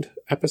Learned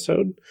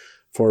episode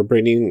for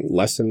bringing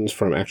lessons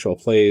from actual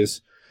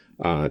plays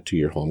to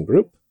your home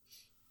group,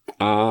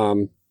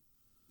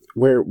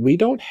 where we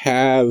don't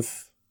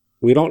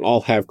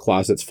all have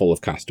closets full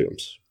of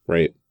costumes,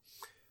 right?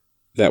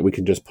 That we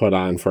can just put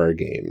on for our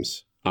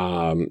games.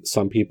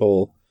 Some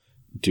people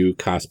do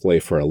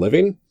cosplay for a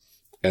living,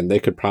 and they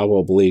could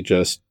probably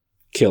just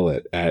kill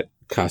it at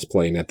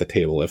cosplaying at the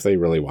table if they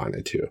really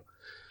wanted to.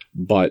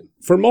 But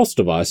for most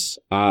of us,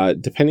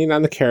 depending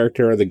on the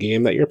character or the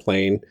game that you're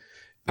playing,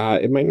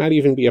 it might not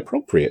even be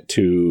appropriate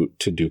to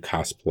do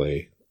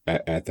cosplay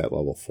at that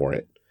level for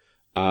it.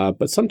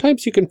 But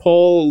sometimes you can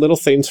pull little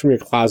things from your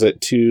closet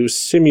to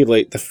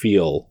simulate the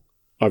feel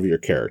of your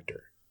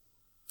character.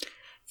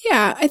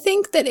 Yeah, I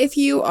think that if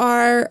you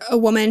are a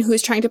woman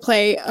who's trying to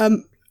play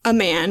a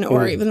man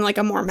or even like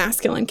a more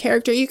masculine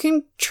character, you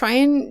can try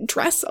and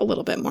dress a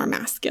little bit more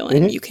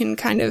masculine. You can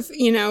kind of,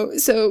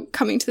 so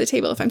coming to the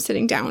table, if I'm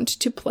sitting down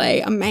to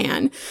play a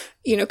man,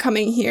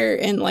 coming here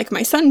in like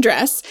my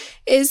sundress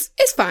is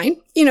fine.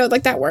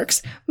 Like that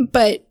works.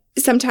 But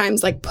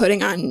sometimes like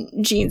putting on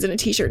jeans and a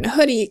t-shirt and a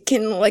hoodie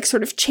can like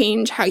sort of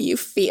change how you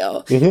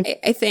feel.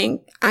 I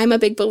think I'm a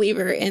big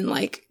believer in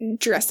like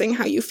dressing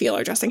how you feel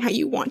or dressing how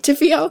you want to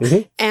feel.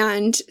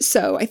 And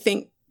so I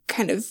think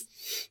kind of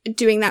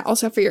doing that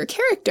also for your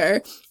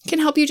character can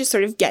help you just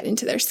sort of get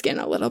into their skin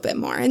a little bit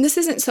more. And this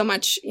isn't so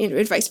much,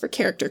 advice for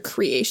character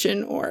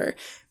creation or,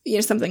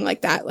 something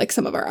like that, like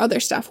some of our other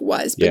stuff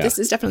was, but this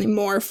is definitely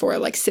more for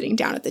like sitting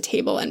down at the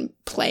table and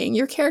playing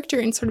your character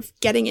and sort of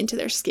getting into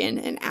their skin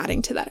and adding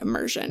to that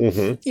immersion.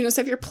 So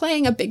if you're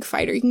playing a big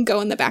fighter, you can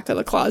go in the back of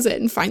the closet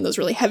and find those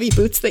really heavy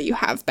boots that you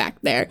have back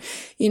there.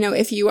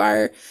 If you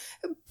are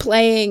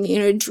playing,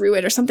 a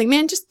druid or something,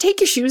 man, just take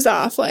your shoes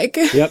off. Like,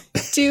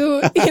 just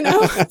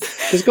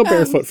go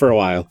barefoot for a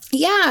while.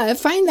 Yeah.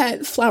 Find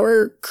that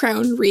flower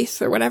crown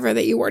wreath or whatever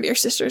that you wore to your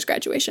sister's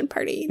graduation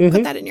party.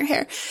 Put that in your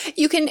hair.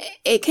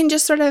 It can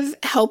just sort of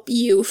help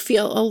you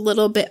feel a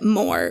little bit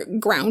more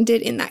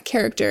grounded in that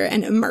character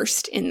and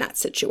immersed in that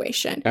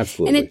situation.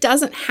 Absolutely. And it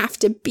doesn't have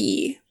to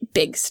be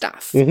big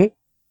stuff.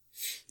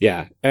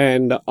 Yeah.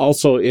 And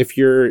also if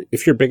you're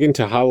big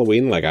into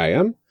Halloween like I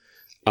am,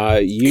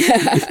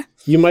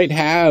 you might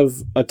have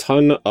a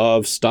ton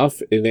of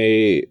stuff in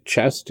a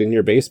chest in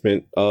your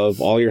basement of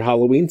all your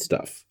Halloween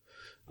stuff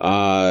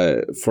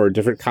for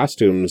different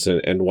costumes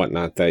and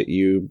whatnot that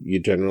you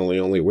generally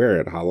only wear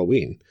at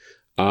Halloween.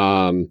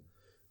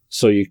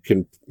 So you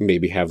can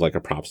maybe have like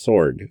a prop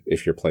sword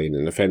if you're playing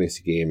in a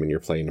fantasy game and you're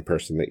playing a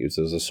person that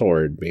uses a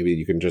sword. Maybe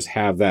you can just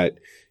have that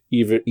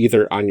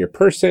either on your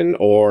person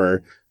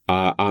or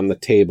on the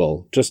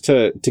table just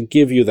to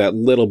give you that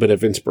little bit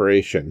of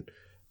inspiration.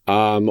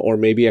 Or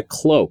maybe a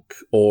cloak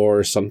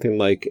or something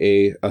like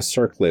a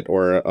circlet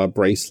or a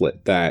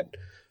bracelet that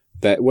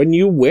when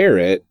you wear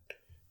it,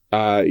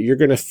 you're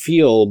going to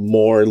feel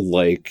more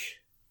like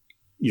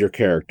your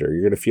character.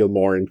 You're going to feel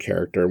more in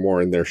character,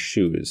 more in their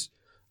shoes,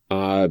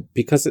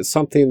 because it's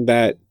something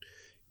that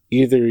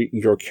either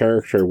your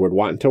character would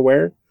want to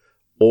wear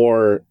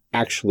or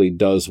actually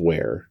does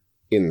wear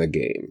in the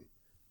game.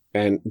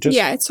 And just,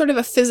 it's sort of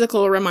a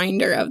physical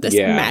reminder of this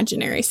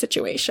imaginary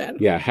situation.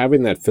 Yeah,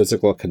 having that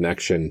physical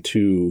connection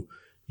to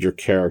your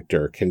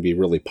character can be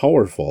really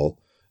powerful,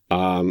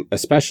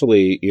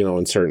 especially,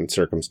 in certain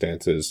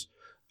circumstances.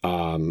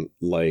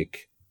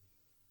 Like,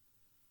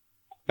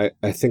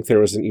 I think there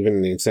was even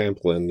an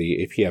example in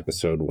the AP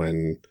episode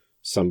when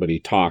somebody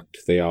talked,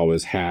 they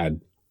always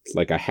had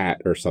like a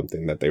hat or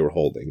something that they were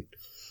holding.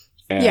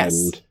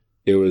 And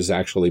it was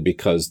actually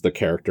because the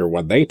character,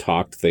 when they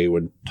talked, they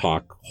would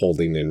talk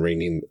holding and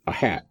reining a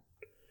hat.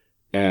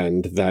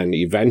 And then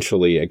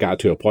eventually it got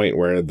to a point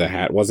where the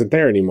hat wasn't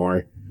there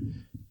anymore,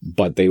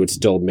 but they would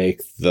still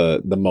make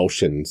the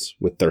motions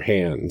with their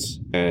hands,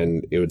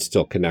 and it would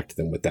still connect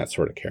them with that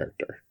sort of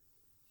character.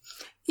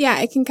 Yeah,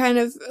 it can kind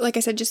of, like I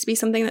said, just be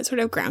something that sort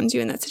of grounds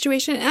you in that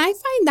situation. And I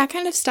find that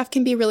kind of stuff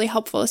can be really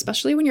helpful,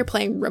 especially when you're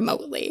playing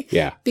remotely.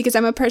 Yeah. Because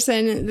I'm a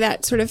person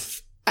that sort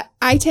of,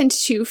 I tend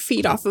to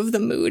feed off of the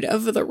mood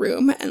of the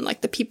room and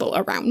like the people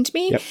around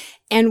me. Yep.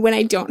 And when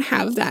I don't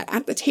have that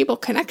at the table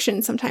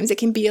connection, sometimes it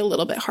can be a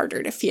little bit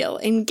harder to feel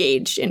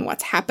engaged in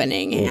what's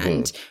happening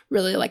and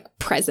really like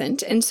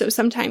present. And so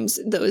sometimes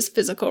those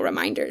physical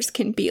reminders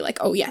can be like,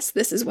 oh yes,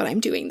 this is what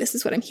I'm doing. This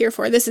is what I'm here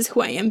for. This is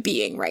who I am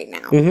being right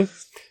now.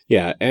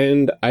 Yeah,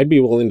 and I'd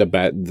be willing to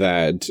bet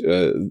that,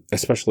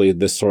 especially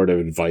this sort of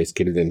advice,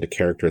 getting into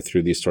character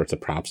through these sorts of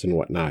props and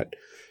whatnot,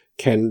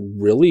 can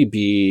really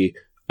be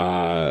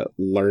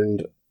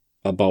learned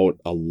about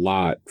a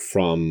lot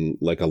from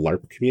like a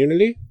LARP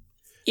community.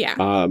 Yeah.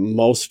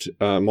 Most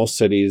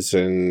cities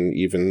and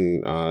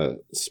even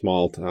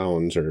small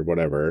towns or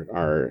whatever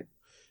are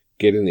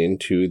getting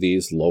into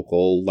these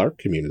local LARP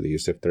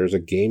communities. If there's a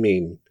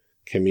gaming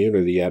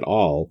community at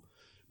all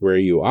where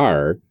you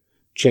are,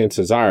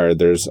 chances are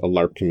there's a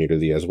LARP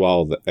community as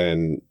well,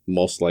 and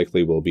most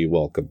likely will be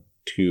welcome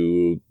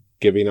to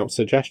giving out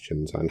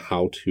suggestions on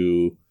how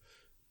to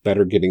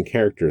better get in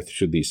character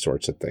through these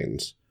sorts of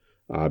things,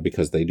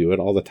 because they do it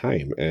all the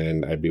time.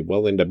 And I'd be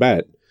willing to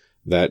bet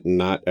that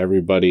not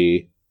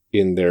everybody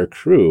in their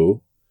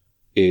crew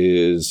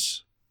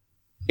is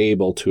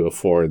able to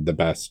afford the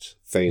best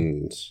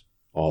things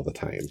all the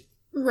time.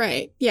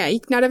 Right. Yeah.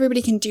 Not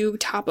everybody can do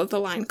top of the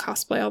line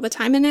cosplay all the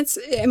time. And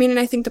and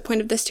I think the point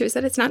of this too is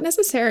that it's not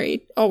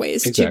necessary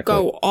always to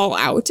go all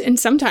out. And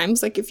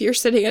sometimes, like if you're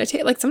sitting at a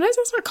table, like sometimes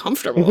that's not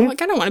comfortable.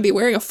 Like I don't want to be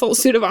wearing a full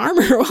suit of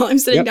armor while I'm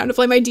sitting down to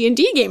play my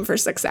D&D game for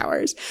 6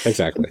 hours.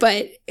 Exactly.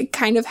 But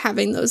kind of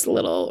having those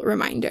little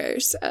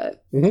reminders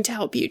to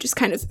help you just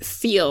kind of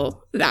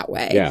feel that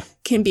way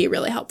can be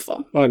really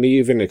helpful. Well, and it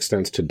even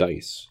extends to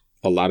dice.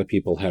 A lot of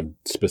people have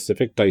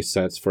specific dice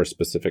sets for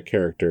specific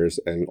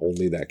characters, and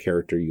only that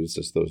character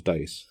uses those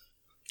dice.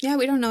 Yeah,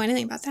 we don't know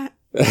anything about that.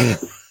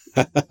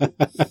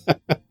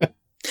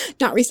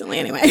 Not recently,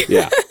 anyway.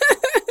 Yeah,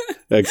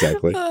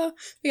 exactly. We gotta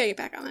get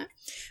back on that.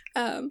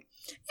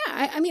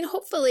 I mean,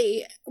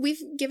 hopefully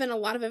we've given a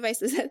lot of advice.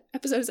 This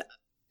episode has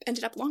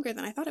ended up longer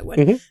than I thought it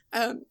would.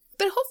 But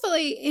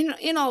hopefully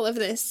in all of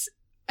this,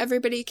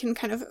 everybody can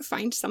kind of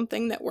find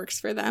something that works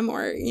for them,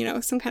 or,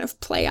 some kind of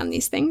play on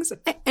these things.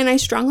 And I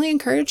strongly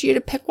encourage you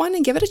to pick one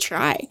and give it a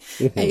try.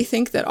 I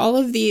think that all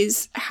of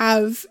these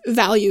have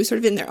value sort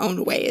of in their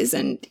own ways.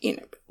 And,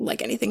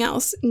 like anything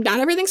else, not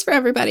everything's for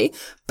everybody,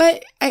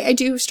 but I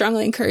do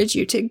strongly encourage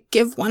you to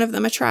give one of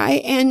them a try.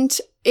 And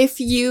if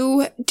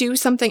you do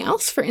something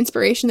else for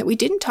inspiration that we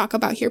didn't talk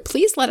about here,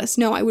 please let us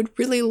know. I would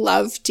really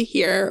love to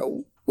hear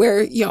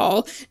where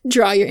y'all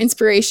draw your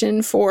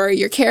inspiration for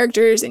your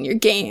characters and your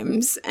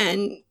games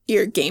and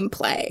your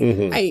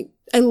gameplay.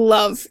 I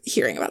love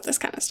hearing about this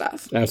kind of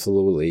stuff.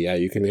 Absolutely. Yeah,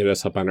 you can hit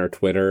us up on our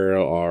Twitter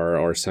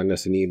or send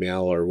us an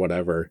email or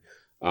whatever.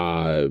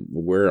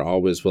 We're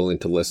always willing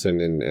to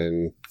listen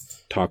and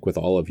talk with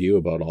all of you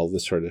about all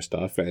this sort of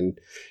stuff. And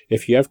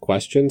if you have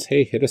questions,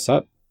 hey, hit us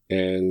up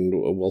and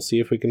we'll see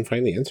if we can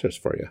find the answers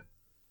for you.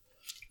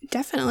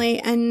 Definitely.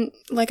 And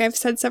like I've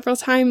said several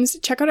times,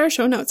 check out our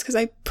show notes, because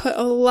I put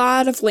a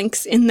lot of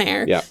links in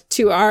there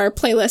to our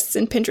playlists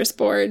and Pinterest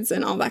boards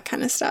and all that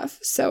kind of stuff.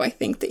 So I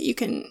think that you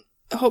can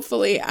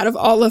hopefully, out of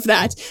all of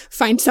that,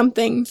 find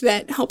something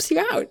that helps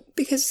you out,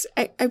 because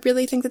I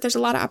really think that there's a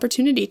lot of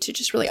opportunity to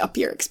just really up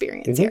your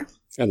experience here.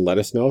 And let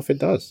us know if it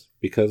does,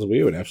 because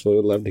we would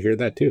absolutely love to hear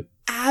that too.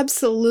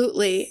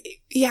 Absolutely.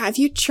 Yeah, if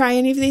you try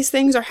any of these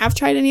things or have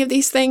tried any of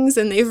these things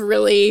and they've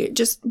really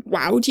just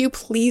wowed you,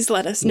 please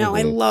let us know.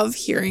 I love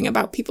hearing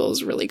about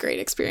people's really great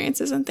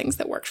experiences and things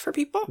that worked for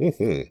people.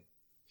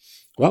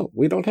 Well,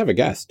 we don't have a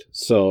guest,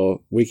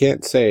 so we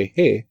can't say,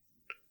 hey,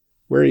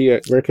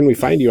 where can we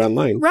find you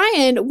online?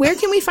 Ryan, where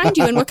can we find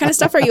you and what kind of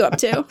stuff are you up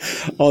to?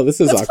 Oh, this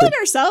is Let's awkward. Plug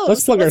ourselves.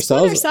 Let's plug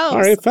ourselves. All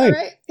right, fine. All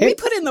right. Hey, we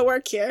put in the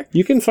work here.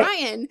 You can find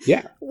Ryan.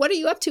 Yeah. What are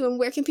you up to and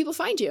where can people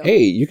find you? Hey,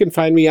 you can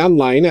find me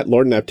online at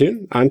Lord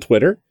Neptune on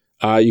Twitter.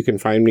 You can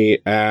find me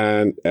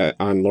on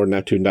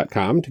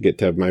LordNeptune.com to get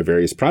to my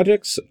various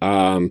projects.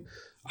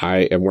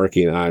 I am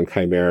working on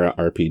Chimera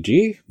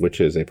RPG,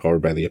 which is a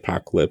Powered by the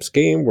Apocalypse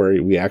game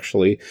where we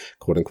actually,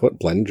 quote unquote,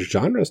 blend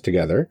genres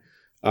together,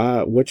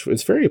 which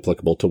is very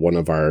applicable to one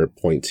of our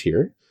points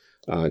here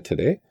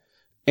today.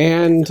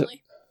 And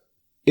Definitely.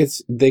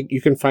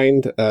 You can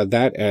find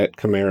that at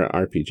Chimera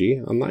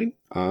RPG online.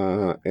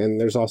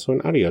 And there's also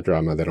an audio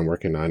drama that I'm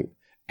working on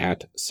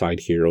at Side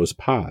Heroes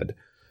Pod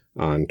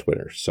on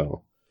Twitter.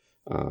 So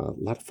a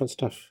lot of fun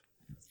stuff.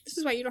 This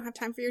is why you don't have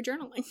time for your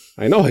journaling.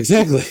 I know,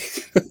 exactly.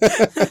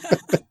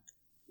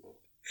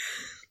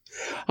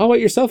 How about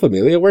yourself,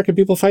 Amelia? Where can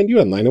people find you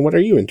online, and what are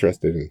you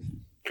interested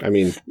in? I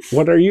mean,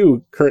 what are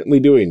you currently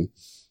doing?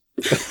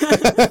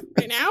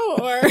 Right now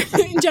or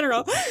in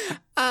general?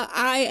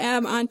 I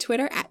am on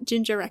Twitter at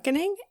Ginger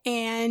Reckoning,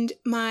 and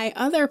my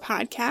other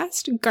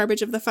podcast,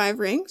 Garbage of the Five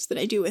Rings, that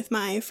I do with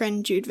my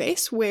friend Jude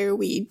Vase, where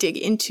we dig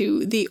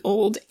into the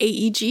old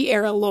AEG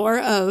era lore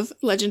of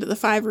Legend of the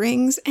Five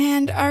Rings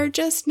and are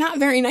just not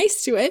very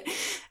nice to it.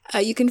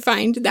 You can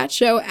find that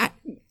show at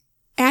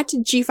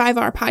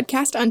G5R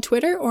Podcast on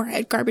Twitter or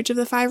at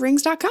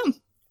garbageofthefiverings.com.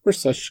 We're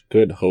such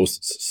good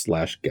hosts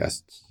 /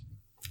 guests.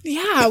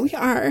 Yeah, we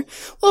are.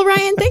 Well,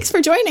 Ryan, thanks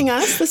for joining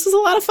us. This was a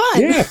lot of fun.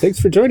 Yeah, thanks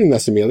for joining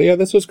us, Amelia.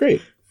 This was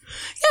great.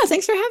 Yeah,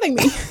 thanks for having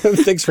me.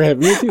 Thanks for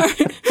having me, too.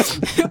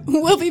 Right.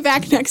 We'll be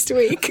back next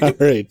week. All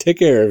right. Take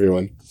care,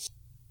 everyone.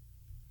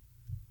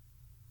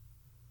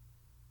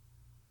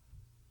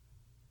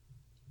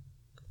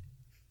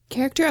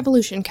 Character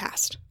Evolution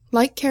Cast,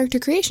 like Character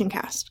Creation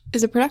Cast,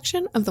 is a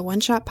production of the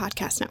One Shot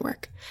Podcast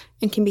Network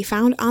and can be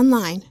found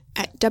online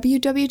at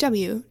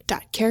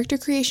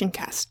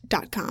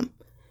www.charactercreationcast.com.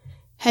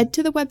 Head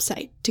to the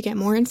website to get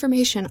more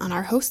information on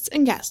our hosts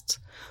and guests,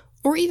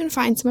 or even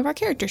find some of our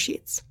character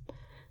sheets.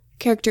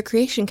 Character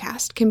Creation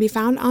Cast can be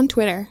found on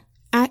Twitter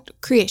at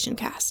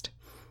CreationCast.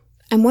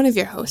 I'm one of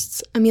your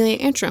hosts, Amelia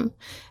Antrim,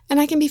 and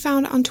I can be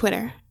found on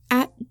Twitter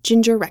at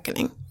Ginger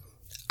Reckoning.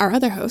 Our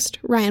other host,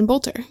 Ryan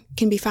Bolter,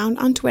 can be found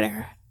on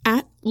Twitter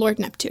at Lord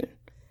Neptune.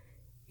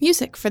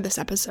 Music for this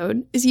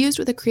episode is used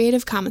with a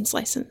Creative Commons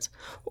license,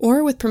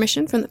 or with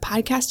permission from the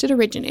podcast it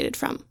originated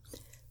from.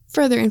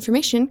 Further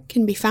information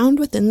can be found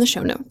within the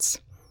show notes.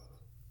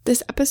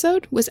 This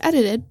episode was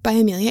edited by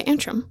Amelia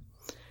Antrim.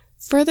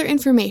 Further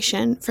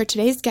information for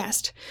today's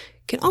guest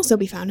can also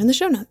be found in the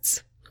show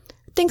notes.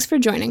 Thanks for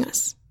joining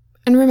us.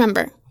 And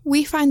remember,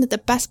 we find that the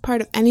best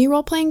part of any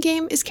role-playing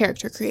game is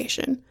character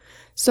creation.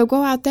 So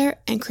go out there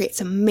and create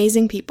some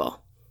amazing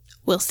people.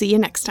 We'll see you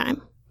next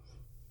time.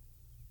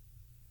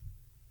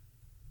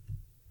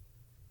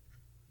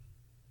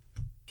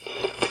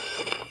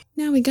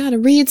 Now we gotta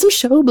read some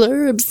show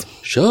blurbs.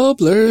 Show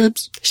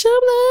blurbs. Show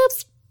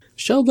blurbs.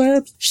 Show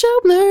blurbs. Show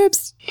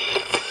blurbs.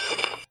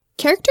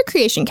 Character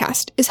Creation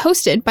Cast is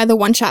hosted by the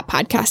One Shot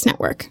Podcast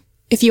Network.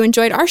 If you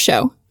enjoyed our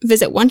show,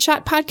 visit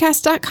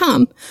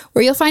oneshotpodcast.com,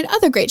 where you'll find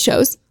other great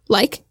shows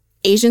like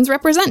Asians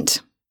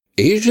Represent.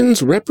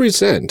 Asians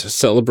Represent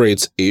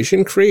celebrates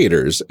Asian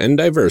creators and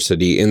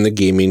diversity in the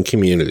gaming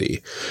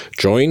community.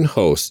 Join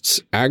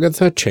hosts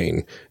Agatha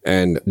Chang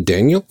and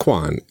Daniel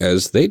Kwan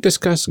as they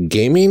discuss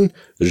gaming,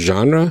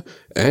 genre,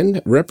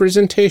 and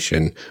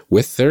representation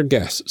with their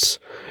guests,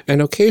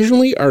 and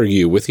occasionally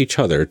argue with each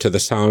other to the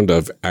sound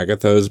of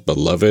Agatha's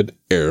beloved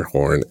air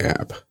horn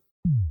app.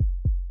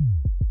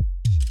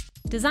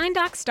 Design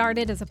Doc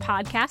started as a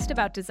podcast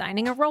about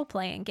designing a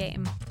role-playing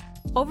game.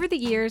 Over the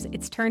years,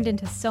 it's turned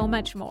into so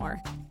much more.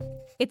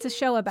 It's a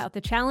show about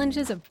the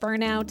challenges of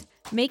burnout,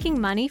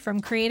 making money from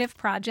creative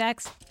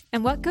projects,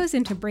 and what goes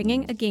into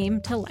bringing a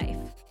game to life.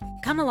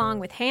 Come along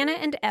with Hannah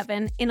and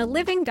Evan in a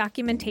living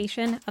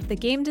documentation of the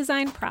game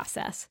design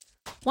process.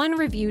 One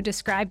review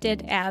described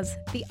it as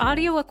the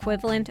audio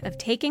equivalent of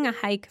taking a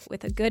hike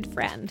with a good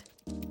friend.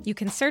 You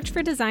can search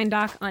for Design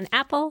Doc on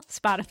Apple,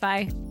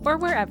 Spotify, or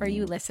wherever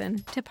you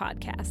listen to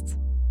podcasts.